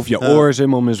snap ik. Of je Ja. oor is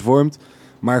helemaal misvormd.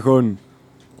 Maar gewoon,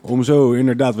 om zo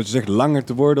inderdaad, wat je zegt, langer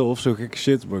te worden of zo gekke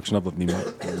shit. Maar ik snap dat niet,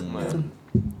 man.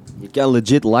 Je kan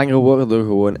legit langer worden door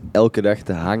gewoon elke dag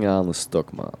te hangen aan een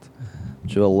stok, maat.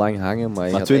 Moet je wel lang hangen, maar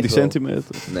je Maar gaat 20 echt wel-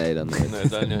 centimeter. Nee, dan niet. Nee,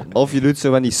 dat niet. Of je doet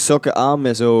zo van die sokken aan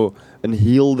met zo een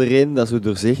hiel erin, dat zo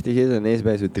doorzichtig is en ineens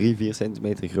ben je zo 3-4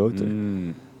 centimeter groter.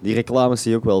 Die reclames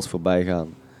zie je ook wel eens voorbij gaan.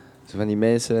 Zo van die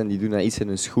mensen en die doen daar iets in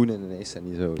hun schoenen en ineens zijn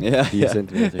die zo 4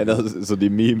 centimeter En groot. dan is zo die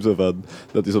meme zo van,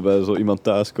 dat is zo bij zo iemand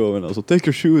thuis komen en dan zo, take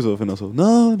your shoes off. En dan zo,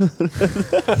 no.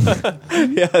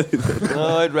 Ja,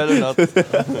 No, I'd rather not.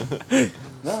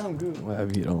 no, I'm good. Wat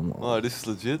hebben we hier allemaal? Oh, this is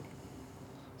legit.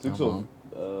 Zoek zo'n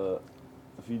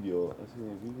video. Is er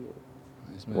geen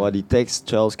video? Wow, die tekst,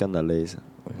 Charles kan dat lezen.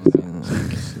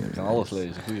 Ik kan alles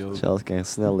lezen, goeie hoop. Charles kan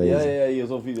snel lezen. Ja, hier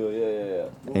zo'n video.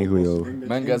 Ja. En goeie ogen.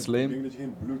 Man gets lame. dat je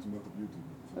geen bloed mag op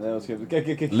YouTube. En dan was het,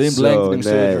 kijk. Limb Zo, lengthening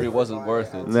nee. surgery wasn't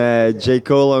worth it. Nee, J.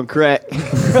 Cole on crack.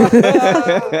 from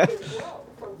 5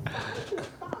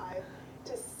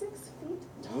 to 6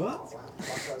 Oh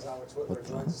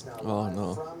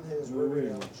no.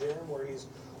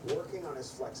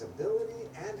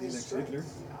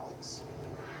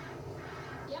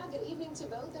 Yeah, good evening to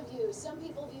both of you. Some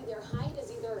people view their height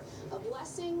as either a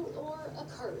blessing or a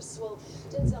curse. Well,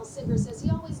 Denzel Sigger says he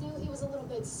always knew he was a little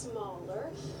bit smaller,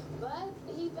 but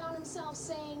he found himself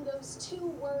saying those 2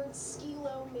 words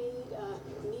Skilo made a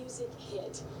music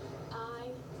hit.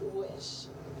 I wish.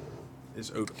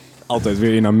 Is ook altijd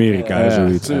weer in Amerika, hè,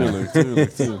 zoiets. Tuurlijk.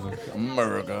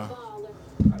 America.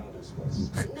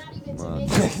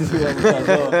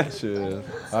 Shit.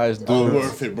 Hij is door.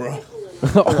 Worth it, bro.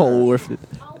 All worth it.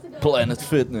 Planet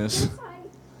Fitness.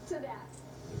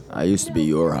 I used to be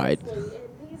your height.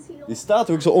 Die staat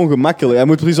ook zo ongemakkelijk. Hij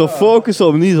moet precies zo focussen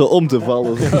om niet zo om te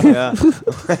vallen. Ja.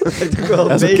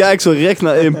 En ze kijkt zo recht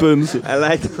naar 1 punt. Hij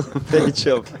lijkt er een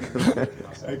beetje op.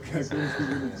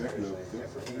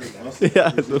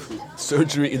 Ja,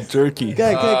 Surgery in Turkey.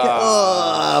 kijk.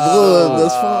 Oh, bro,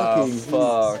 dat is fucking...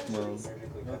 Fuck, man.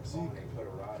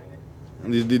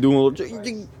 Die doen wel... Put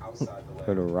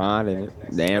a rod in it. Dat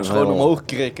is Denzel. gewoon omhoog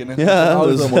krikken. Hè? Ja,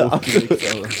 Alles dat is- omhoog krikken.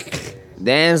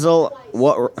 Denzel.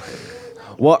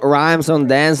 What rhymes on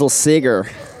Denzel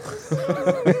Sigger?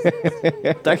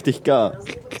 80k.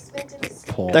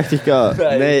 80k.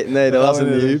 Nee, dat was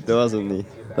hem niet. Dat was hem niet.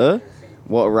 Huh?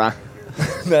 What rhymes?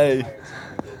 Nee.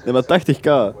 Nee, maar 80k heeft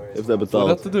hij Wat betaald.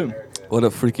 dat te doen? What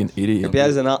a freaking idiot.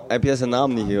 Heb jij zijn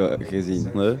naam niet gezien?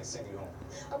 Nee?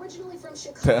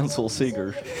 Denzel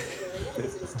Sigger.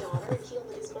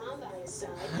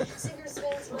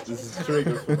 Dit is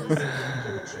trigger.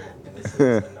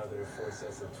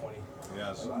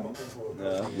 Ja,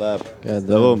 lap. Ja,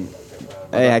 Daarom.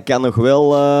 Hey, hij kan nog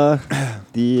wel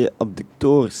die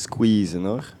abductor squeezen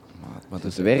hoor. Maar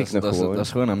dat werkt nog gewoon. Dat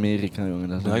is gewoon Amerika, jongen.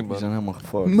 Dat is, die Blijkbaar. zijn helemaal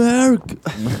gefucked. America.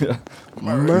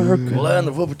 Land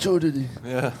of opportunity.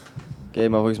 Ja. Oké,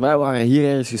 maar volgens mij waren we hier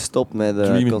ergens gestopt met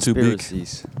Dreaming too big.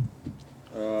 conspiracies.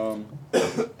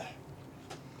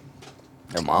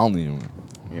 Helemaal niet, jongen.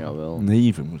 Jawel.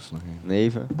 Neven moest nog in.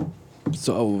 Neven.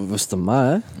 Zo, was de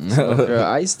ma, hè?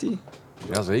 Nog iced tea?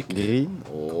 Jazeker. Green.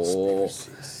 Oh,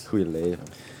 goeie leven.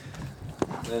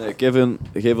 Nee, Kevin,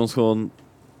 geef ons gewoon...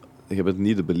 Je bent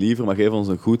niet de believer, maar geef ons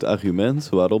een goed argument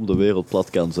waarom de wereld plat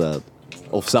kan zijn.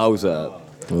 Of zou zijn.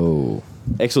 Oh.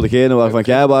 Echt zo degene waarvan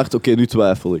jij waart, oké, nu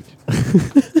twijfel ik.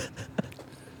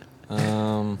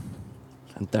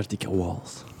 Antarctica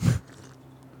Walls.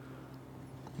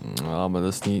 Ja, maar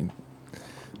dat is niet...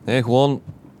 Nee, gewoon...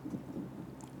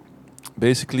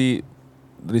 Basically,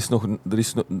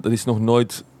 er is nog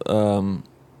nooit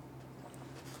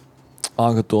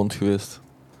aangetoond geweest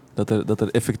dat er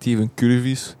effectief een curve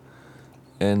is.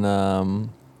 En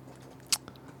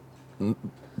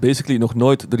basically nog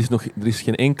nooit... Er is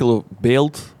geen enkele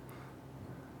beeld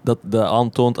dat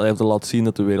aantoont, of dat laat zien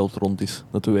dat de wereld rond is.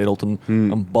 Dat de wereld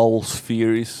een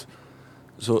balsfeer is.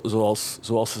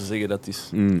 Zoals ze zeggen dat is.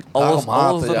 Alles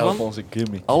daarvan, onze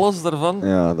Kimmy. alles daarvan,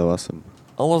 Ja, dat was hem.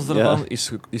 alles daarvan Ja.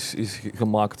 is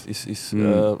gemaakt, is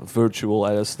virtual.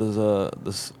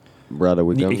 Dat is Brother,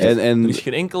 we niet come. echt. En- Er is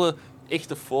geen enkele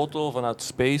echte foto vanuit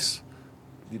space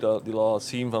die laat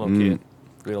zien van oké, de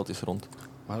wereld is rond.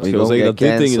 Ik wil zeggen dat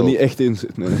dit ding er niet echt in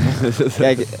zit. Nee.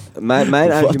 Kijk, mijn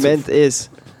argument is...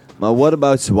 Maar what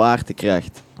about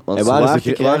zwaartekracht? Want En waar is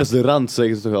zwaartekracht, de rand,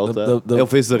 zeggen ze toch altijd? Dat-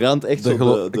 Of is de rand echt dat zo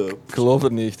gelo- de... Ik geloof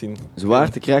er niet echt in.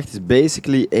 zwaartekracht is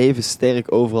basically even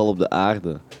sterk overal op de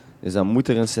aarde. Dus dan moet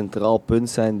er een centraal punt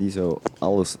zijn die zo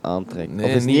alles aantrekt. Nee,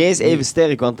 Of is niet niet- eens even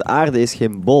sterk, want de aarde is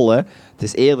geen bol, hè. Het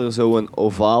is eerder zo'n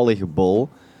ovalige bol.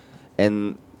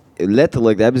 En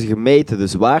letterlijk, dat hebben ze gemeten. De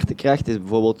zwaartekracht is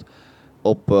bijvoorbeeld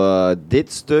op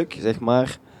dit stuk, zeg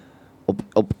maar,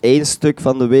 op één stuk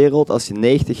van de wereld, als je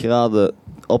 90 graden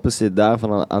opposite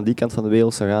daarvan aan die kant van de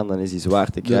wereld zou gaan, dan is die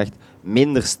zwaartekracht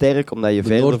minder sterk, omdat je De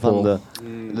verder Noordpool. van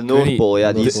de Noordpool,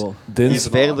 ja, die is, Noordpool. die is Dens-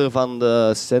 verder van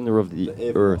de center of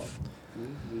the earth.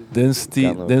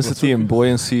 Density en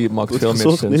buoyancy maakt veel meer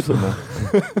gezond sens niet. voor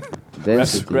mij.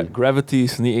 Density. Gravity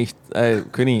is niet echt...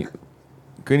 ik weet niet...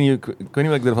 Ik weet niet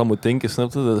wat ik ervan moet denken,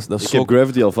 snap je? Dat is Ik zo... heb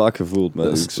Gravity al vaak gevoeld, maar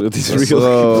Dat is- het is dat is real.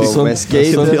 Wow, zo'n- met zo'n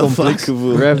skaten, heel complex. vaak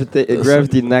gevoeld.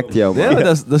 gravity nakt jou, man. Nee, maar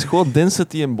dat is gewoon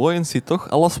density en buoyancy, toch?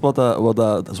 Alles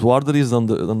wat zwaarder is dan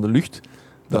de lucht,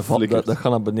 dat flikkert.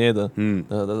 gaat naar beneden. Hmm.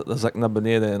 Dat zakt naar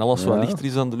beneden. En alles wat Ja. lichter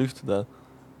is dan de lucht, dat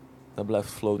blijft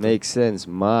floaten. Makes sense,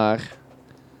 maar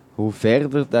hoe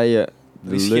verder dat je de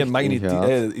Er is lucht geen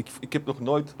magnetisme. ingaat- Ik heb nog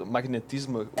nooit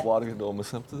magnetisme waargenomen,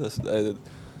 snap je? Dat is,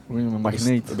 Een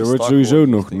magneet. Er wordt sowieso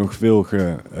nog veel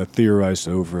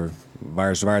getheorized over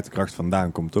waar zwaartekracht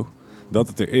vandaan komt, toch? Dat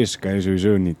het er is, kan je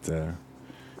sowieso niet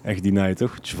echt deny,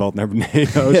 toch? Je valt naar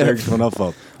beneden als je ergens vanaf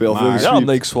valt. Maar Ja,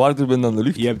 omdat ik zwaarder ben dan de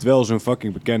lucht. je hebt wel zo'n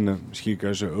fucking bekende, misschien kan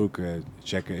je ze ook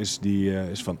checken,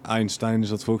 is van Einstein, is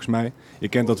dat volgens mij. Je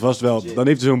kent dat vast wel. Dan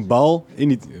heeft hij zo'n bal,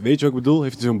 weet je wat ik bedoel?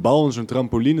 Heeft hij zo'n bal en zo'n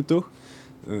trampoline, toch?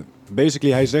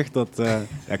 Basically, hij zegt dat...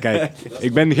 ja, kijk,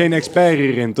 ik ben geen expert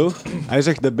hierin, toch? Hij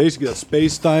zegt dat basically dat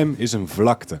space-time is een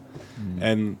vlakte.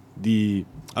 En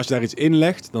als je daar iets in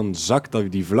legt, dan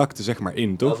zakt die vlakte zeg maar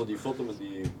in, toch? Also die foto met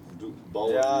die bal.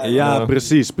 Ja,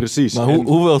 precies. Maar En-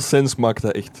 hoeveel sens maakt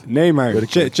dat echt? Nee, maar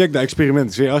check dat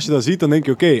experiment. Als je dat ziet, dan denk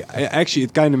je, oké, actually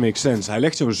it kind of makes sense. Hij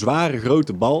legt zo'n zware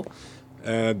grote bal,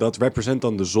 dat represent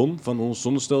dan de zon van ons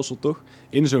zonnestelsel, toch?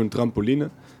 In zo'n trampoline.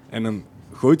 En dan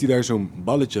gooit hij daar zo'n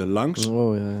balletje langs.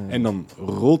 Oh, ja. En dan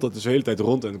rolt dat dus de hele tijd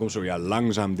rond en dan komt zo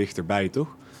langzaam dichterbij, toch?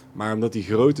 Maar omdat die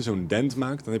grote zo'n dent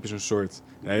maakt, dan heb je zo'n soort...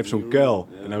 Ja, je hebt zo'n kuil.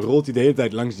 En dan rolt hij de hele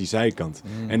tijd langs die zijkant.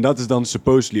 En dat is dan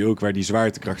supposedly ook waar die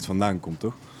zwaartekracht vandaan komt,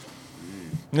 toch?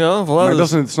 Ja, voilà. Maar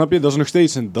dat is snap je? Dat is nog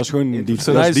steeds dat is gewoon die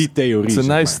theorie. It's a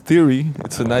zeg nice maar. theory.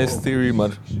 It's a nice theory,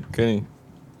 maar ik weet niet.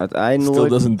 Still Uiteindelijk,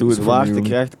 doesn't do it for me,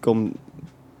 zwaartekracht komt...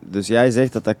 Dus jij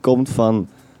zegt dat komt van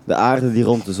de aarde die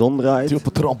rond de zon draait. Die op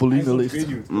een trampoline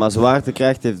ligt. Maar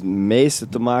zwaartekracht heeft het meeste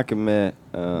te maken met,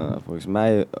 volgens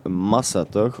mij, een massa,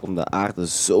 toch? Omdat de aarde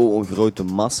zo'n grote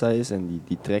massa is en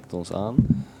die trekt ons aan.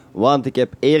 Want ik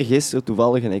heb eergisteren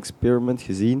toevallig een experiment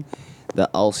gezien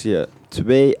dat als je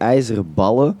 2 ijzeren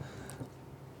ballen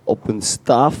op een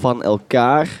staaf van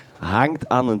elkaar hangt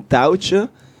aan een touwtje,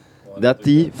 dat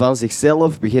die van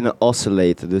zichzelf beginnen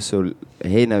oscillaten, dus zo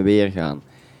heen en weer gaan.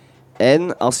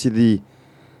 En als je die,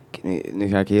 nu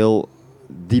ga ik heel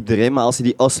diep erin, maar als je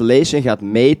die oscillation gaat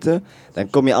meten, dan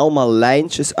kom je allemaal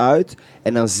lijntjes uit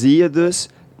en dan zie je dus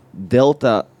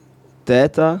delta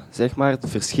theta, zeg maar, het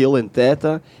verschil in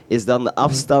theta, is dan de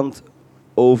afstand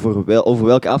over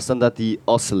welke afstand dat die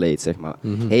oscillate, zeg maar,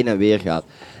 heen en weer gaat.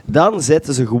 Dan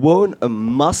zetten ze gewoon een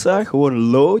massa, gewoon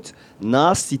lood,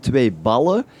 naast die 2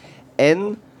 ballen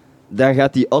en dan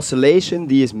gaat die oscillation,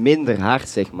 die is minder hard,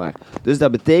 zeg maar. Dus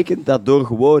dat betekent dat door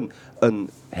gewoon een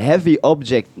heavy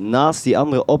object naast die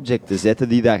andere object te zetten,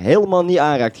 die daar helemaal niet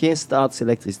aanraakt, geen statische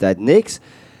elektriciteit, niks,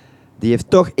 die heeft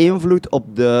toch invloed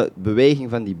op de beweging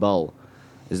van die bal.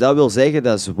 Dus dat wil zeggen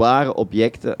dat zware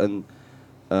objecten een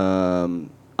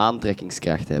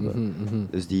aantrekkingskracht hebben.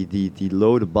 Dus die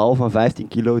lode bal van 15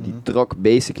 kilo, die trok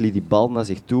basically die bal naar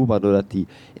zich toe, waardoor dat die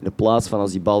in de plaats van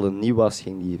als die bal er niet was,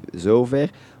 ging die zo ver.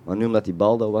 Maar nu omdat die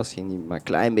bal daar was, ging die maar een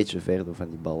klein beetje verder van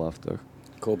die bal af, toch?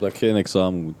 Ik hoop dat ik geen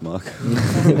examen moet maken.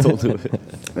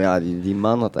 Ja, die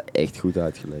man had dat echt goed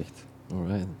uitgelegd.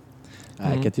 Alright.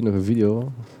 Ik heb hier nog een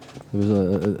video. We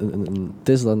hebben een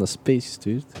Tesla naar space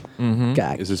gestuurd.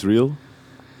 Kijk. Is this real?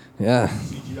 Ja.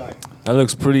 That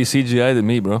looks pretty CGI to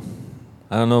me, bro. I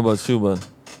don't know about you, but...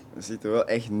 Dat ziet er wel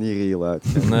echt niet real uit.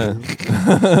 Nee.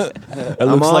 That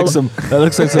looks like some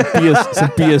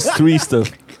PS3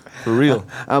 stuff. For real.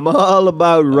 I'm all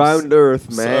about round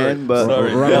earth, man. Sorry, But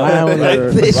sorry. Round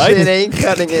Earth. this Right? shit ain't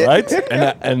cutting it. Right?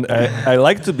 And I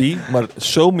like to be, but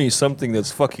show me something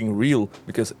that's fucking real.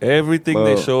 Because everything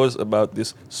they Well. show us about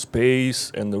this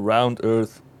space and the round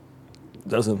earth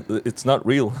it's not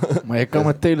real. Maar je kan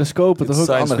met telescopen It's toch ook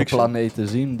science andere fiction. planeten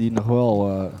zien die nog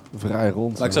wel vrij rond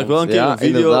Maar zijn. ik zag wel een keer Ja, een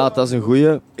video. inderdaad, dat is een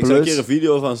goeie. Ik zag een keer Plus, een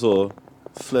video van zo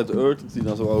Flat Earth die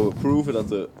dan zo wou proeven dat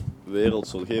de wereld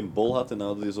zo geen bol had en dan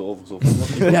hadden die zo over zo'n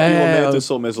 100 kilometer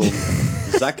zo met zo'n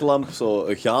zaklamp zo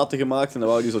gaten gemaakt en dan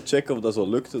wou die zo checken of dat zo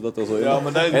lukte, dat dat zo in.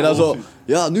 maar dat is en dan zo, bullshit.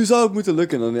 ja, nu zou het moeten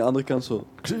lukken en aan de andere kant zo,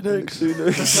 ik zie niks.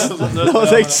 Dat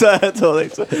was echt sad, dat was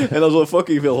echt zo. En dan zo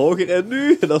fucking veel hoger en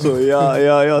nu, en dan zo,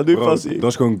 ja, nu Bro, pas ie. dat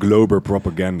is gewoon global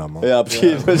propaganda, man. Ja,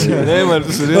 precies. Nee, maar het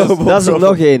is serieus. dat is er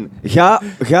nog één.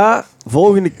 Ga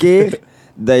volgende keer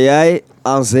dat jij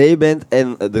aan zee bent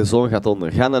en de zon gaat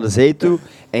onder. Ga naar de zee toe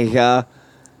en ga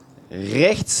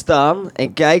recht staan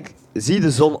en kijk, zie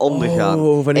de zon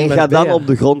ondergaan. van En in ga Marbella. dan op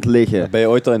de grond liggen. Ben je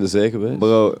ooit al in de zee geweest?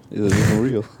 Bro, Is dat niet van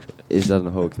real? is dat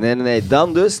een hoax? Nee.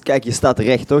 Dan dus, kijk, je staat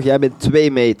recht, toch? Jij bent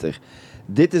 2 meter.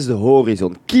 Dit is de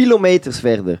horizon. Kilometers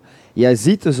verder. Jij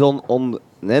ziet de zon onder...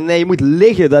 Nee, je moet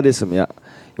liggen, dat is hem, ja.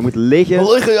 Je moet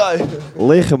liggen. Liggen jij?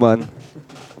 Liggen, man.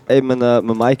 Hé,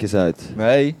 mijn mic is uit.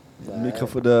 Nee.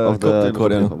 Microfoon de Of de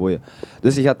koptelefoon. boeien.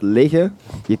 Dus je gaat liggen,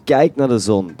 je kijkt naar de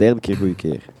zon. 3e keer goede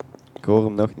keer. Ik hoor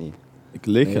hem nog niet. Ik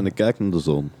lig en ik kijk naar de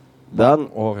zon. Dan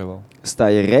Hoor je wel. sta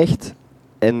je recht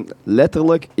en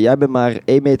letterlijk, jij bent maar 1,80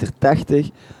 meter,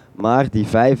 maar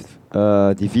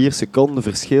die 4 seconden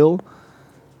verschil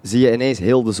zie je ineens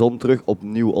heel de zon terug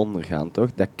opnieuw ondergaan, toch?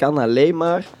 Dat kan alleen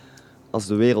maar als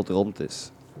de wereld rond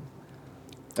is.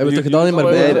 Hebben we het gedaan in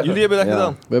Marbella? Jullie hebben dat Ja.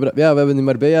 gedaan. We hebben in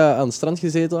Marbella aan het strand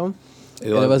gezeten. Ja,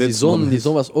 En dat was dit die zon. moment. Die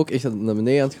zon was ook echt naar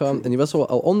beneden aan het gaan. En die was zo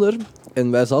al onder.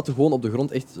 En wij zaten gewoon op de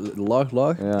grond, echt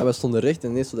laag. Ja. En wij stonden recht en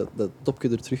ineens zo dat topje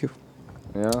er terug.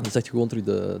 Ja. Dan zag je gewoon terug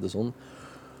de zon.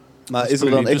 Maar is er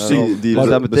dan echt Ja. die Maar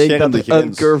dat betekent dat beschermde er een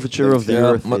grens? curvature of the Ja,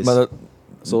 earth maar is. dat,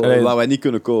 Zo, Allee. waar wij niet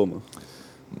kunnen komen.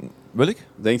 wil ik?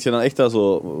 Denk je dan echt dat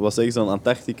zo, wat zeggen ze dan,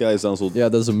 Antarctica is dan zo, Ja,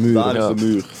 dat is een muur. daar is ja. de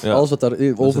muur. Ja. Alles wat daar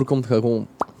overkomt, gaat gewoon...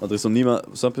 Want er is nog niemand,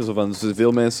 snap je, zo van,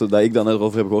 veel mensen dat ik dan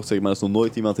erover heb gehoord zeggen, maar er is nog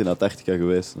nooit iemand in Antarctica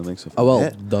geweest. Dan denk ik zo van, Ah wel,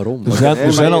 daarom. Er zijn, Nee,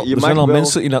 er zijn maar al, je er zijn mag al wel-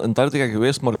 mensen in Antarctica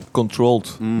geweest, maar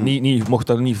controlled. Je mocht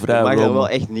daar niet Je vrij mag er roamen. wel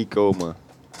echt niet komen.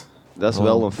 Dat is Oh.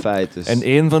 wel een feit. Dus En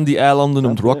één van die eilanden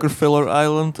noemt Snap je? Rockefeller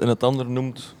Island en het andere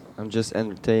noemt... I'm just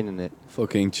entertaining it.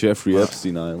 fucking Jeffrey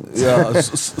Epstein Island. Ja,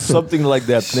 something like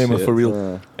that. Nee, maar for real.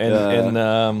 Ja. En,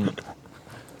 Ja.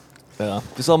 ja,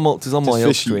 het is allemaal heel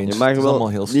fishy. strange. Je mag Het er is allemaal wel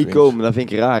heel niet strange. komen, dat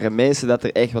vind ik raar. En mensen dat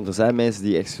er echt, want er zijn mensen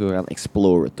die echt zo gaan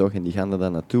exploren, toch? En die gaan er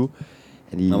dan naartoe.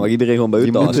 En die, Dan mag iedereen gewoon bij u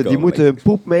die, thuis moeten, die komen, moeten hun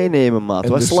poep meenemen, maat. En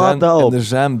Waar er slaat zijn- dat op? En er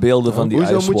zijn beelden van die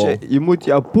Hoezo moet ijswall. je moet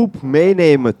jouw poep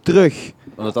meenemen, terug.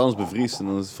 Want het anders bevriest en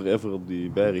dan is het forever op die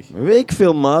berg. Weet ik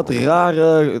veel, maat.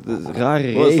 Rare Oh, dat is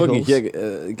fucking regels. gek.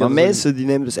 Ik Maar heb mensen die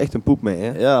nemen dus echt hun poep mee,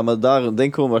 hè? Ja, maar daar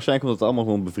denk gewoon waarschijnlijk omdat het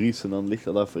allemaal gewoon bevriest en dan ligt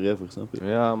dat daar forever, snap je?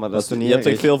 Ja, maar dat is toch niet je hebt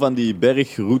echt erg? veel van die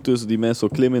bergroutes die mensen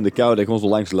zo klimmen in de kou, dat gewoon zo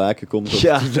langs lijken komt.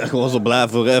 Ja. Gewoon zo blijven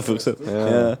forever. Zo. Ja.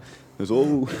 Ja. Dus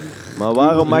oh, Maar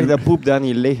waarom mag dat poep daar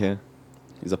niet liggen?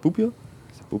 is dat poepje?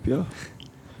 Is dat poep, ja?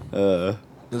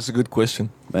 Dat is een good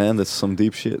question. Man, that's some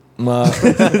deep shit. Maar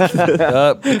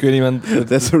ja, ik weet niet, man.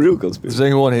 That's a real Er conspiracy.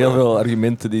 zijn gewoon heel veel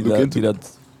argumenten die Look dat, into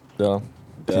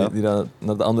ja, die dat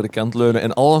naar de andere kant leunen.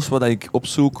 En alles wat ik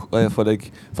opzoek, of wat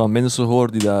ik van mensen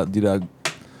hoor die dat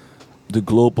de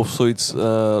globe of zoiets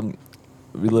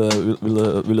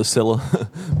willen cellen,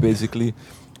 basically.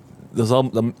 Dat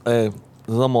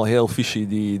is allemaal heel fishy,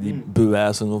 die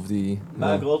bewijzen of die...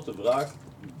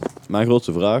 Mijn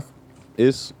grootste vraag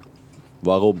is,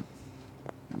 waarom?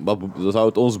 Dan zou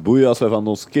het ons boeien als wij van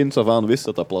ons kind af aan wisten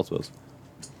dat dat plat was.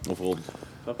 Of rond.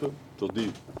 Snap je? Tot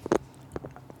die.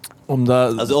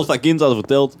 Omdat... Als ons dat kind hadden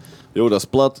verteld, joh, dat is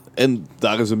plat en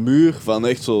daar is een muur van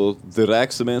echt zo de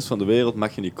rijkste mensen van de wereld,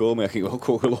 mag je niet komen. Ja, gingen we ook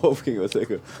gewoon geloven, gingen we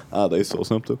zeggen, dat is zo,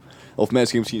 snap je? Of mensen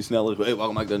gingen misschien sneller, hey,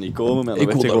 waarom mag ik daar niet komen? Maar dan Ik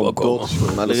werd je wil daar gewoon wel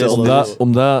dood. Maar er is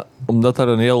Hetzelfde. Omdat daar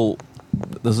een heel...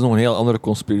 Dat is nog een heel andere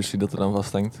conspiracy dat er aan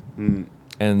vasthangt.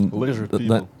 En Lizard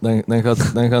dat- people.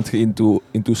 dan gaat je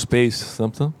into space,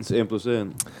 snap je? Het is 1 plus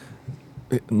 1.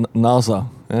 NASA.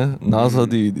 Hè? NASA,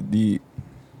 die...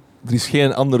 Er is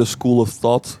geen andere school of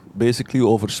thought, basically,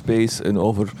 over space en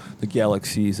over de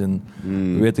galaxies en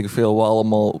weet ik veel wat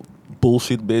allemaal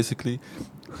bullshit, basically.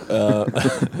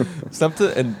 Snap je?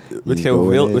 En weet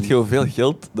je hoeveel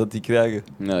geld dat die krijgen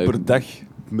Nee, per dag?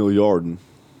 miljarden.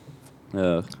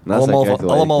 Ja.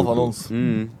 Allemaal van ons.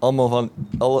 Allemaal van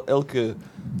elke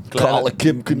kleine,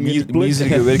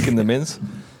 miserige werkende mens.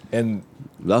 En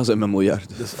Daar zijn mijn miljarden.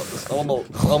 dat is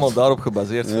allemaal daarop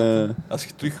gebaseerd. Ja. Als je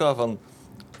teruggaat van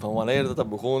wanneer dat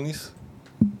begonnen is,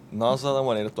 NASA dan,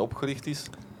 wanneer het opgericht is,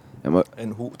 Ja, maar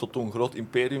en tot hoe groot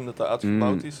imperium dat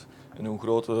uitgebouwd is, en hoe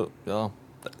grote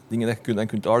dingen dat je dan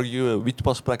kunt arguen,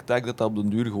 witwaspraktijk dat op den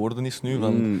duur geworden is nu,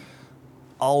 van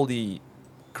al die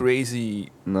crazy...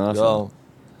 NASA. Ja,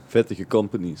 Vettige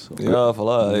companies. Zo. ja,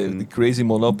 voilà. Die crazy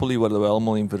monopoly waar we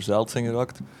allemaal in verzeild zijn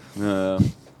geraakt. Ja.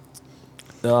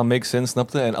 Ja, makes sense,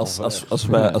 snap je? En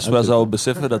als wij zouden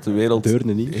beseffen dat de wereld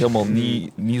Deurne niet. helemaal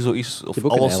niet zo is, of heb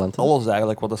ook een alles, eiland, hè? alles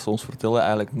eigenlijk wat dat ze ons vertellen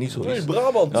eigenlijk niet zo is,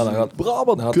 Brabant. ja, dan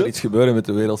gaat er iets gebeuren met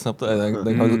de wereld, snap je? En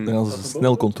dan gaan ze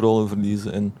snel controle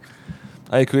verliezen. En,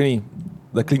 ik weet niet,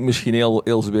 dat klinkt misschien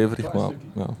heel zweverig, maar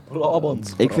ja.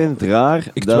 Brabant. Ik vind het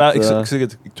raar Ik zeg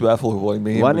het, ik twijfel gewoon. Ik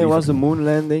ben geen wanneer was believer. de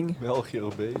moonlanding? België,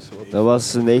 Europees. Dat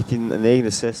was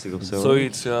 1969 of zo.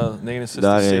 Zoiets, ja, 69,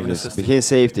 Daar ergens. 67. Begin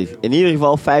 70. In ieder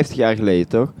geval 50 jaar geleden,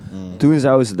 toch? Toen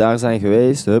zouden ze daar zijn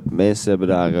geweest. Hup, mensen hebben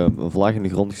daar een vlag in de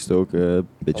grond gestoken, een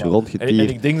beetje En rondgetierd.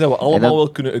 ik denk dat we allemaal En dan- wel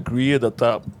kunnen agreeën dat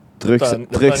terug zijn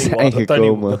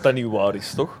gekomen. dat niet waar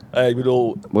is, toch? Ik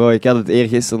bedoel, Bro, ik had het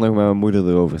eergisteren nog met mijn moeder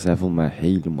erover. Zij vond mij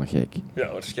helemaal gek. ja,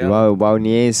 Ik waarschijnlijk. wou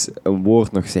niet eens een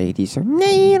woord nog zeggen. Die zo,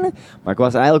 nee. Maar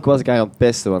eigenlijk was ik haar aan het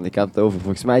pesten, want ik had het over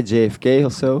volgens mij JFK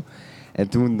of zo. En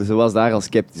toen, ze was daar al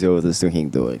sceptisch over, dus toen ging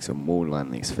ik door. Ik zo,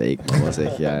 moonlanding is fake. Maar was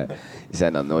echt, ja, die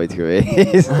zijn dat nooit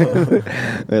geweest.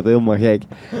 Werd helemaal gek.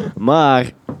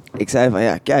 Maar, ik zei van,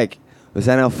 ja, kijk, we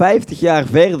zijn al 50 jaar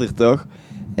verder, toch?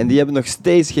 En die hebben nog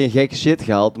steeds geen gekke shit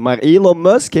gehaald. Maar Elon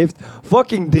Musk heeft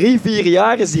fucking 3-4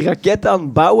 jaar is die raket aan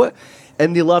het bouwen.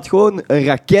 En die laat gewoon een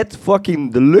raket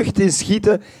fucking de lucht in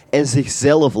schieten en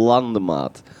zichzelf landen,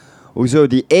 maat. Hoezo,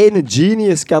 die ene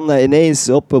genius kan dat ineens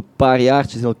op een paar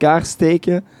jaartjes in elkaar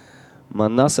steken,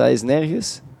 maar NASA is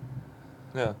nergens.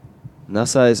 Ja.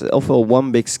 NASA is ofwel one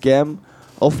big scam,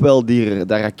 ofwel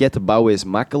dat raketten bouwen is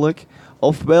makkelijk,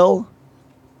 ofwel,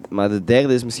 maar de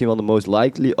derde is misschien wel de most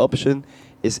likely option,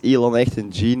 is Elon echt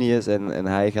een genius en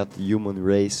hij gaat de human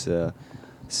race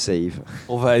saven.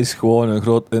 Of hij is gewoon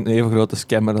een even grote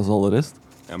scammer als al de rest.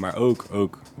 Ja, maar ook,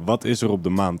 wat is er op de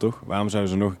maan, toch? Waarom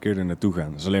zouden ze nog een keer er naartoe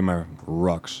gaan? Dat is alleen maar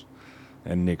rocks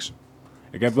en niks.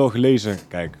 Ik heb wel gelezen,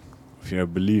 kijk, of je nou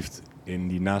belieft in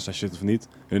die NASA shit of niet.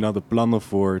 Hun hadden plannen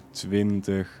voor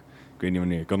 20, ik weet niet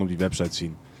wanneer, ik kan op die website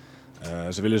zien.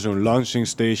 Ze willen zo'n launching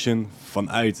station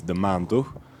vanuit de maan,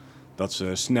 toch? Dat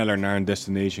ze sneller naar een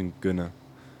destination kunnen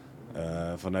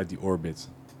vanuit die orbit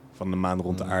van de maan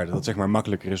rond de aarde. Dat het zeg maar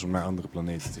makkelijker is om naar andere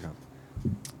planeten te gaan.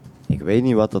 Ik weet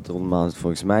niet wat dat rond maan is.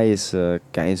 Volgens mij is,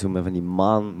 kan je zo met van die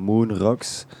moon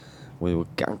rocks, word je wel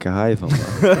kankerhaai van.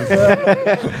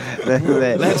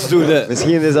 nee. Let's do that.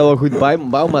 Misschien is dat wel goed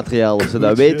bouwmateriaal of zo,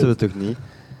 dat weten we toch niet.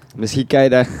 Misschien kan je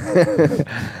daar...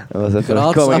 dat was even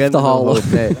Gratis af te halen.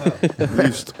 Nee.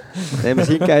 Liefst. Nee,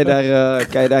 misschien kan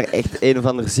je daar echt een of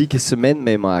ander zieke cement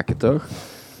mee maken, toch?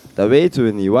 Dat weten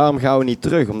we niet. Waarom gaan we niet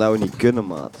terug? Omdat we niet kunnen,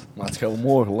 maat. Maar het gaat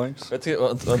morgen langs. Weet je,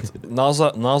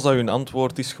 want NASA hun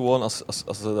antwoord is gewoon, als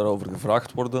ze daarover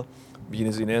gevraagd worden,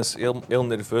 beginnen ze ineens heel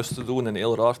nerveus te doen en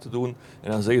heel raar te doen.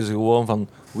 En dan zeggen ze gewoon van,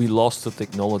 we lost the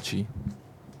technology.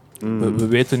 We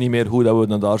weten niet meer hoe dat we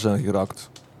naar daar zijn geraakt.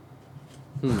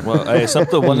 Maar,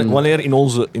 snap je, wanneer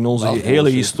in onze hele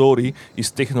historie is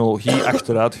technologie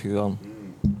achteruit gegaan?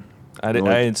 I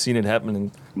ain't seen it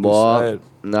happening. Maar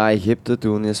naar Egypte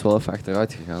toen is wel even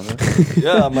achteruit gegaan. Hè?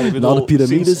 Ja, maar ik bedoel, Na de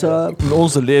piramides,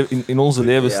 sinds, in onze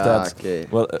levenstijd.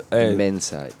 Ja, oké.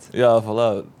 Mensheid. Ja,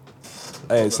 voilà.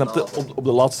 Snap je, op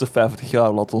de laatste 50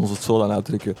 jaar, laten we ons het zo dan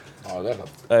uitdrukken.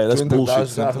 Dat is bullshit.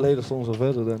 20.000 jaar geleden stonden ze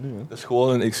verder dan nu. Hè? Dat is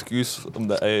gewoon een excuus,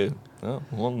 omdat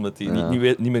gewoon met die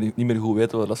niet meer goed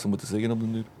weten wat ze moeten zeggen op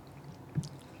de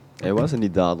duur. Wat zijn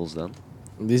die dadels dan?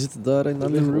 Die zitten daar in de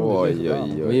andere room.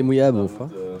 Oei. Moet jij hebben, of wat?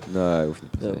 Nee, hoeft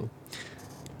niet per se. Ja.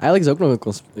 Eigenlijk is het ook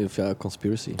nog een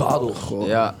conspiracy. Dadels.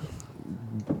 Ja.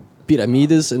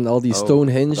 Piramides en al die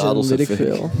Stonehenge en weet ik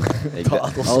veel.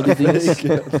 Al die dingen.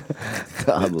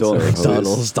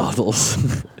 Dadels.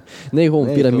 Nee,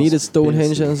 gewoon piramides,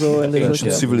 Stonehenge en zo. En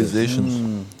Ancient civilizations.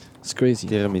 Dat is crazy.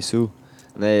 Tiramisu.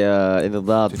 Nee,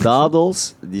 inderdaad.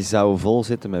 Dadels, die zouden vol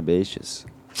zitten met beestjes.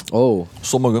 Oh.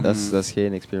 Sommige. Dat is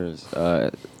geen experience.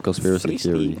 Conspiracy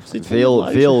theory. Zit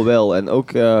Veel wel. En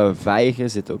ook vijgen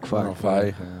zit ook vaak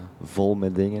Vijgen. vol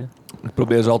met dingen. Ik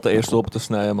probeer ze altijd eerst open te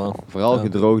snijden, man. Vooral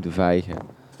gedroogde vijgen.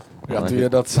 Ja, toen je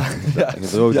dat zei. Ja,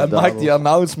 Gedroogde jij maakt die dadels.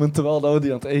 announcement terwijl we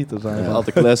die aan het eten zijn. Ja.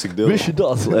 Altijd classic deel. Wist je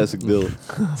dat? Classic deel.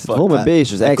 Vol met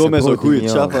beestjes. Ik kom met zo'n goede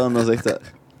proteïne, chap aan en dan zegt hij...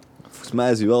 Volgens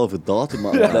mij is hij wel verdatum,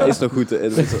 maar dat is nog goed te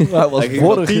eten. Hij was Hij ging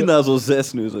van vorig 10 naar zo'n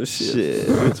 6 nu. Zo shit.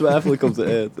 Betwijfelijk om te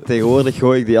eten. Tegenwoordig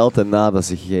gooi ik die altijd na dat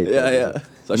ze gegeten Ja, hebben. ja.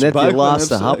 Dus als je Net die buikpijn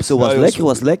laatste hebt, hap, zo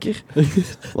was lekker.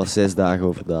 Was 6 dagen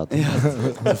over datum.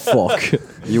 Fuck.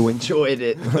 You enjoyed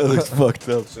it. Dat is fucked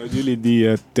up. Zouden jullie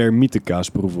die termietenkaas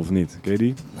proeven of niet? Ken je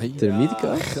die?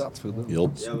 Termietenkaas? Gadverdamme.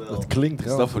 Dat klinkt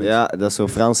raar. Ja, dat is zo'n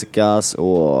Franse kaas.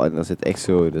 Oh, en dat zit echt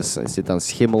zo. Dus er zit dan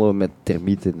schimmelen met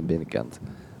termieten in de binnenkant.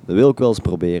 Dat wil ik wel eens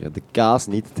proberen. De kaas,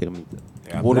 niet de termieten.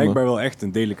 Ja, Wormen. blijkbaar wel echt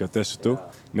een delicatesse, toch?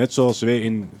 Net zoals we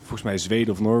in, volgens mij,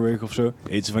 Zweden of Noorwegen of zo,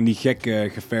 eten ze van die gekke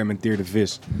gefermenteerde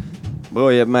vis.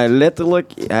 Bro, je hebt mij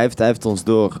letterlijk... Hij heeft ons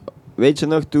door. Weet je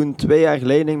nog, toen 2 jaar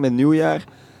geleden met nieuwjaar,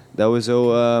 dat we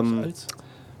zo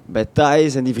bij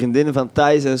Thijs en die vriendinnen van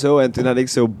Thijs en zo, en toen had ik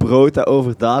zo brood dat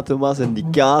over datum was en die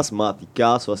kaas, maat, die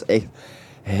kaas was echt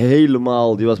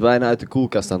helemaal... Die was bijna uit de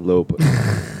koelkast aan het lopen.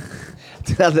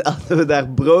 Toen hadden we daar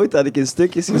brood, had ik in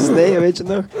stukjes gesneden, weet je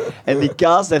nog? En die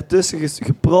kaas daartussen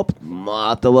gepropt.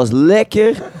 Maat, dat was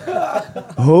lekker.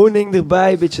 Honing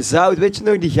erbij, een beetje zout. Weet je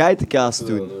nog, die geitenkaas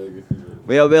toen?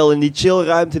 Maar jawel, in die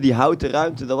chillruimte, die houten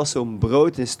ruimte, dat was zo'n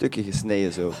brood in stukken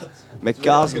gesneden zo. Met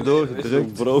kaas erdoor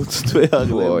gedrukt. Brood, 2 jaar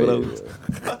geleden Mooi. brood.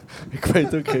 Ik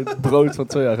weet ook geen brood van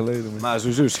 2 jaar geleden. Maar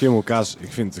sowieso, schimmelkaas,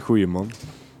 ik vind het een goeie, man.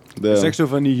 Ja. Het is echt zo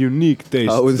van die unique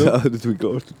taste. toch? Dat doe ik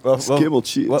ook. Skimmel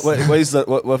cheese. Wat is dat?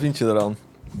 Wat vind je eraan?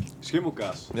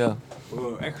 Schimmelkaas. Ja.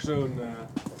 Oh, echt zo'n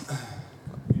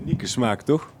unieke smaak,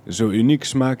 toch? Zo'n unieke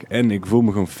smaak. En ik voel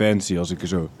me gewoon fancy als ik er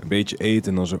zo een beetje eet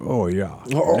en dan zo, oh ja,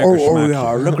 lekker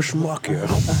smaakje. lekker smaakje.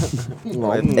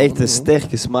 Maar het heeft echt een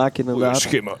sterke smaak inderdaad.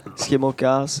 Schimmel.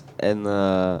 Schimmelkaas. En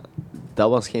dat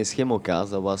was geen schimmelkaas,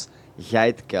 dat was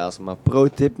geitenkaas. Maar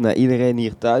pro-tip naar iedereen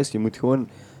hier thuis, je moet gewoon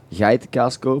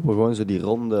geitenkaas kopen. Gewoon zo die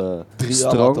ronde 3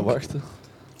 jaar laten stronk. wachten.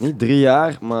 Niet 3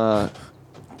 jaar, maar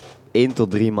 1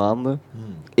 tot 3 maanden.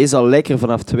 Is al lekker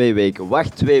vanaf 2 weken.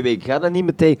 Wacht 2 weken. Ga dan niet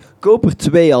meteen... Koop er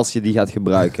 2 als je die gaat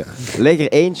gebruiken. Leg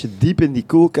er eentje diep in die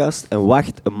koelkast en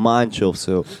wacht een maandje of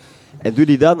zo. En doe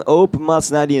die dan open, maar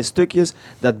snij die in stukjes.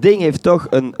 Dat ding heeft toch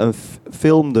een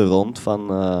film er rond van...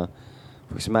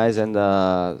 volgens mij zijn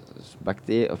dat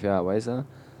bacteriën... Of ja, wat is dat?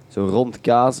 Zo rond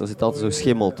kaas, daar zit altijd zo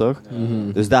schimmel, toch?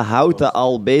 Dus dat houdt dat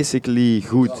al basically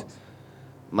goed.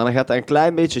 Maar dan gaat dat een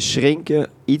klein beetje shrinken.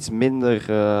 Iets minder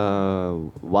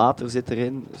water zit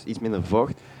erin. Dus iets minder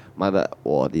vocht. Maar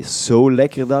die is zo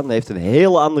lekker dan. Dat heeft een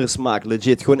heel andere smaak.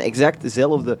 Legit. Gewoon exact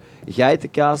dezelfde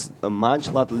geitenkaas een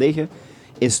maandje laten liggen.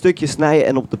 In stukjes snijden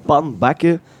en op de pan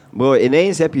bakken. Bro,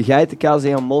 ineens heb je geitenkaas in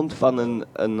je mond van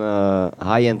een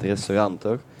high-end restaurant,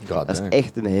 toch? God, dat is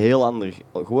echt een heel ander...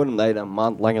 Gewoon omdat je dat een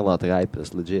maand langer laat rijpen. Dat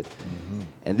is legit.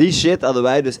 En die shit hadden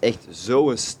wij dus echt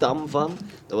zo'n stam van.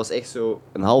 Dat was echt zo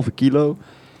een halve kilo.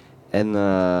 En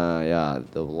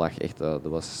dat lag echt...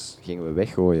 gingen we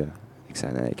weggooien. Ik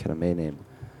zei, nee, ik ga dat meenemen.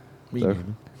 Toch?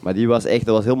 Maar dat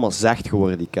was helemaal zacht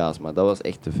geworden, die kaas. Maar dat was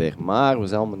echt te ver. Maar we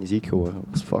zijn allemaal niet ziek geworden. Dat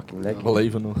was fucking lekker. We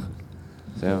leven nog.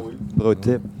 Ja, pro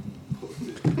tip.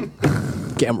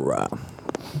 Camera.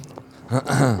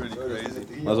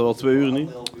 Maar zo al 2 uur niet?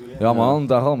 Ja man,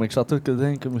 daarom. Ik zat ook te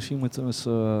denken, misschien moeten we eens...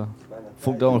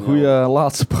 vond ik dat een goede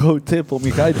laatste pro-tip om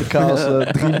je geitenkaas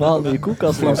 3 maanden in je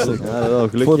koelkast te laten liggen. Ja, wel.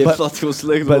 Gelukkig heeft Dat gewoon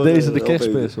slecht Bij worden, deze de op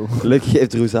kerstspecial. Gelukkig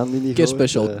heeft Rouzan die niet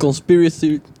Kerstspecial. gehoord.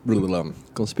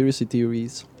 Conspiracy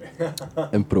theories.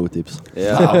 En pro-tips.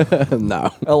 Ja,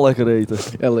 Nou, El lekker eten.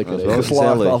 heel lekker. dat is wel hè?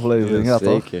 Geslaagde gezellig. aflevering, ja,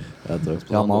 toch? Zeker. Ja, toch.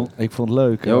 Ja man, ik vond het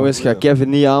leuk. Jongens, ga Kevin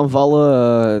niet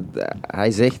aanvallen.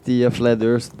 Hij zegt die Flat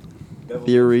Earth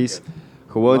theories.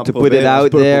 Gewoon to put it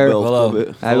out there.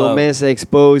 Hij wil mensen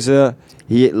exposen.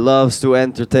 He loves to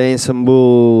entertain some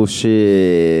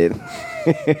bullshit.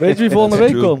 Weet je wie volgende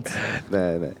week komt?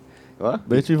 Nee. Wat?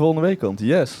 Weet je wie volgende week komt?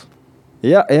 Yes.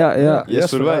 Ja. Yes,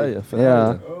 Verweijen.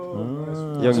 Ja.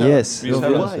 Jong Yes. Wie is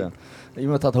hij? Ja.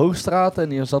 Iemand had Hoogstraat en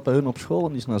die zat bij hun op school en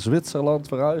die is naar Zwitserland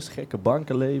verhuisd. Gekke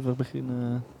bankenleven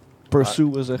beginnen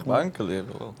pursueren, zeg maar. Bankenleven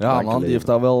wel. Ja man, die heeft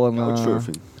daar wel een...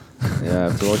 Couchsurfing. Ja, hij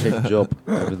heeft wel een gekke job.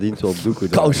 Hij verdient wel op doeken.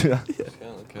 Kous, ja.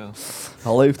 Waarschijnlijk, ja.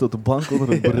 Hij leeft op de bank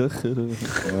onder een brug. Ja.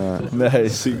 Nee.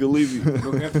 Single living.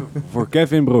 Nog even voor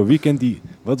Kevin, bro. Wie kent die...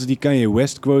 Wat is die Kanye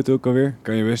West quote ook alweer?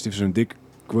 Kanye West heeft zo'n dik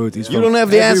quote. Iets You van, don't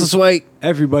have the answers, Sway.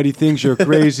 Everybody thinks you're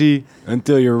crazy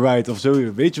until you're right. Of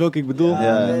zo. Weet je welke ik bedoel?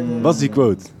 Wat is die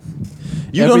quote?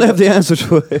 You don't have the answers,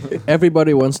 Sway.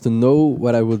 Everybody wants to know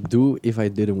what I would do if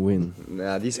I didn't win.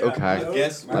 Ja, die is ook hard. Maar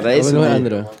dat Hebben is we nog een een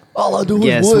andere? All I do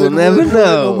Guess is we'll win, never win,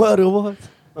 know. no matter what.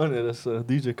 Oh nee, dat is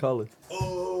DJ Khaled.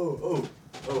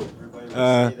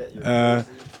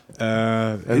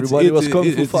 Everybody was kung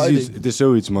fu fighting. Het is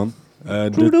zoiets, man.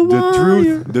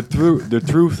 The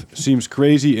truth seems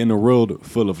crazy in a world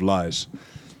full of lies.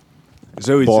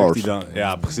 Zoiets zegt hij dan.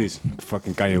 Ja, precies.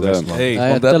 Fucking Kanye West, man.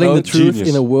 Hey, telling the truth genius.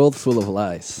 in a world full of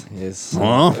lies. Yes.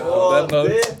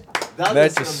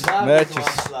 Netjes.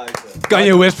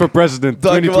 Kanye West for president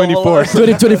 2024.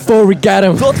 2024, we got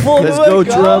him. Tot volgende Let's week. go,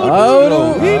 Trump.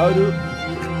 Houdoe. Houdoe.